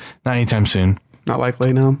happening. Not anytime soon. Not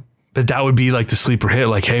likely, no. But that would be like the sleeper hit.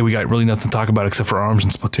 Like, hey, we got really nothing to talk about except for ARMS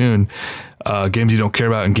and Splatoon. Games you don't care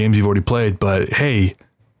about and games you've already played. But hey,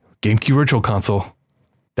 GameCube Virtual Console.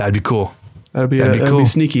 That'd be cool. That'd be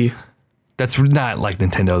sneaky. That's not like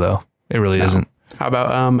Nintendo, though. It really isn't. How about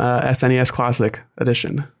SNES Classic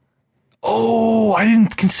Edition? Oh, I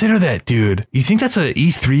didn't consider that, dude. You think that's a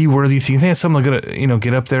E3 worthy thing? You think that's something they're gonna,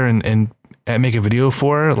 get up there and make a video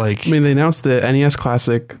for? Like, I mean, they announced the NES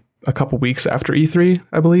Classic a couple weeks after E3,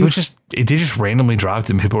 I believe. They just randomly dropped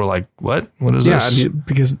it, and people were like, "What? What is this?" Yeah,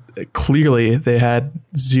 because clearly they had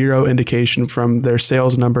zero indication from their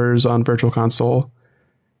sales numbers on Virtual Console,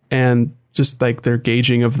 and just like their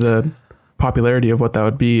gauging of the popularity of what that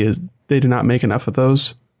would be is they did not make enough of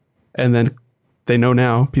those, and then they know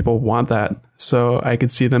now people want that. So I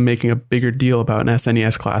could see them making a bigger deal about an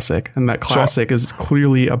SNES Classic. And that Classic is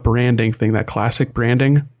clearly a branding thing, that Classic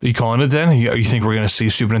branding. Are you calling it then? You think we're going to see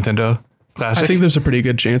Super Nintendo Classic? I think there's a pretty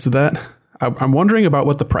good chance of that. I'm wondering about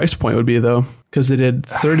what the price point would be, though, because they did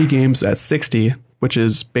 30 games at 60, which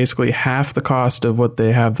is basically half the cost of what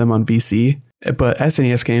they have them on VC. But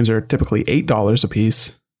SNES games are typically $8 a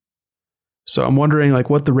piece. So I'm wondering like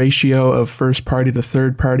what the ratio of first party to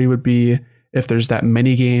third party would be if there's that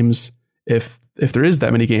many games, if there is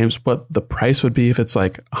that many games, what the price would be if it's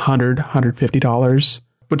like $100, $150,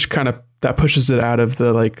 which kind of that pushes it out of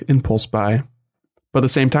the like impulse buy. But at the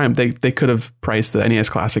same time, they could have priced the NES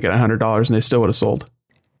Classic at $100 and they still would have sold.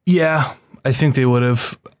 Yeah, I think they would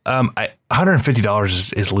have.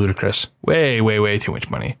 $150 is ludicrous. Way too much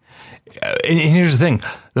money. And here's the thing.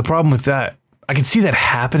 The problem with that, I can see that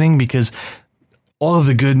happening because all of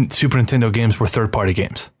the good Super Nintendo games were third-party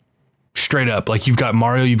games. Straight up. Like, you've got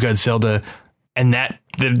Mario, you've got Zelda, and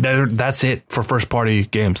that's it for first-party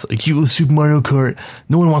games. Like, Super Mario Kart.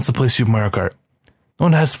 No one wants to play Super Mario Kart. No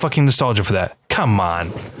one has fucking nostalgia for that. Come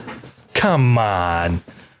on.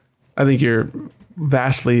 I think you're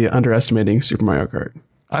vastly underestimating Super Mario Kart.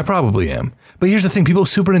 I probably am. But here's the thing. People with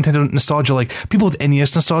Super Nintendo nostalgia, like people with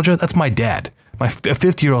NES nostalgia, that's my dad, a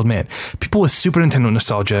 50-year-old man. People with Super Nintendo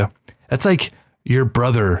nostalgia, that's like your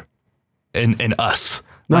brother and us.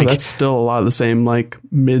 No, like, that's still a lot of the same, like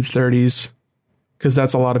mid-30s, because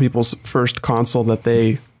that's a lot of people's first console that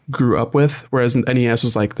they grew up with, whereas NES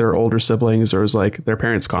was like their older siblings or it was like their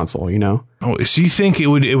parents' console, you know? Oh, so you think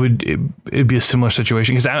it'd be a similar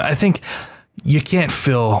situation? Because I think you can't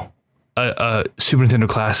fill a Super Nintendo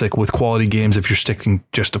Classic with quality games if you're sticking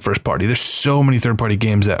just to first party. There's so many third party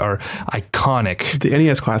games that are iconic. The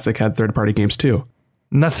NES Classic had third party games too.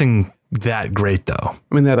 Nothing that great though.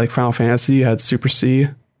 I mean, they had like Final Fantasy, you had Super C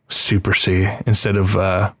instead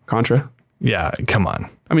of Contra. Yeah, come on.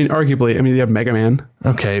 I mean, arguably, you have Mega Man.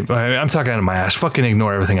 Okay, I'm talking out of my ass. Fucking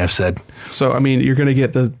ignore everything I've said. So, I mean, you're going to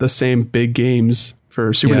get the same big games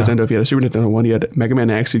for Super Nintendo. If you had a Super Nintendo 1, you had Mega Man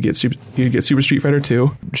X, you'd get Super Street Fighter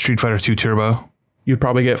 2. Street Fighter 2 Turbo. You'd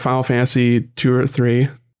probably get Final Fantasy 2 or 3.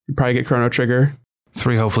 You'd probably get Chrono Trigger.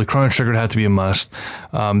 3, hopefully. Chrono Trigger would have to be a must.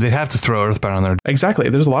 They'd have to throw Earthbound on there. Exactly.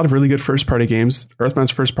 There's a lot of really good first-party games.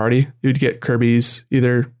 Earthbound's first party. You'd get Kirby's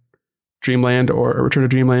either Dreamland or Return to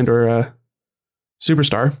Dreamland or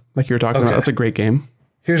Superstar, like you were talking about. That's a great game.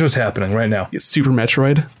 Here's what's happening right now. Super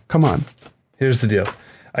Metroid. Come on. Here's the deal.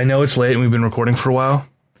 I know it's late and we've been recording for a while,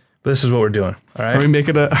 but this is what we're doing. All right. Are we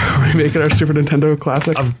making our Super Nintendo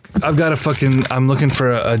Classic? I've got I'm looking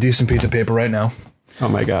for a decent piece of paper right now. Oh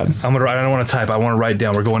my God. I don't want to type. I want to write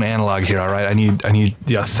down. We're going analog here. All right. I need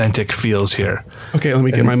the authentic feels here. Okay. Let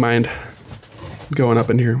me get my mind going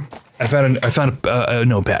up in here. I found a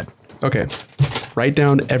notepad. Okay. Write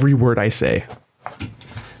down every word I say.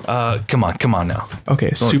 Come on now.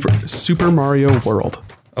 Okay, Super Mario World.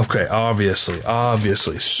 Okay, obviously.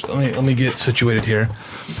 So let me get situated here.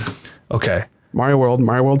 Okay. Mario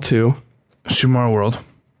World 2. Super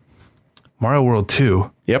Mario World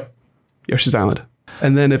 2. Yep. Yoshi's Island.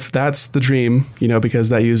 And then if that's the dream, because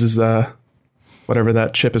that uses whatever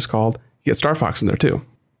that chip is called, you get Star Fox in there too.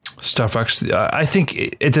 Star Fox. I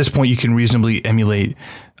think at this point you can reasonably emulate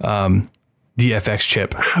the FX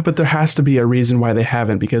chip. But there has to be a reason why they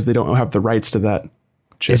haven't, because they don't have the rights to that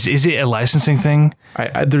chip. Is it a licensing thing?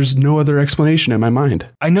 There's no other explanation in my mind.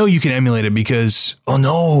 I know you can emulate it because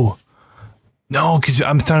because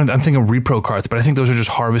I'm thinking repro carts, but I think those are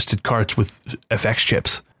just harvested carts with FX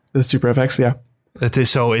chips. The Super FX, yeah.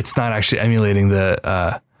 So it's not actually emulating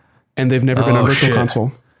the. And they've never been on Virtual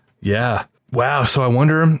Console. Yeah. Wow. So I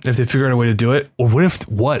wonder if they figure out a way to do it, or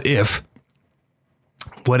what if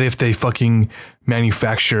they fucking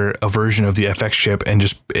manufacture a version of the FX chip and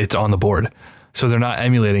just it's on the board, so they're not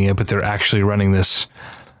emulating it, but they're actually running this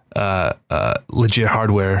legit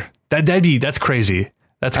hardware. That's crazy. That's crazy.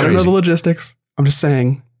 I don't know the logistics. I'm just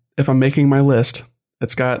saying, if I'm making my list,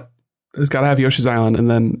 it's got to have Yoshi's Island, and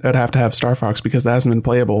then it'd have to have Star Fox because that hasn't been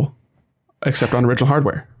playable except on original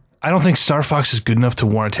hardware. I don't think Star Fox is good enough to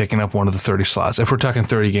warrant taking up one of the 30 slots. If we're talking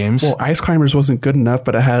 30 games. Well, Ice Climbers wasn't good enough,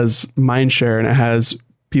 but it has mindshare and it has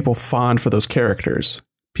people fond for those characters.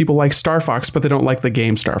 People like Star Fox, but they don't like the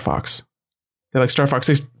game Star Fox. They like Star Fox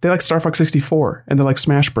 64, and they like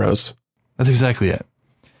Smash Bros. That's exactly it.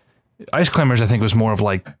 Ice Climbers, I think, was more of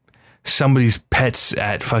like somebody's pets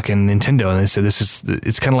at fucking Nintendo, and they said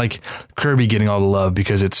it's kind of like Kirby getting all the love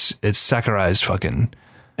because it's Sakurai's fucking.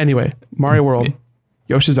 Anyway, Mario World,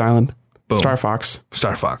 Yoshi's Island, Boom. Star Fox,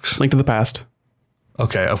 Link to the Past.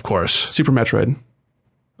 Okay, of course. Super Metroid.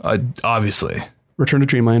 Obviously. Return to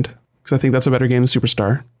Dreamland, because I think that's a better game than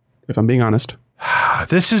Superstar, if I'm being honest.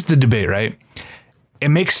 This is the debate, right? It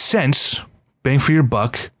makes sense. Bang for your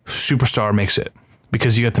buck. Superstar makes it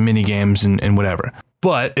because you got the mini games and whatever.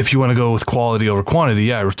 But if you want to go with quality over quantity,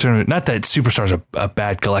 yeah, Return. Not that Superstar's a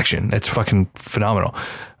bad collection. It's fucking phenomenal.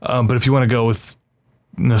 But if you want to go with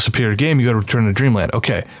superior game, you got to Return to Dreamland.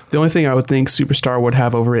 Okay. The only thing I would think Superstar would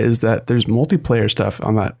have over it is that there's multiplayer stuff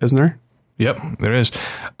on that, isn't there? Yep, there is.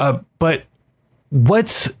 But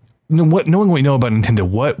knowing what we know about Nintendo,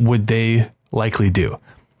 what would they likely do?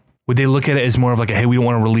 Would they look at it as more of like hey, we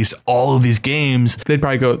want to release all of these games? They'd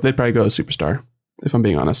probably go Superstar, if I'm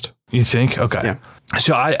being honest. You think? Okay. Yeah.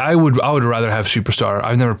 So I would rather have Superstar.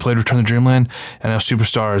 I've never played Return to Dreamland, and now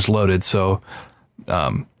Superstar is loaded. So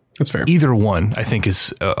that's fair. Either one, I think,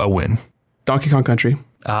 is a win. Donkey Kong Country.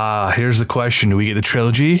 Here's the question: do we get the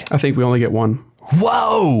trilogy? I think we only get one.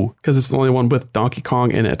 Whoa! Because it's the only one with Donkey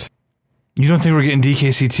Kong in it. You don't think we're getting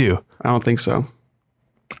DKC 2? I don't think so.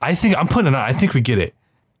 I think I'm putting it on. I think we get it.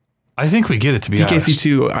 To be honest. DKC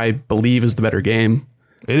 2, I believe, is the better game.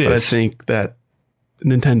 It is. But I think that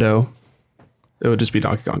Nintendo, it would just be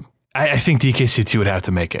Donkey Kong. I think DKC 2 would have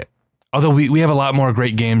to make it. Although we have a lot more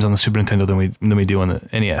great games on the Super Nintendo than we do on the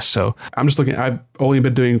NES. So I'm just looking. I've only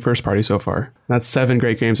been doing first party so far. That's 7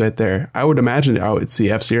 great games right there. I would imagine I would see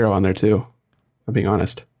F-Zero on there too. I'm being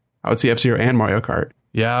honest. I would see F-Zero and Mario Kart.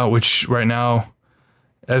 Yeah, which right now,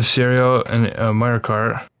 F-Zero and Mario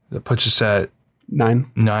Kart, that puts us at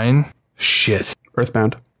 9. Shit.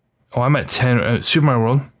 Earthbound. Oh, I'm at 10. Super Mario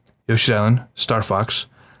World, Yoshi's Island, Star Fox,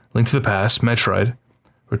 Link to the Past, Metroid,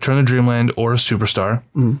 Return to Dreamland or Superstar.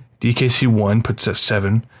 DKC 1 puts us at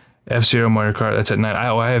 7. F-Zero, Mario Kart, that's at 9.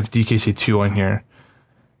 I have DKC 2 on here,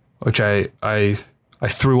 which I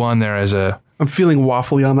threw on there as a... I'm feeling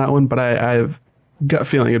waffly on that one, but I have gut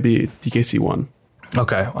feeling it'd be DKC 1.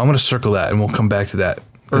 Okay, I'm going to circle that, and we'll come back to that.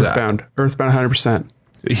 Earthbound 100%.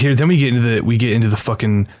 Here, then we get into the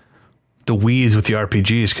fucking the weeds with the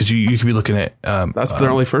RPGs because you could be looking at. That's their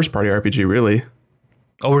only first party RPG, really.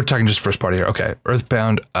 Oh, we're talking just first party here. Okay,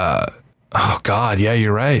 Earthbound. Oh God, yeah,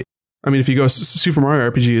 you're right. I mean, if you go Super Mario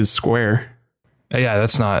RPG is Square. Yeah,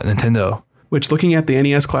 that's not Nintendo. Which, looking at the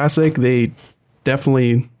NES Classic, they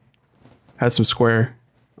definitely had some Square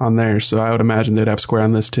on there, so I would imagine they'd have Square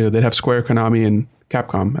on this too. They'd have Square, Konami, and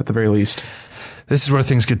Capcom at the very least. This is where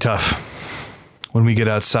things get tough when we get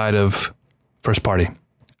outside of first party.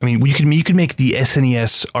 I mean, you could make the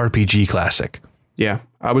SNES RPG classic. Yeah,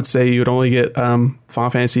 I would say you'd only get Final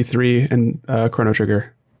Fantasy 3 and Chrono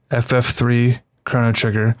Trigger. FF3, Chrono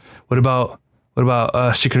Trigger. What about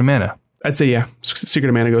Secret of Mana? I'd say yeah, Secret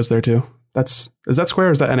of Mana goes there too. Is that Square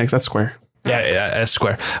or is that NX? That's Square. Yeah, that's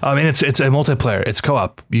Square. And it's a multiplayer. It's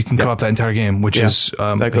co-op. You can co-op that entire game, which is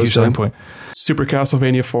that a huge selling point. Super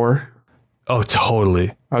Castlevania 4. Oh,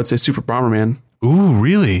 totally. I would say Super Bomberman. Ooh,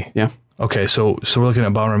 really? Yeah. Okay, so we're looking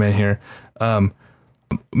at Bomberman here.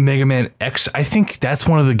 Mega Man X. I think that's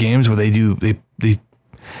one of the games where they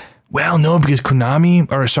well, no, because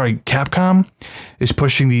Capcom is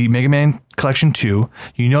pushing the Mega Man Collection 2.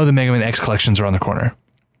 You know the Mega Man X collections are on the corner.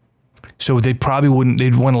 So they probably wouldn't,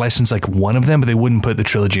 they'd want to license like one of them, but they wouldn't put the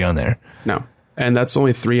trilogy on there. No. And that's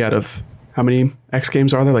only 3 out of, how many X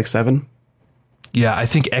games are there? Like 7? Yeah, I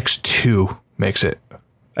think X2 makes it.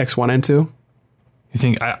 X1 and 2? You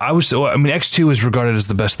think I was? I mean, X2 is regarded as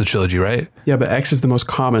the best of the trilogy, right? Yeah, but X is the most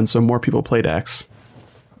common, so more people played X.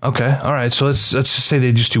 Okay, all right. So let's just say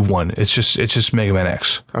they just do one. It's just Mega Man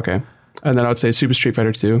X. Okay, and then I would say Super Street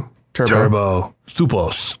Fighter 2 Turbo.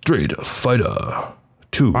 Super Street Fighter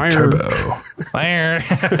 2 Fire. Turbo. Fire.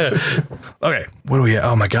 Okay, what do we have?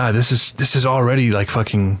 Oh my god, this is already like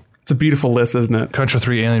fucking It's a beautiful list, isn't it? Contra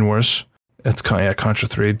 3 Alien Wars. Contra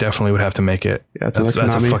 3 definitely would have to make it. Yeah, that's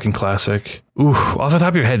a fucking classic. Ooh, off the top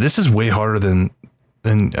of your head, this is way harder than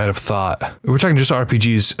I'd have thought. If we're talking just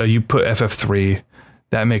RPGs. You put FF3.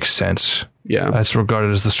 That makes sense. Yeah, That's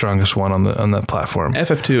regarded as the strongest one on the platform.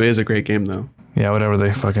 FF2 is a great game, though. Yeah, whatever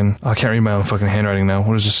they fucking... I can't read my own fucking handwriting now.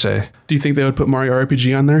 What does this say? Do you think they would put Mario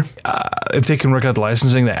RPG on there? If they can work out the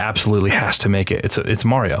licensing, that absolutely has to make it. It's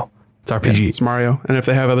Mario. It's RPG. Yeah, it's Mario. And if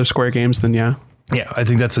they have other Square games, then yeah. Yeah, I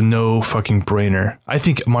think that's a no fucking brainer. I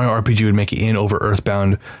think Mario RPG would make it in over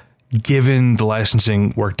Earthbound, given the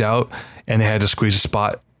licensing worked out and they had to squeeze a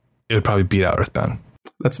spot. It would probably beat out Earthbound.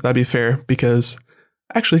 That'd be fair because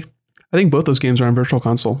actually, I think both those games are on Virtual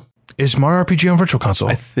Console. Is Mario RPG on Virtual Console?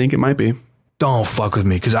 I think it might be. Don't fuck with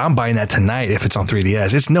me because I'm buying that tonight if it's on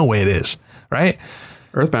 3DS. It's no way it is, right?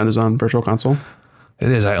 Earthbound is on Virtual Console. It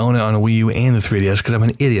is. I own it on a Wii U and the 3DS because I'm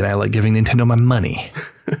an idiot. I like giving Nintendo my money.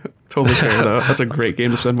 Totally fair, though. That's a great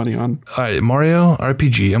game to spend money on. All right, Mario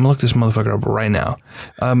RPG. I'm going to look this motherfucker up right now.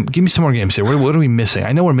 Give me some more games here. What are we missing?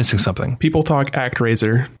 I know we're missing something. People talk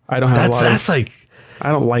ActRaiser. I don't have a lot That's like... I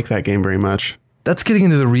don't like that game very much. That's getting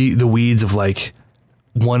into the weeds of like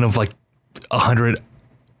one of like 100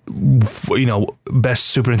 best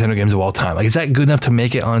Super Nintendo games of all time. Like, is that good enough to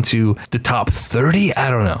make it onto the top 30? I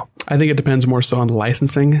don't know. I think it depends more so on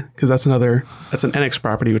licensing because that's an NX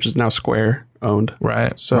property, which is now Square owned.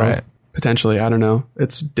 Right. So right. Potentially, I don't know.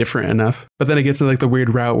 It's different enough. But then it gets into like the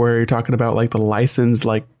weird route where you're talking about like the license,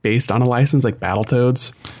 like based on a license, like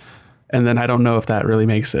Battletoads. And then I don't know if that really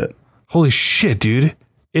makes it. Holy shit, dude.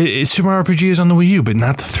 Super Mario RPG is on the Wii U, but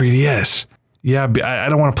not the 3DS. Yeah, I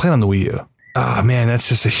don't want to play it on the Wii U. Oh, man, that's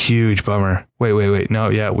just a huge bummer. Wait. No,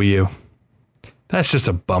 yeah, Wii U. That's just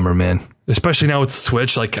a bummer, man. Especially now with the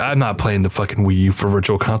Switch. Like, I'm not playing the fucking Wii U for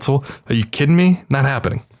Virtual Console. Are you kidding me? Not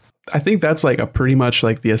happening. I think that's like a pretty much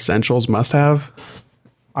like the essentials must have.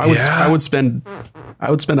 I would spend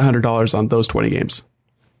 $100 on those 20 games,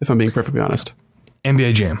 if I'm being perfectly honest.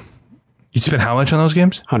 NBA Jam. You'd spend how much on those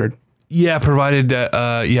games? 100. Yeah, provided that,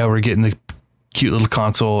 we're getting the cute little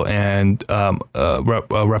console and a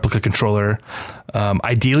replica controller.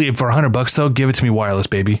 Ideally, for $100 though, give it to me wireless,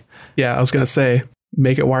 baby. Yeah, I was gonna say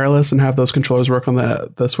make it wireless and have those controllers work on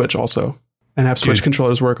the Switch also, and have Switch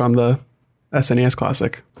controllers work on the SNES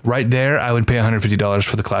Classic. Right there, I would pay $150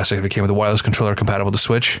 for the Classic if it came with a wireless controller compatible to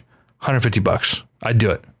Switch. $150. I'd do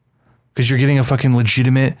it because you're getting a fucking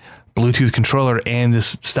legitimate Bluetooth controller and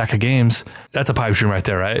this stack of games. That's a pipe dream right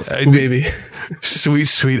there, right? Baby.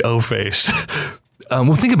 Sweet O-face.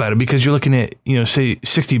 Well, think about it because you're looking at, say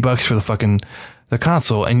 $60 for the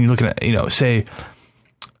console, and you're looking at, say,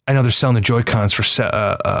 I know they're selling the Joy-Cons for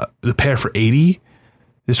the pair for $80.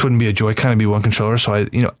 This wouldn't be a Joy-Con, it'd be one controller. So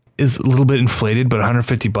it's a little bit inflated, but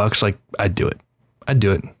 $150, like, I'd do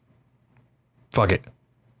it. Fuck it.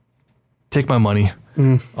 Take my money.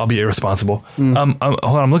 I'll be irresponsible. Hold on,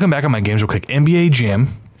 I'm looking back on my games real quick. NBA Jam,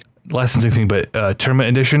 licensing thing, but Tournament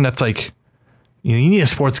Edition, that's like, you need a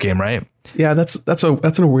sports game, right? Yeah, that's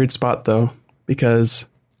in a weird spot though, because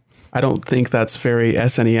I don't think that's very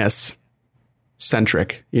SNES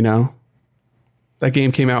centric, That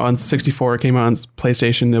game came out on 64, it came out on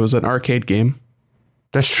PlayStation, it was an arcade game.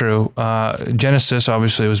 That's true. Genesis,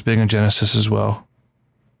 obviously, was big on Genesis as well,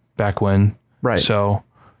 back when. Right. So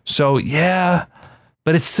yeah,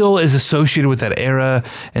 but it still is associated with that era,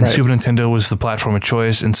 and Super Nintendo was the platform of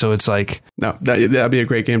choice, and so it's like... No, that'd be a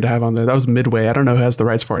great game to have on there. That was Midway. I don't know who has the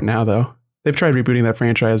rights for it now, though. They've tried rebooting that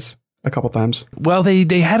franchise a couple times. Well,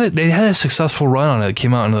 they had a successful run on it. It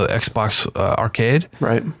came out on the Xbox Arcade.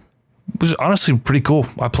 Right. It was honestly pretty cool.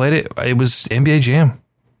 I played it. It was NBA Jam.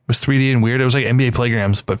 It was 3D and weird. It was like NBA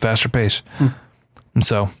Playgrounds, but faster pace. And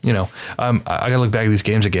so, I gotta look back at these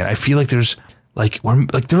games again. I feel like there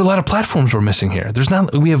are a lot of platforms we're missing here.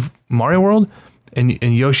 We have Mario World and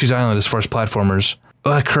Yoshi's Island as far as platformers.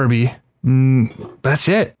 Kirby. That's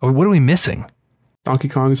it. What are we missing? Donkey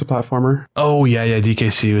Kong is a platformer. Oh, yeah.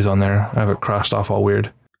 DKC was on there. I have it crossed off all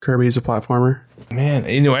weird. Kirby is a platformer. Man,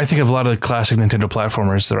 I think of a lot of the classic Nintendo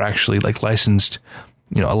platformers that are actually like licensed,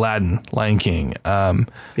 Aladdin, Lion King.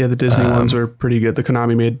 The Disney ones are pretty good. The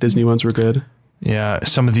Konami made Disney ones were good. Yeah,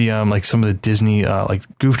 some of the Disney like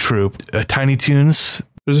Goof Troop, Tiny Toons.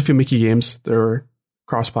 There's a few Mickey games that were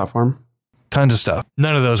cross-platform. Tons of stuff.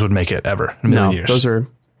 None of those would make it ever in a million years. Those are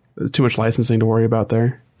too much licensing to worry about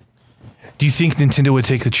there. Do you think Nintendo would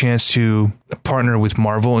take the chance to partner with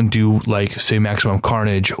Marvel and do like, say, Maximum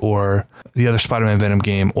Carnage or the other Spider-Man Venom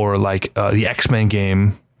game or like the X-Men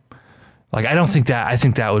game? Like, I don't think that. I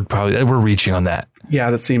think that would probably, we're reaching on that.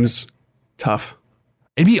 Yeah, that seems tough.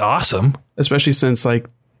 It'd be awesome. Especially since like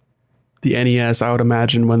the NES, I would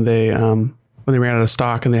imagine when they ran out of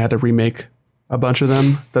stock and they had to remake a bunch of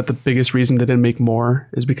them, that the biggest reason they didn't make more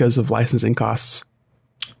is because of licensing costs.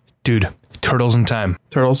 Dude, Turtles in Time.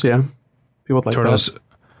 Turtles, yeah. People would like Turtles.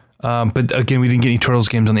 that. But again, we didn't get any Turtles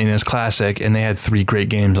games on the NES Classic, and they had 3 great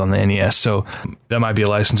games on the NES, so that might be a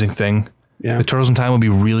licensing thing. Yeah. The Turtles in Time would be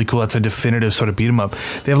really cool. That's a definitive sort of beat 'em up.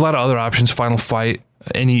 They have a lot of other options. Final Fight,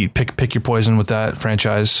 any pick your poison with that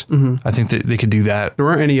franchise. Mm-hmm. I think that they could do that. There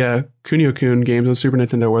weren't any Kunio-kun games on Super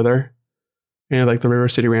Nintendo, were there? Any like the River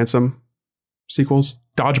City Ransom sequels?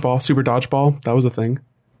 Dodgeball, Super Dodgeball, that was a thing.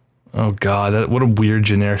 Oh god, what a weird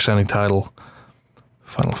generic sounding title.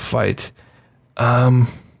 Final Fight. I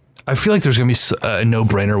feel like there's gonna be a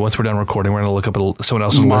no-brainer. Once we're done recording, we're gonna look up at someone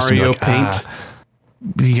else's list and be like, Paint.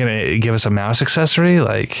 You gonna give us a mouse accessory?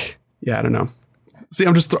 Like, yeah, I don't know. See,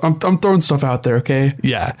 I'm just I'm throwing stuff out there, okay?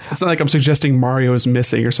 Yeah, it's not like I'm suggesting Mario is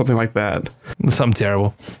missing or something like that. Something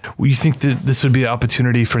terrible. Well, you think that this would be an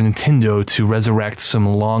opportunity for Nintendo to resurrect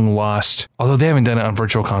some long lost, although they haven't done it on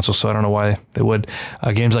Virtual Console, so I don't know why they would.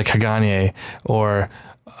 Games like Hagane or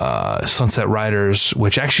Sunset Riders,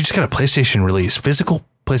 which actually just got a PlayStation release, physical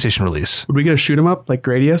PlayStation release. Would we get a shoot 'em up like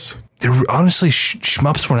Gradius? They're honestly,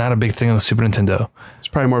 shmups were not a big thing on the Super Nintendo. It's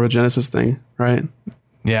probably more of a Genesis thing, right?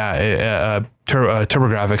 Yeah,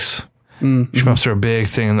 TurboGrafx. Shmups are a big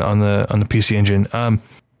thing on the PC Engine.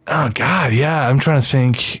 Oh god, yeah. I'm trying to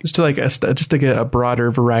think. Just to get a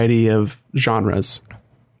broader variety of genres.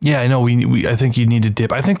 Yeah, I know. I think you need to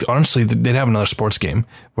dip. I think honestly they'd have another sports game.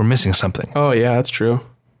 We're missing something. Oh yeah, that's true.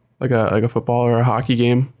 Like a football or a hockey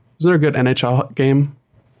game. Is there a good NHL game?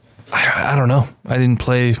 I don't know. I didn't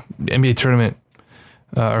play NBA Tournament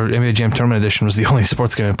or NBA Jam Tournament Edition was the only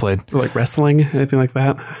sports game I played. Or like wrestling, anything like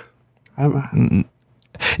that.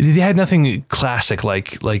 They had nothing classic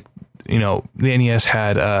like you know, the NES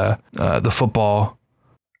had the football,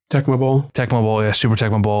 Tecmo Bowl, yeah, Super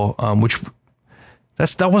Tecmo Bowl, which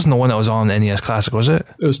that wasn't the one that was on the NES Classic, was it?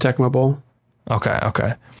 It was Tecmo Bowl.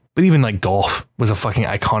 Okay. But even like golf was a fucking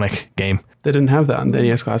iconic game. They didn't have that on the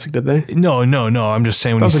NES Classic, did they? No. I'm just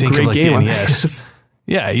saying when you think of like the NES.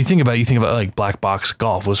 Yeah, you think about like Black Box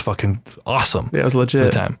Golf was fucking awesome. Yeah, it was legit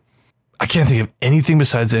at the time. I can't think of anything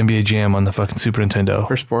besides the NBA Jam on the fucking Super Nintendo.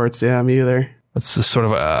 For sports, yeah, me either. That's just sort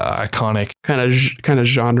of iconic. Kind of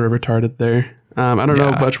genre retarded there. I don't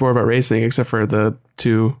know much more about racing except for the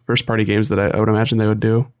 2 first-party games that I would imagine they would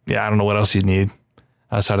do. Yeah, I don't know what else you'd need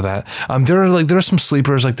outside of that. There are some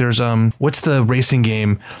sleepers. Like there's what's the racing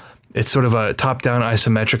game? It's sort of a top-down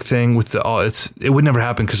isometric thing with it would never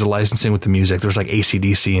happen because of licensing with the music. There's like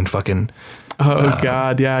AC/DC and fucking. Oh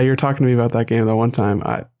god, yeah, you were talking to me about that game that one time.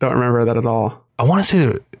 I don't remember that at all. I want to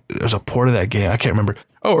say there's a port of that game. I can't remember.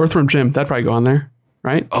 Oh, Earthworm Jim. That'd probably go on there,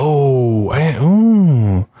 right? Oh, I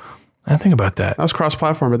didn't think about that. That was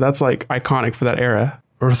cross-platform, but that's like iconic for that era.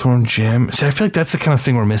 Earthworm Jim. See, I feel like that's the kind of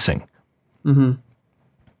thing we're missing. Mm-hmm.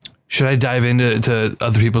 Should I dive into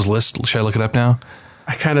other people's lists? Should I look it up now?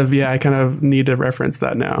 I kind of need to reference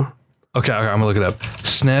that now. Okay, I'm gonna look it up.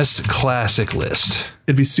 SNES Classic list.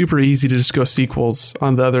 It'd be super easy to just go sequels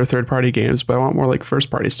on the other third-party games, but I want more like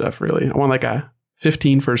first-party stuff, really. I want like a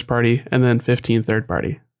 15 first-party and then 15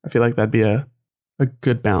 third-party. I feel like that'd be a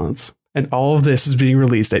good balance. And all of this is being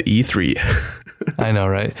released at E3. I know,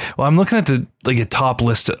 right? Well, I'm looking at a top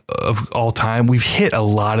list of all time. We've hit a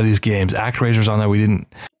lot of these games. ActRaiser's on there. We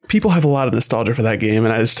didn't. People have a lot of nostalgia for that game,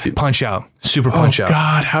 and I just Punch-Out, Super Punch-Out. Oh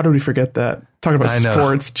God, how did we forget that? Talking about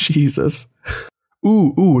sports, Jesus.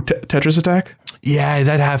 Ooh, Tetris Attack. Yeah,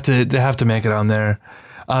 they'd have to make it on there.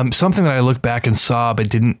 Something that I looked back and saw but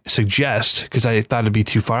didn't suggest because I thought it'd be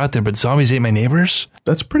too far out there. But Zombies Ate My Neighbors.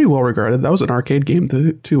 That's pretty well regarded. That was an arcade game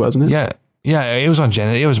too, wasn't it? Yeah, it was on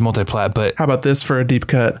Genesis. It was multi-plat. But how about this for a deep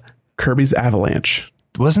cut? Kirby's Avalanche.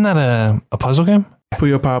 Wasn't that a puzzle game?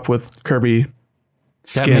 Puyo Pop with Kirby.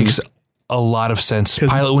 Skin. That makes a lot of sense.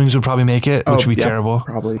 Pilot Wings would probably make it, which would be terrible.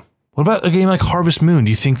 Probably. What about a game like Harvest Moon? Do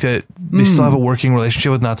you think that they still have a working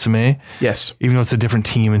relationship with Natsume? Yes. Even though it's a different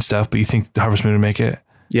team and stuff, but you think Harvest Moon would make it?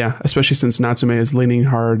 Yeah, especially since Natsume is leaning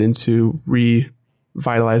hard into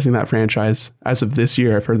revitalizing that franchise. As of this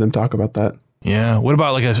year, I've heard them talk about that. Yeah. What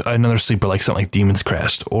about like another sleeper, like something like Demon's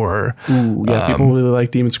Crest or... Ooh, yeah, people really like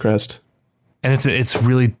Demon's Crest. And it's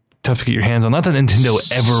really tough to get your hands on. Not that Nintendo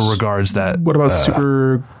ever regards that. What about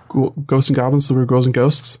Super Ghosts and Goblins, Super Ghouls and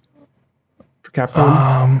Ghosts for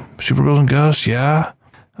Capcom? Super Ghouls and Ghosts, yeah.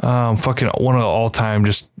 Fucking one of the all-time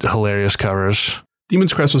just hilarious covers.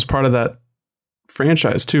 Demon's Crest was part of that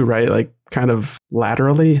franchise too, right? Like kind of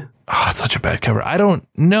laterally. Oh, it's such a bad cover. I don't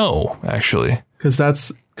know, actually.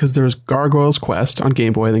 Because there's Gargoyle's Quest on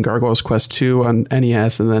Game Boy, then Gargoyle's Quest 2 on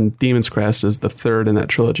NES, and then Demon's Crest is the third in that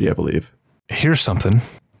trilogy, I believe. Here's something.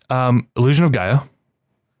 Illusion of Gaia.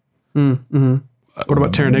 Mm-hmm. What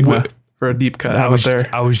about Terranigma for a deep cut?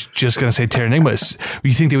 I was just going to say Terranigma.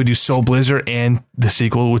 You think they would do Soul Blizzard and the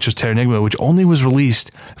sequel, which was Terranigma, which only was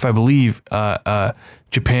released, if I believe,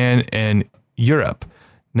 Japan and Europe.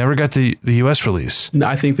 Never got the US release. No,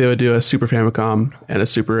 I think they would do a Super Famicom and a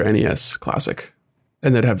Super NES Classic.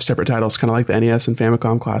 And they'd have separate titles, kind of like the NES and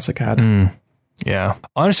Famicom Classic had. Yeah.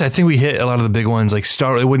 Honestly, I think we hit a lot of the big ones. Like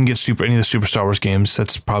they wouldn't get any of the Super Star Wars games.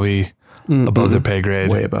 That's probably above their pay grade.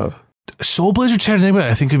 Way above. Soul Blizzard Terranigma,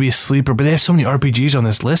 I think, could be a sleeper, but they have so many RPGs on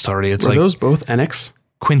this list already. It's Are those both NX?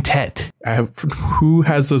 Quintet. Who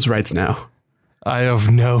has those rights now? I have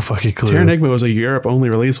no fucking clue. Terranigma was a Europe-only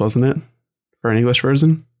release, wasn't it? For an English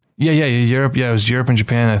version? Yeah, Europe. Yeah, it was Europe and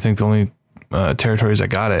Japan, I think, the only territories that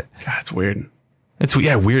got it. God, it's weird. It's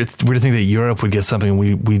weird. It's weird to think that Europe would get something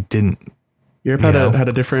we didn't. Europe had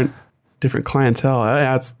a different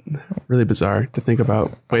clientele. It's really bizarre to think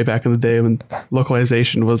about way back in the day when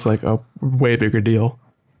localization was like a way bigger deal.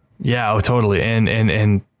 Yeah, totally.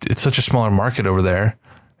 And it's such a smaller market over there.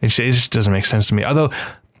 It just doesn't make sense to me. Although,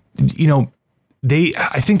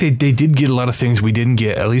 I think they did get a lot of things we didn't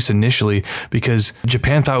get, at least initially, because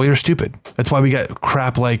Japan thought we were stupid. That's why we got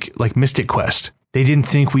crap like Mystic Quest. They didn't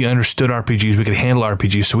think we understood RPGs, we could handle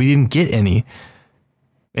RPGs, so we didn't get any.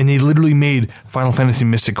 And they literally made Final Fantasy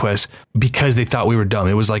Mystic Quest because they thought we were dumb.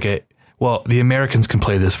 It was like the Americans can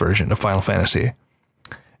play this version of Final Fantasy.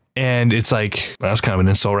 And it's like, well, that's kind of an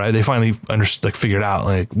insult, right? They finally figured out,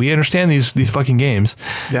 like, we understand these fucking games.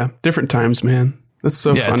 Yeah, different times, man. That's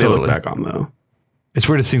so funny to look back on, though. It's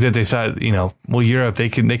weird to think that they thought, Europe, they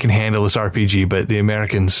can handle this RPG, but the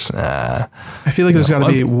Americans, I feel like there's got to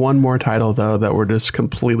be one more title, though, that we're just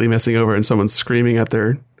completely missing over and someone's screaming at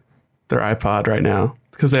their iPod right now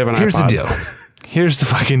because they have an iPod. Here's the deal. Here's the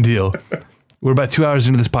fucking deal. We're about 2 hours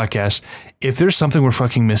into this podcast. If there's something we're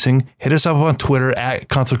fucking missing, hit us up on Twitter at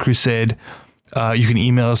Console Crusade. You can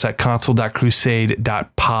email us at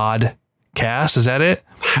console.crusade.podcast. Is that it?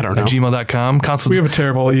 I don't know. At gmail.com. We have a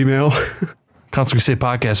terrible email. Console Crusade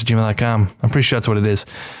Podcast at gmail.com. I'm pretty sure that's what it is.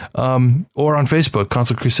 Or on Facebook,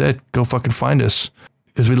 Console Crusade. Go fucking find us.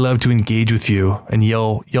 Because we'd love to engage with you and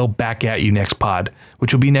yell back at you next pod,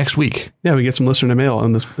 which will be next week. Yeah, we get some listener mail up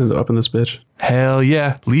in this bitch. Hell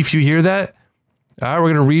yeah. Leaf, you hear that? All right,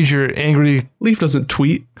 we're going to read your angry... Leaf doesn't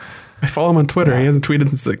tweet. I follow him on Twitter. He hasn't tweeted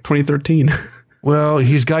since 2013. Well,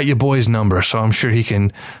 he's got your boy's number, so I'm sure he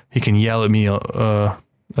can yell at me, the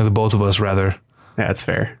both of us, rather. Yeah, that's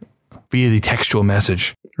fair. Via the textual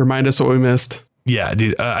message. Remind us what we missed. Yeah,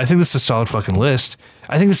 dude. I think this is a solid fucking list.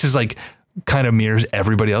 I think this is kind of mirrors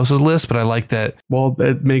everybody else's list, but I like that. Well,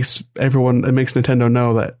 it makes Nintendo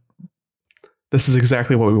know that this is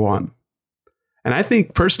exactly what we want. And I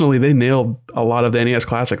think personally they nailed a lot of the NES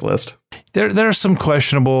Classic list. There are some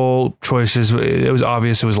questionable choices. It was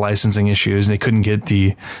obvious it was licensing issues. They couldn't get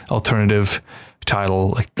the alternative title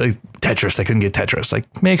like Tetris. They couldn't get Tetris.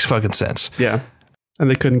 Makes fucking sense. Yeah. And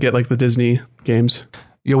they couldn't get the Disney games.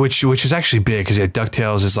 Yeah, which is actually big because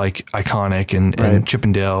DuckTales is iconic and Chip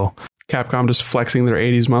and Dale. Capcom just flexing their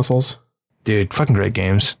 80s muscles. Dude, fucking great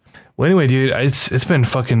games. Well, anyway, dude, it's been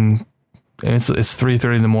fucking... It's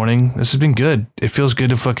 3:30 in the morning. This has been good. It feels good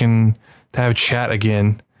to have a chat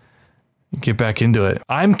again. Get back into it.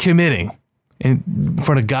 I'm committing in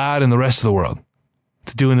front of God and the rest of the world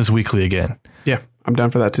to doing this weekly again. Yeah, I'm down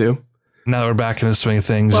for that too. Now that we're back in the swing of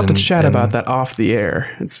things. We'll have to chat about that off the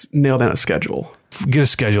air. It's nail down a schedule. Get a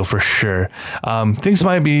schedule for sure. Things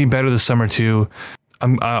might be better this summer too.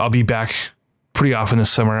 I'll be back pretty often this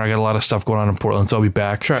summer. I got a lot of stuff going on in Portland, so I'll be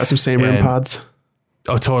back. Try out some same RIM pods.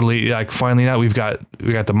 Oh, totally. Finally now we've got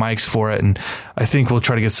the mics for it, and I think we'll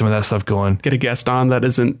try to get some of that stuff going. Get a guest on that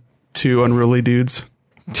isn't two unruly dudes.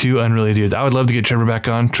 I would love to get Trevor back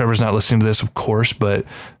on. Trevor's not listening to this, of course, but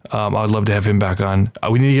I would love to have him back on.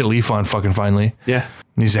 We need to get Leaf on fucking finally. Yeah.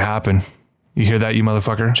 It needs to happen. You hear that, you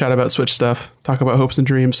motherfucker? Chat about Switch stuff. Talk about hopes and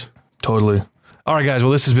dreams. Totally. All right, guys.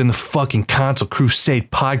 Well, this has been the fucking Console Crusade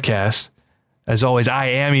podcast. As always, I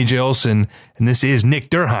am EJ Olson, and this is Nick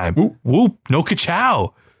Durheim. Whoop. Whoop. No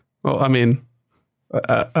ka-chow. Well, I mean,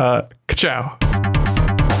 ka-chow.